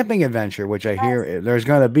camping adventure, which I hear there's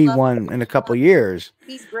going to be one in a couple of years.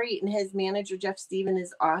 He's great, and his manager Jeff Steven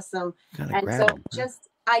is awesome. And so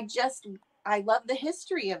I love the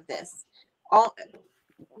history of this. All,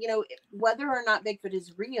 you know, whether or not Bigfoot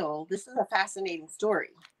is real, this is a fascinating story.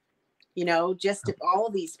 You know, just all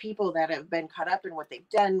of these people that have been caught up in what they've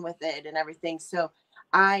done with it and everything. So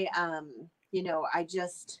you know,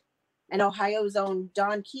 and Ohio's own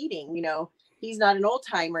Don Keating, you know, he's not an old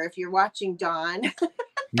timer if you're watching Don,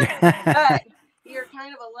 but you're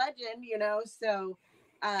kind of a legend, you know. So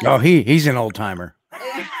Oh, he's an old timer.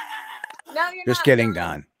 No, you're just not, kidding,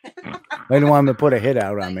 Don. I don't want him to put a hit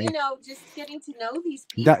out on me. You know, just getting to know these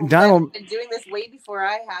people Donald, that have been doing this way before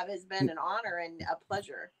I have has been an honor and a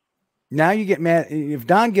pleasure. Now you get mad. If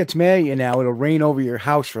Don gets mad at you now, it'll rain over your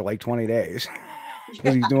house for like 20 days.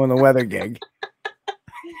 Because he's doing the weather gig.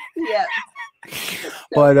 Yeah.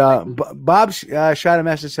 But Bob shot a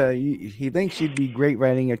message that he thinks you'd be great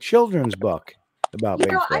writing a children's book about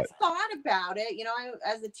Bigfoot. I've thought about it. You know,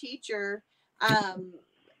 as a teacher,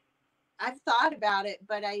 I've thought about it,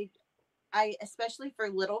 but I especially for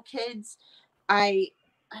little kids, I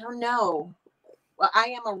don't know. Well,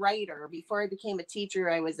 I am a writer. Before I became a teacher,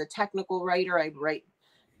 I was a technical writer. I'd write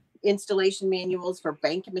installation manuals for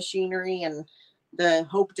bank machinery and the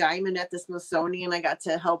Hope Diamond at the Smithsonian. I got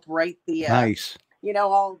to help write the nice. You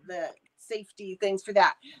know, all the safety things for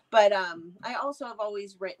that. But I also have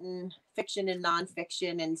always written fiction and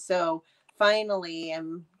nonfiction, and so finally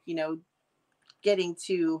I'm, you know, getting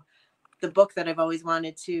to the book that I've always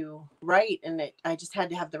wanted to write, and I just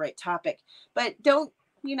had to have the right topic. But don't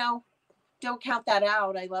count that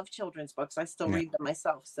out. I love children's books. I still read them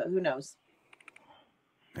myself, so who knows?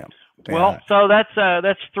 Yeah. Well, so that's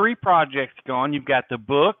 3 projects going. You've got the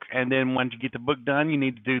book, and then once you get the book done, you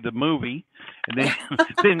need to do the movie, and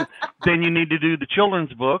then then you need to do the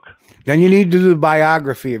children's book. Then you need to do the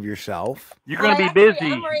biography of yourself. You're going to be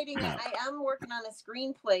busy. I am working on a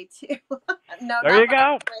screenplay too. No, there you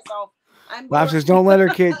go. Bob says, "Don't let her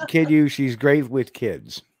kid you. She's great with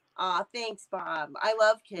kids." Aw, thanks, Bob. I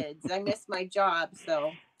love kids. I miss my job,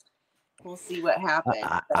 so we'll see what happens.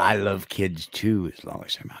 I love kids too, as long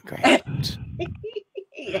as they're not grandkids.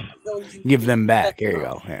 Yeah, give them back. Here you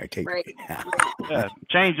go. Here, take right. Yeah,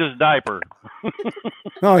 change his diaper.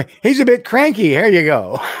 Oh, he's a bit cranky. Here you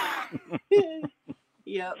go.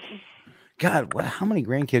 Yep. God, how many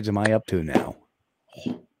grandkids am I up to now?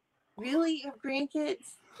 Really? You have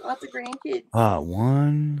grandkids? Lots of grandkids?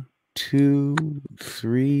 1, 2,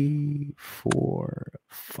 3, 4,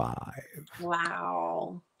 5.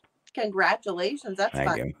 Wow. Congratulations. That's Thank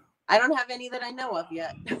fun. you. I don't have any that I know of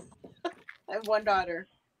yet. I have 1 daughter.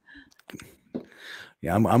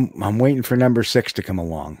 Yeah, I'm waiting for number 6 to come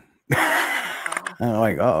along. I'm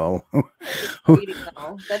like,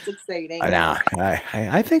 that's exciting.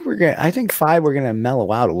 I think I think 5 we're gonna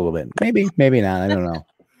mellow out a little bit. Maybe not. I don't know.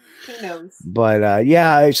 Who knows? But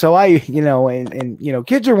yeah, so and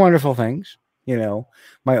kids are wonderful things. You know,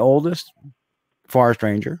 my oldest, forest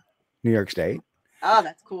ranger, New York State. Oh,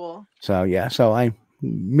 that's cool. So yeah, so I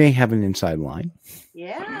may have an inside line.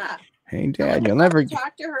 Yeah. Hey, Dad, you'll never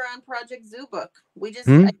talk to her on Project Zoo Book. We just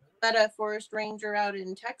I met a forest ranger out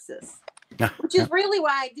in Texas, which is really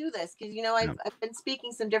why I do this, because I've been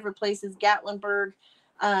speaking some different places, Gatlinburg,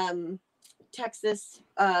 Texas,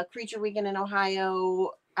 Creature Weekend in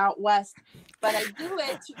Ohio, out west, but I do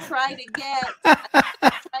it to try to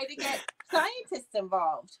get scientists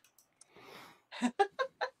involved. I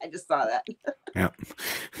just saw that. Yeah,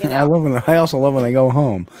 I also love when they go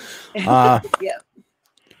home. Yeah.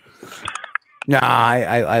 No,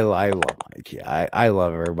 I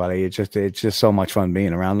love everybody. It's just so much fun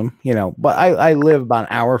being around them, But I live about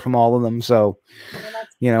an hour from all of them, so I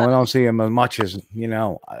don't see them as much as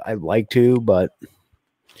I'd like to, but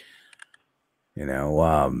my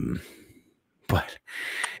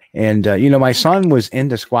son was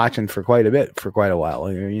into squatching for quite a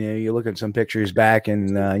while. You look at some pictures back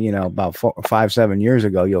and about 5-7 years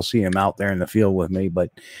ago, you'll see him out there in the field with me,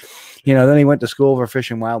 but. Then he went to school for fish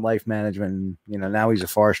and wildlife management. And, now he's a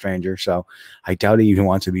forest ranger. So I doubt he even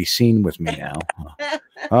wants to be seen with me now.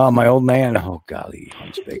 Oh, my old man. Oh, golly, he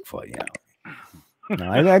hunts Bigfoot.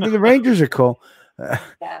 I think the rangers are cool.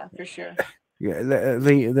 Yeah, for sure. Yeah,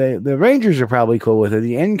 the rangers are probably cool with it.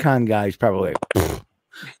 The NCON guys probably.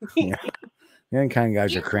 Yeah. The NCON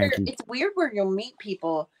guys are cranky. It's weird where you'll meet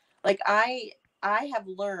people. Like I have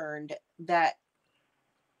learned that.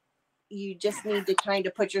 You just need to kind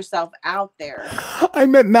of put yourself out there. I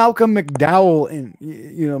met Malcolm McDowell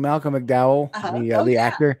Malcolm McDowell, the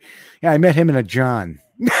actor. Yeah, I met him in a John.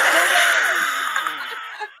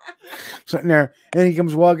 Sitting there, and he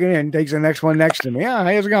comes walking in, takes the next one next to me. Yeah,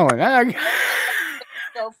 how's it going?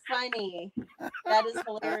 So funny. That is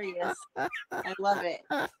hilarious. I love it.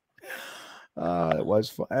 It was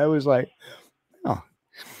fun. I was like, oh.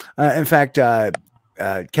 In fact,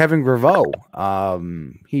 Kevin Graveau,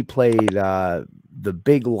 he played the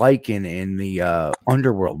big lichen in the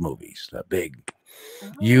Underworld movies, the big,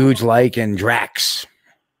 huge lichen Drax.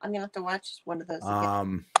 I'm gonna have to watch one of those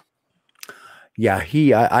again. Yeah,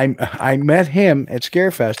 I met him at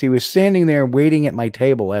Scarefest. He was standing there waiting at my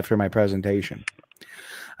table after my presentation.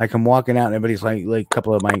 I come walking out, and everybody's like a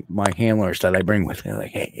couple of my handlers that I bring with me, like,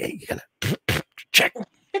 hey, you gotta check.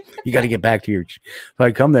 You got to get back to your. So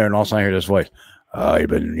I come there, and all of a sudden I hear this voice. I've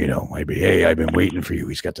been waiting for you.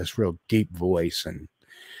 He's got this real deep voice,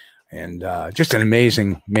 and just an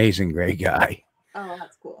amazing great guy. Oh,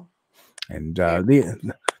 that's cool. And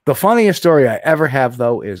the funniest story I ever have,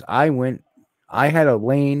 though, is I had a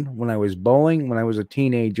lane when I was bowling when I was a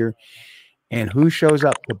teenager, and who shows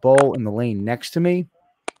up to bowl in the lane next to me?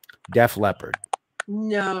 Def Leppard.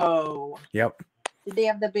 No. Yep. Did they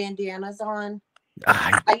have the bandanas on?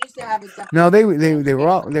 I used to have a. No, they were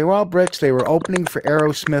all Brits. They were opening for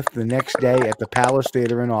Aerosmith the next day at the Palace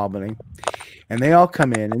Theater in Albany, and they all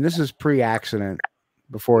come in, and this is pre-accident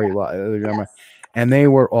before he was, and they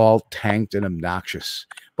were all tanked and obnoxious,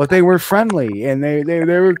 but they were friendly and they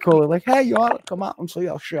were cool. Like, hey, you ought to come out and see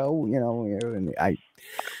our show, and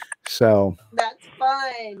so that's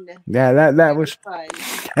fun. Yeah, that was fun.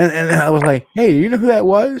 And I was like, hey, you know who that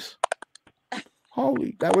was?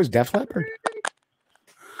 Holy, that was Def Leppard.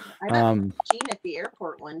 I met Gene at the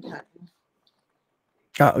airport one time.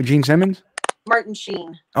 Oh, Gene Simmons? Martin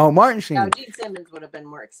Sheen. Oh, Martin Sheen. No, Gene Simmons would have been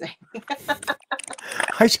more exciting.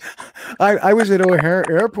 I was at O'Hare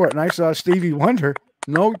Airport and I saw Stevie Wonder.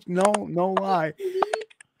 No lie.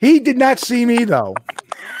 He did not see me though.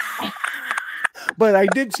 But I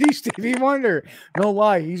did see Stevie Wonder. No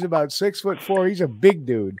lie. He's about 6'4". He's a big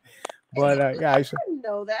dude. But yeah, I didn't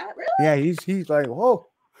know that. Really? Yeah, he's like, whoa.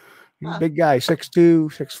 He's a big guy, 6'2",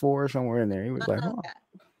 6'4", somewhere in there. He was like, oh.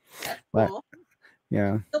 That's but, cool.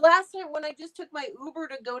 yeah. The last time when I just took my Uber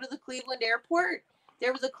to go to the Cleveland airport,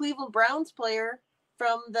 there was a Cleveland Browns player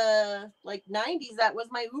from the 90s that was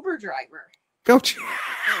my Uber driver. Don't you?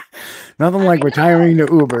 Nothing like retiring to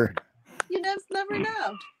Uber. You just never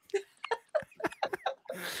know.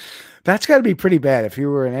 That's got to be pretty bad if you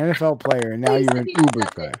were an NFL player and now you're an Uber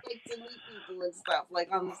player. To meet people and stuff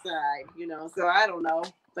on the side, so I don't know,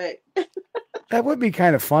 but that would be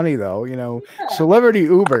kind of funny though, yeah. Celebrity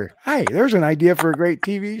Uber. Hey, there's an idea for a great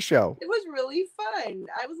TV show. It was really fun.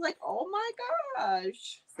 I was like, oh my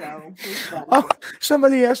gosh. So oh,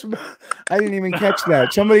 somebody asked about, I didn't even catch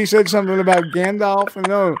that. Somebody said something about Gandalf, and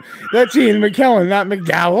no, that's Ian McKellen, not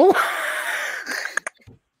McDowell.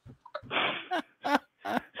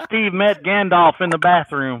 Steve met Gandalf in the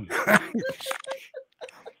bathroom.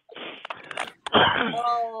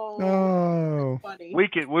 Oh, funny.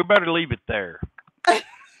 We better leave it there.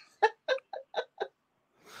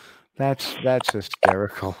 That's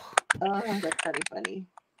hysterical. Oh, that's pretty funny.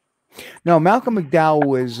 No, Malcolm McDowell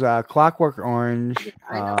was Clockwork Orange.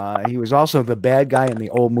 He was also the bad guy in the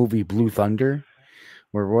old movie Blue Thunder,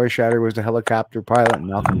 where Roy Scheider was the helicopter pilot and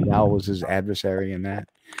Malcolm McDowell was his adversary in that.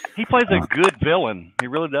 He plays a good villain. He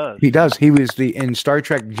really does. He does. He was in Star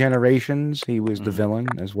Trek Generations. He was the villain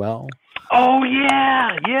as well. Oh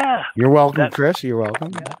yeah. You're welcome, Chris. You're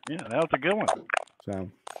welcome. Yeah, that was a good one. So,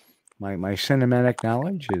 my cinematic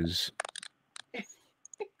knowledge is.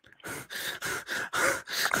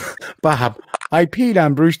 Bob, I peed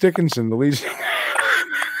on Bruce Dickinson, the lead singer.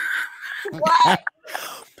 What?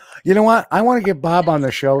 You know what? I want to get Bob on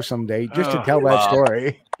the show someday just to tell that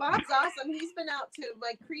story. Bob's awesome. He's been out to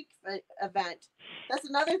my Creek event. That's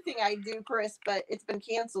another thing I do, Chris, but it's been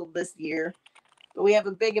canceled this year. But we have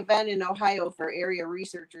a big event in Ohio for area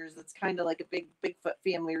researchers. It's kind of like a big Bigfoot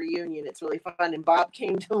family reunion. It's really fun. And Bob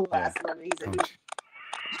came to the last one. And he's like,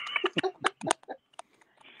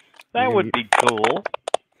 that would be cool.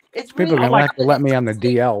 It's people really gonna have to let me on the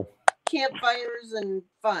DL. Campfires and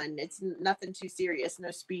fun. It's nothing too serious.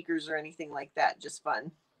 No speakers or anything like that. Just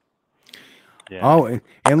fun. Yeah. Oh,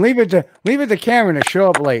 and leave it to Cameron to show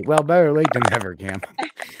up late. Well, better late than never, Cam.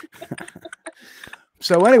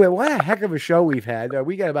 So anyway, what a heck of a show we've had.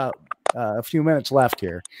 We got about a few minutes left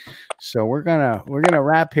here, so we're gonna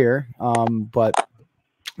wrap here. But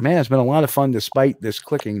man, it's been a lot of fun despite this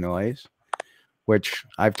clicking noise, which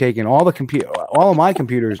I've taken all of my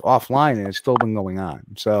computers offline, and it's still been going on.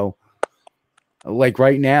 So, like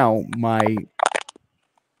right now, my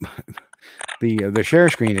the share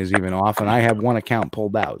screen is even off, and I have one account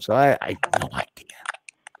pulled out. So I no idea.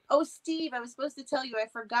 Oh, Steve, I was supposed to tell you. I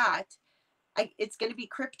forgot. It's going to be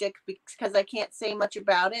cryptic because I can't say much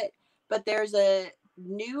about it. But there's a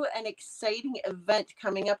new and exciting event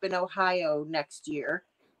coming up in Ohio next year.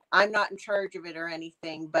 I'm not in charge of it or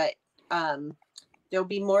anything, but there'll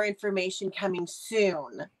be more information coming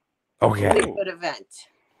soon. Okay. Good event.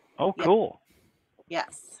 Oh, cool.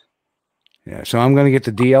 Yes. Yeah, so I'm going to get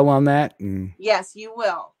the DL on that. And... Yes, you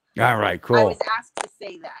will. All right, cool. I was asked to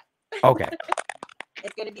say that. Okay.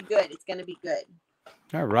 It's going to be good. It's going to be good.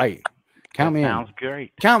 All right. Count me in. Sounds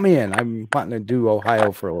great. Count me in. I'm wanting to do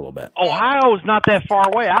Ohio for a little bit. Ohio's not that far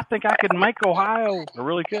away. I think I could make Ohio. I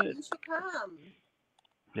really could. You should come.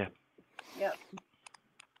 Yeah. Yep.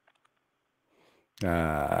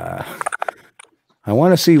 I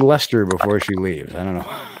want to see Lester before she leaves. I don't know.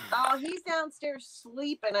 Oh, he's downstairs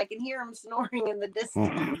sleeping. I can hear him snoring in the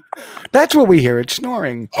distance. That's what we hear. It's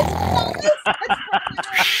snoring.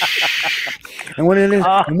 And what it is,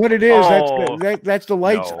 that's the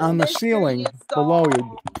lights on the ceiling below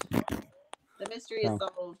you. The mystery is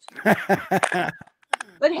solved.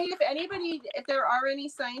 But hey, if there are any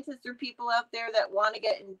scientists or people out there that want to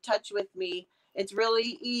get in touch with me, it's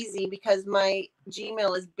really easy because my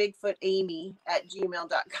Gmail is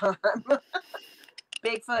bigfootamy@gmail.com.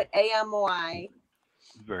 Bigfoot AMY.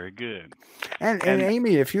 Very good. And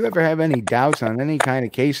Amy, if you ever have any doubts on any kind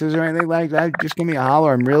of cases or anything like that, just give me a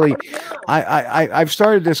holler. I've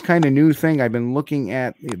started this kind of new thing. I've been looking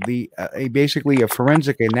at basically a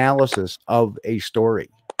forensic analysis of a story.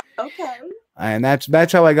 Okay. And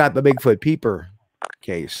that's how I got the Bigfoot peeper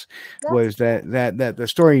case. Was that the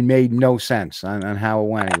story made no sense on how it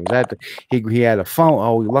went. It was that he had a phone.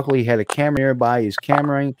 Oh, luckily he had a camera nearby. He's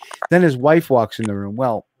cameraing. Then his wife walks in the room.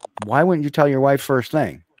 Well, why wouldn't you tell your wife first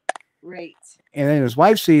thing? Right. And then his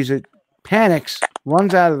wife sees it, panics,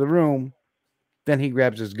 runs out of the room. Then he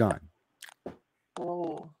grabs his gun.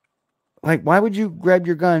 Oh. Like, why would you grab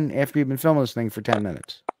your gun after you've been filming this thing for 10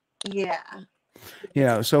 minutes? Yeah. You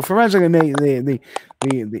know, so forensic, the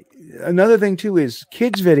another thing too is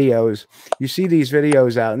kids' videos. You see these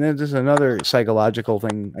videos out, and then there's another psychological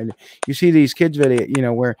thing. And you see these kids' video, you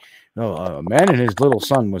know, where a man and his little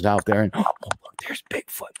son was out there, and oh, look, there's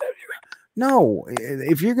Bigfoot. No,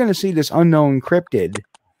 if you're going to see this unknown cryptid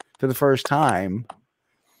for the first time,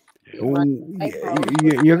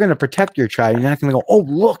 you're going to protect your child. You're not going to go, oh,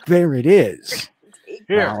 look, there it is.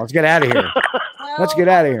 Here. Let's get out of here. Well, let's get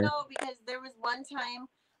out of here. No, because there was one time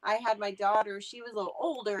I had my daughter. She was a little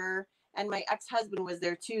older, and my ex-husband was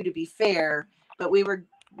there too, to be fair. But we were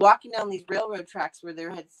walking down these railroad tracks where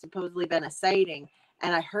there had supposedly been a sighting,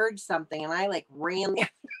 and I heard something, and I ran the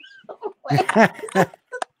other way.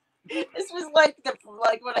 This was like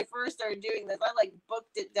when I first started doing this. I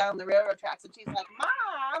booked it down the railroad tracks, and she's like,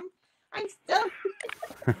 "Mom, I'm still."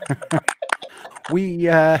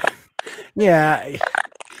 Yeah.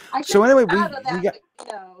 So anyway, we got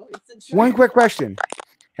one quick question.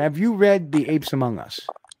 Have you read The Apes Among Us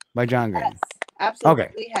by John Green? Yes, absolutely.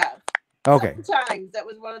 Okay. We have. Okay. Sometimes that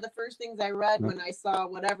was one of the first things I read when I saw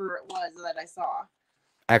whatever it was that I saw.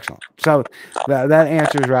 Excellent. So that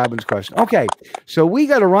answers Robin's question. Okay, so we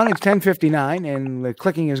got to run. It's 10:59, and the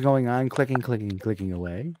clicking is going on, clicking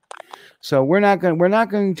away. So we're not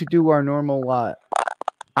going to do our normal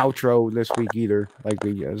outro this week either. Like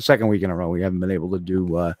the second week in a row, we haven't been able to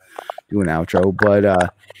do an outro. But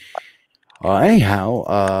anyhow.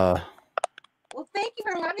 Well, thank you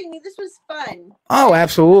for having me. This was fun. Oh,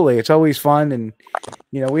 absolutely. It's always fun, and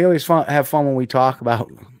we always have fun when we talk about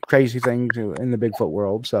crazy things in the Bigfoot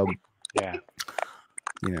world. So yeah.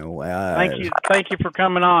 Thank you for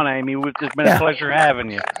coming on, Amy. It's been a pleasure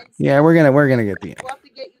having you. Yeah, we're gonna get the. We'll have to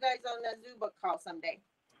get you guys on that Zoo book call someday.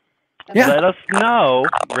 Yeah. Let us know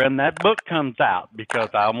when that book comes out because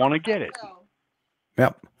I want to get it.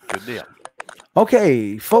 Yep. Good deal.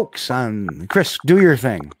 Okay, folks. Chris, do your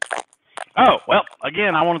thing. Oh, well,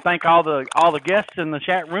 again, I want to thank all the guests in the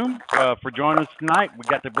chat room for joining us tonight. We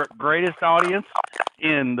got the greatest audience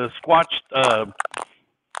in the Squatch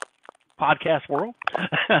podcast world.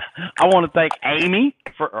 I want to thank Amy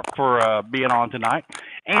for being on tonight.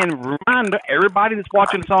 And remind everybody that's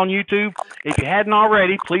watching us on YouTube, if you hadn't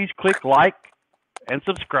already, please click like and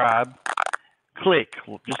subscribe. Click,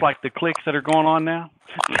 just like the clicks that are going on now.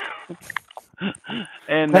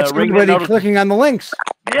 And that's everybody clicking on the links.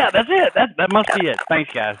 Yeah, that's it. That must be it.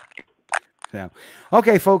 Thanks, guys. So,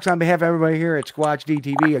 okay, folks, on behalf of everybody here at Squatch-D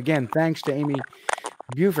TV, again, thanks to Amy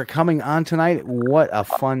Bue for coming on tonight. What a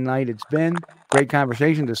fun night it's been. Great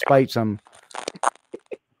conversation despite some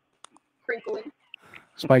crinkling.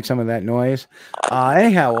 Despite some of that noise.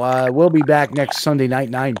 Anyhow, we'll be back next Sunday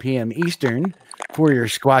night, 9 p.m. Eastern, for your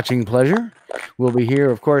squatching pleasure. We'll be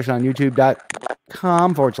here, of course, on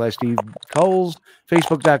youtube.com/Steve Kulls,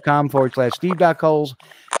 facebook.com/Steve.Kulls,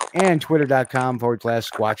 and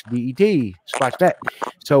twitter.com/SquatchDET, SquatchDet.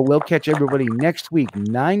 So we'll catch everybody next week,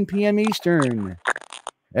 9 p.m. Eastern.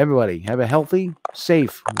 Everybody, have a healthy,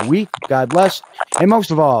 safe week. God bless. And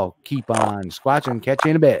most of all, keep on squatching. Catch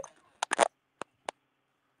you in a bit.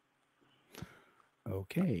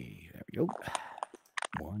 Okay, there we go.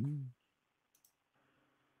 One.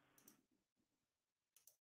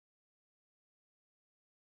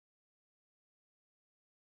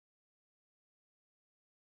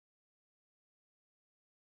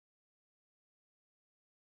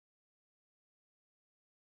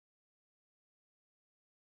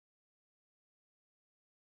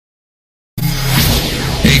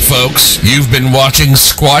 folks. You've been watching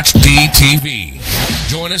Squatch-D TV.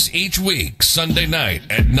 Join us each week, Sunday night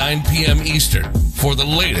at 9 p.m. Eastern, for the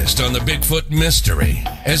latest on the Bigfoot mystery.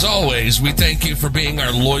 As always, we thank you for being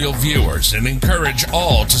our loyal viewers and encourage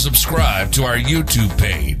all to subscribe to our YouTube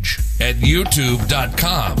page at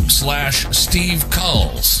youtube.com/Steve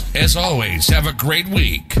Kulls. As always, have a great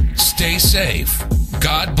week. Stay safe.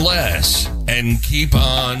 God bless. And keep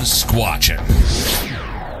on squatching.